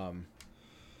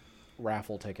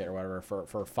 raffle ticket or whatever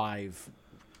for five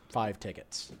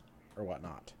tickets or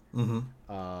whatnot.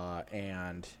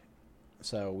 And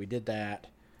so we did that.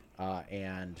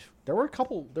 And there were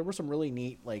some really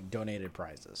neat like donated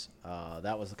prizes.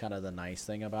 That was kind of the nice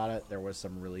thing about it. There was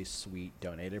some really sweet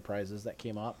donated prizes that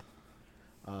came up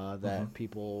that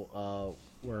people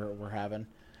were having.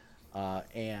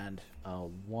 And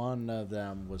one of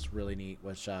them was really neat,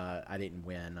 which I didn't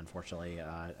win, unfortunately.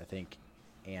 I think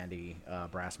Andy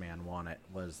Brassman won it.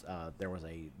 There was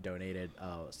a donated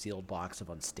sealed box of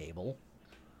Unstable,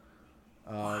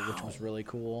 which was really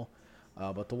cool.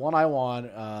 But the one I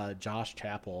won, Josh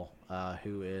Chappell,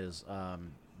 who is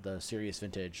the Serious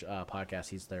Vintage podcast.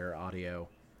 He's their audio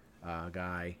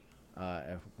guy,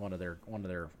 one of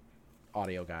their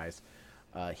audio guys.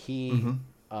 He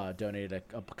donated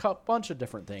a bunch of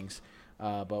different things,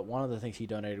 but one of the things he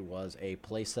donated was a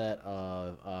playset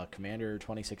of Commander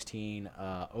 2016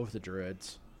 Oath of the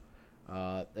Druids,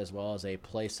 as well as a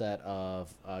playset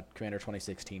of Commander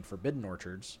 2016 Forbidden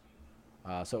Orchards.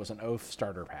 So it was an Oath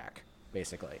starter pack,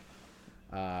 basically.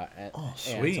 Sweet.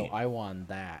 And so I won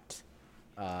that.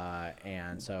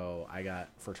 And so I got,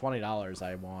 for $20,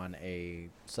 I won a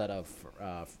set of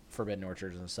Forbidden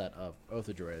Orchards and a set of Oath of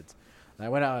the Druids. And I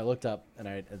went out and I looked up,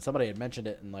 and somebody had mentioned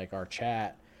it in like our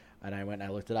chat, and I went and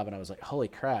I looked it up, and I was like, holy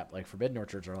crap, like Forbidden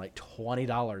Orchards are like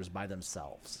 $20 by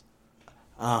themselves.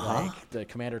 Like the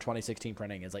Commander 2016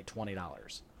 printing is like $20.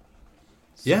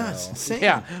 So, yeah, it's insane.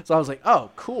 Yeah, so I was like,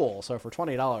 oh, cool. So for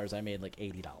 $20, I made like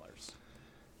 $80,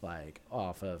 like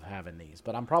off of having these.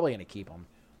 But I'm probably gonna keep them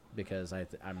because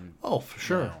I'm. Oh, for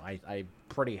sure. You know, I'm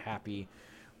pretty happy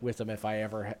with them. If I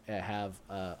ever have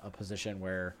a position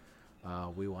where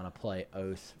we want to play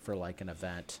Oath for like an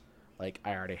event, like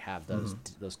I already have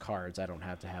those cards. I don't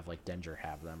have to have like Denger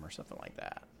have them or something like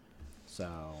that.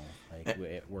 So like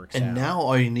it works out. And now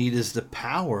all you need is the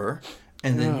power,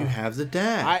 and then you have the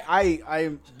deck.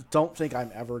 I don't think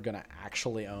I'm ever gonna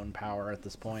actually own power at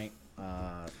this point.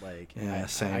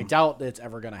 Same. I doubt it's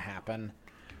ever gonna happen.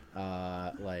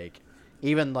 Like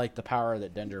even like the power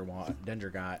that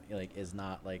Denger got like is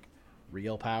not like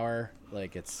real power.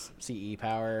 Like it's CE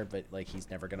power, but like he's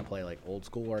never gonna play like old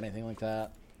school or anything like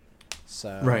that.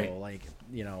 So like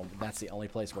that's the only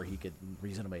place where he could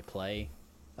reasonably play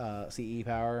CE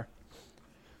power.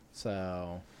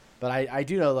 So. But I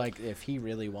do know, like, if he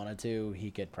really wanted to, he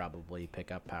could probably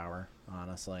pick up power,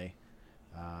 honestly.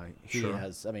 He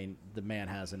has, I mean, the man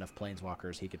has enough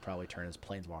planeswalkers, he could probably turn his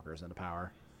planeswalkers into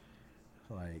power.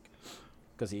 Like,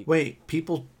 because he... Wait,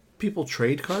 people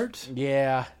trade cards?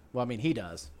 Yeah. Well, I mean, he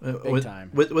does. Big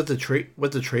time. With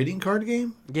the trading card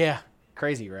game? Yeah.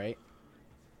 Crazy, right?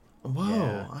 Whoa.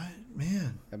 Yeah.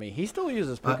 Man. I mean, he still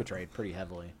uses Trade pretty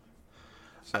heavily.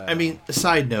 So. I mean,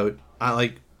 side note,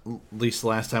 at least the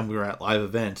last time we were at live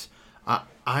events,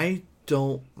 I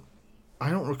don't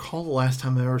recall the last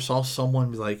time I ever saw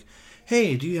someone be like,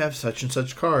 hey, do you have such and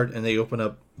such card? And they open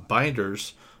up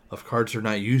binders of cards they're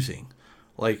not using.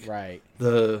 Like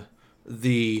the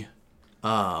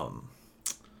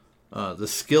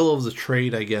skill of the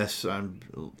trade, I guess, I'm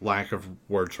lack of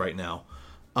words right now.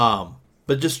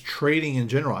 But just trading in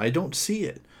general, I don't see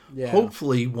it. Yeah.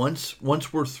 Hopefully once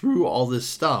we're through all this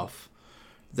stuff,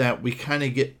 that we kind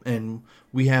of get, and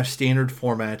we have standard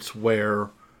formats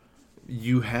where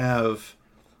you have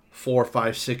 4,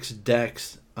 5, 6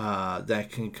 decks that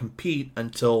can compete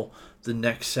until the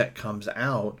next set comes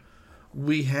out.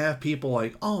 We have people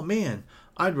like, oh man,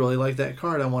 I'd really like that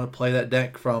card. I want to play that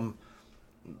deck from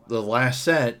the last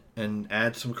set and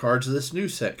add some cards to this new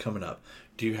set coming up.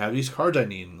 Do you have these cards I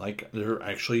need? Like, they're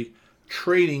actually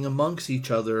trading amongst each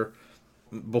other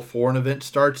before an event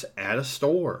starts at a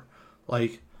store.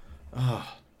 Like, I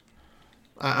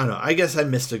don't know. I guess I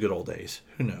missed the good old days.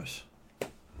 Who knows?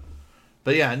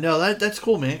 But yeah, no, that's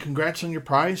cool, man. Congrats on your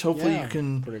prize. Hopefully you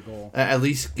can pretty cool. At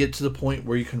least get to the point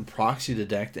where you can proxy the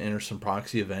deck to enter some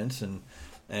proxy events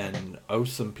and owe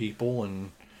some people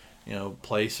and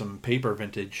play some paper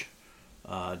vintage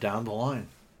down the line.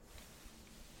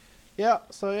 Yeah.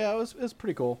 So yeah, it was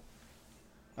pretty cool.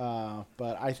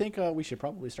 But I think we should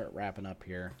probably start wrapping up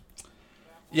here.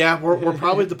 Yeah, we're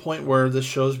probably at the point where this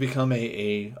show's become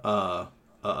a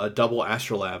double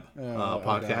Astrolab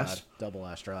podcast. God, double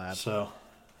Astrolab. So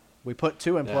we put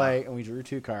 2 in play and we drew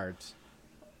 2 cards.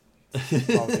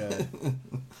 All good.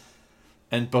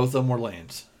 And both of them were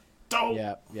lands. Oh.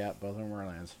 Yeah, both of them were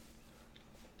lands.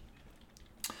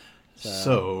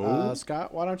 So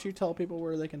Scott, why don't you tell people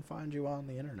where they can find you on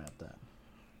the internet then?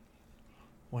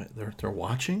 what? They're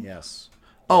watching? Yes.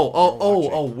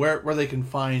 Oh! Where they can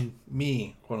find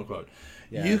me, quote unquote.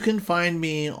 Yeah. You can find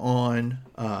me on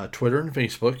Twitter and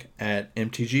Facebook at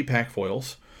MTG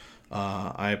Packfoils.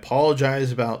 I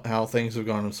apologize about how things have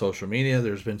gone on social media.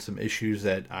 There's been some issues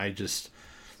that I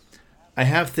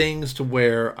have things to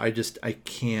where I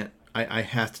can't. I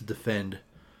have to defend.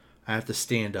 I have to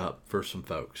stand up for some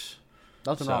folks.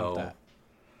 Nothing wrong with that.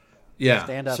 Yeah.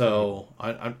 Stand up. So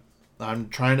I'm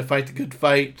trying to fight the good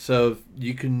fight. So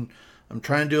you can. I'm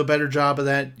trying to do a better job of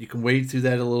that. You can wade through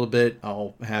that a little bit.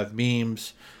 I'll have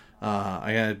memes.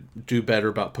 I gotta do better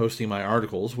about posting my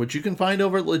articles, which you can find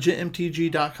over at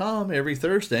legitmtg.com every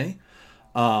Thursday.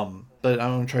 But I'm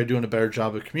gonna try doing a better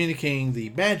job of communicating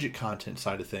the Magic content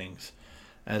side of things,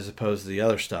 as opposed to the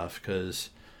other stuff.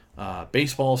 Because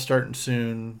baseball's starting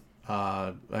soon.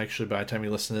 Actually, by the time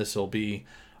you listen to this, it'll be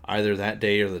either that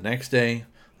day or the next day.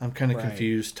 I'm kind of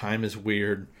confused. Time is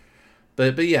weird.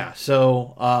 But yeah,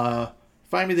 so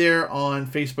find me there on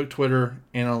Facebook, Twitter,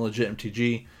 and on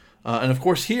LegitMTG. And of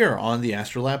course here on the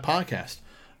Astrolab podcast.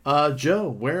 Joe,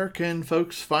 where can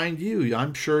folks find you?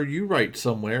 I'm sure you write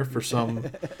somewhere for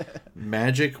some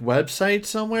Magic website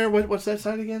somewhere. What's that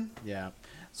site again? Yeah.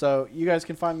 So you guys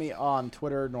can find me on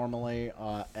Twitter normally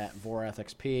at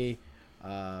VorethXP.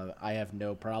 I have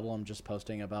no problem just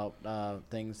posting about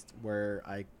things where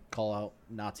I call out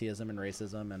Nazism and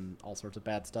racism and all sorts of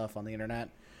bad stuff on the internet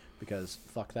because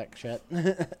fuck that shit.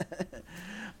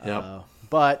 Yep.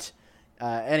 But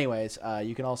anyways,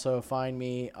 you can also find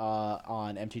me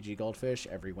on MTG Goldfish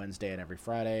every Wednesday and every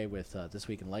Friday with This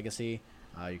Week in Legacy.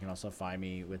 You can also find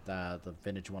me with the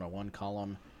Vintage 101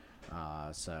 column.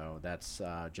 So that's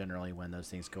generally when those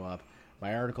things go up.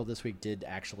 My article this week did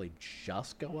actually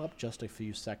just go up just a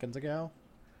few seconds ago.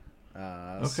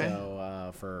 Okay.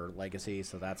 So for Legacy,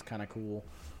 so that's kind of cool.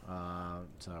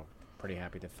 So pretty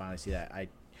happy to finally see that.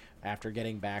 After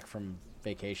getting back from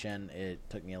vacation, it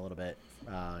took me a little bit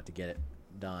to get it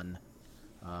done.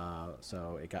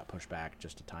 So it got pushed back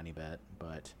just a tiny bit,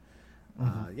 but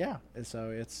yeah. So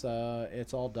it's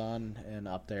all done and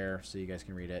up there, so you guys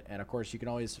can read it. And of course, you can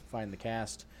always find the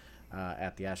cast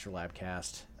at the Astrolab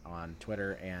Cast on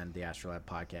Twitter and the Astrolab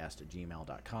Podcast at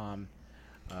gmail.com.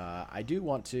 I do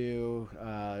want to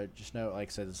just note, like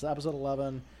I said, this is episode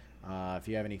 11. If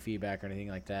you have any feedback or anything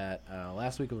like that,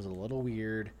 last week it was a little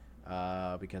weird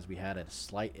because we had a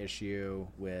slight issue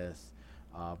with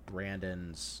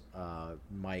Brandon's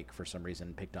mic. For some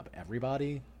reason picked up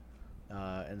everybody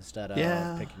instead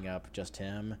of picking up just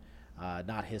him.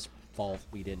 Not his fault.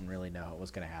 We didn't really know what was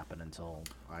going to happen until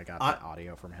I got the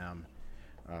audio from him.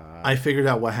 I figured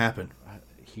out what happened.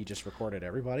 He just recorded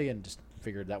everybody and just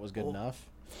figured that was good enough.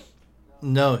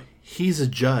 No, he's a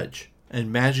judge,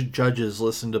 and Magic judges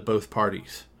listen to both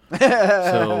parties.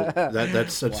 So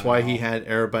that's why he had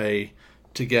everybody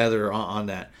together on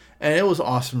that. And it was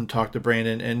awesome to talk to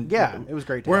Brandon. And yeah, it was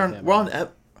great to have him.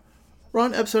 We're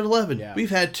on episode 11. Yeah. We've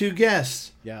had 2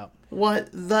 guests. Yeah. What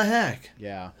the heck?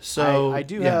 Yeah. So I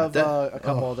do have a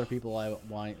couple other people I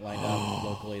want lined up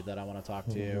locally that I want to talk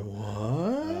to.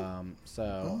 What?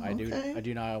 I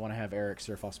do know I want to have Eric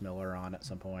Surfoss Miller on at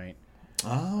some point.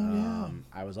 Oh yeah.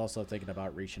 I was also thinking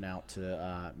about reaching out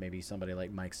to maybe somebody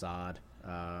like Mike Zod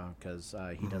because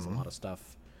he does a lot of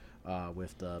stuff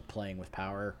with the Playing with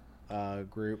Power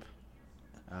group.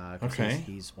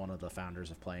 He's one of the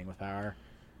founders of Playing with Power.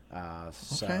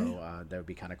 That would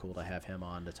be kind of cool to have him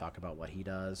on to talk about what he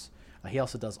does. He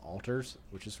also does altars,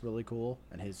 which is really cool,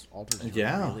 and his altars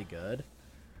are really good.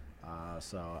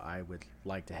 So I would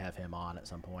like to have him on at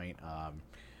some point.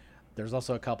 There's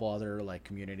also a couple other like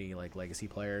community like legacy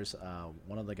players.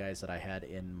 One of the guys that I had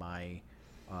in my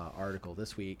article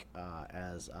this week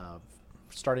as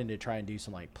starting to try and do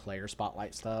some like player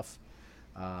spotlight stuff.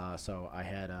 So I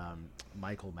had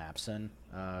Michael Mapson,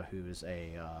 who's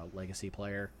a legacy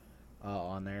player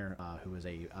on there, who is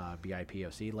a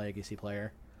BIPOC legacy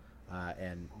player,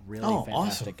 and really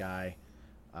fantastic guy,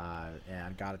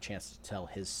 and got a chance to tell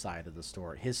his side of the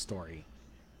story,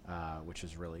 which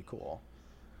is really cool.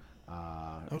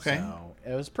 So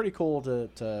it was pretty cool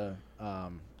to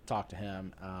talk to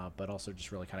him, but also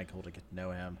just really kind of cool to get to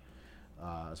know him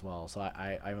as well. So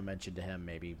I mentioned to him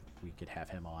maybe we could have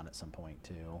him on at some point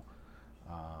too.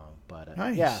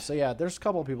 Nice. Yeah, so yeah, there's a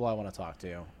couple of people I want to talk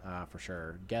to for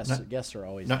sure. Guests are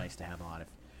always nice to have on,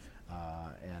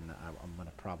 and I'm going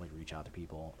to probably reach out to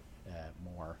people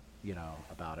more,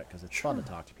 about it because it's fun to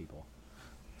talk to people.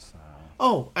 So.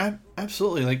 Oh,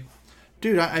 absolutely! Like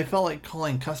Dude, I felt like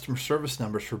calling customer service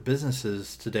numbers for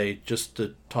businesses today just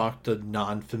to talk to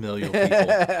non-familial people.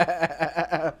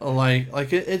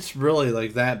 It's really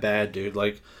like that bad, dude.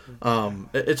 Like,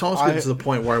 it's almost getting to the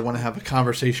point where I want to have a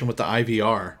conversation with the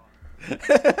IVR.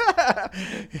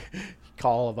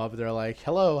 Call them up. They're like,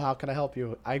 "Hello, how can I help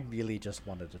you?" I really just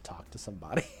wanted to talk to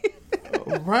somebody.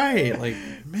 Right, like,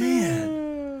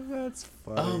 man, that's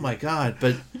funny. Oh my god!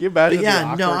 But can you imagine the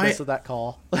awkwardness of that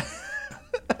call?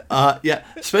 Yeah,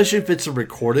 especially if it's a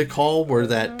recorded call where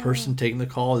that person taking the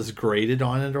call is graded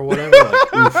on it or whatever.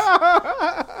 Like, oof.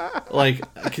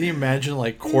 Like, can you imagine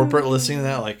like corporate listening to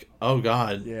that? Like, oh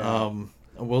god,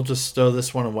 we'll just stow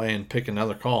this one away and pick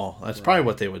another call. That's probably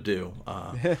what they would do.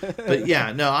 But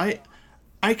yeah, no,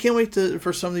 I can't wait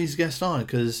for some of these guests on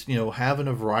because having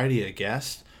a variety of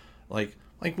guests, like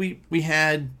we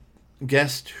had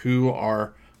guests who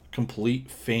are complete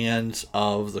fans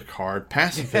of the card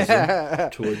pacifism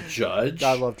to a judge.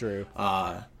 I love Drew.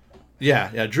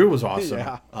 Yeah, Drew was awesome.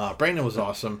 Yeah. Brandon was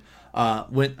awesome.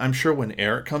 I'm sure when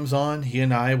Eric comes on, he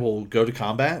and I will go to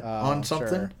combat on something.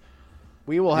 Sure.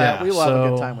 We will have a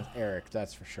good time with Eric,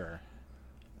 that's for sure.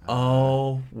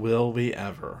 Will we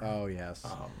ever? Oh yes.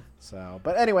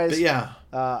 But anyways, yeah,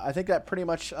 I think that pretty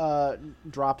much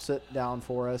drops it down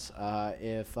for us.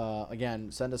 If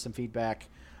again, send us some feedback.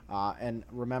 And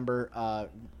remember,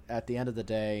 at the end of the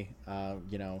day,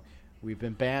 we've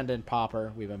been banned in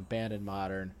Pauper. We've been banned in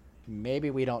Modern. Maybe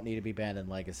we don't need to be banned in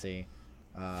Legacy.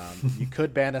 You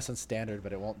could ban us in Standard,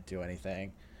 but it won't do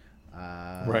anything.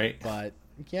 Right. But,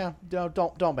 yeah,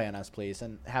 don't ban us, please.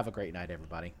 And have a great night,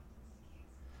 everybody.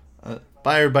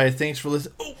 Bye, everybody. Thanks for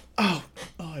listening. Oh,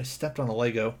 I stepped on a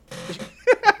Lego.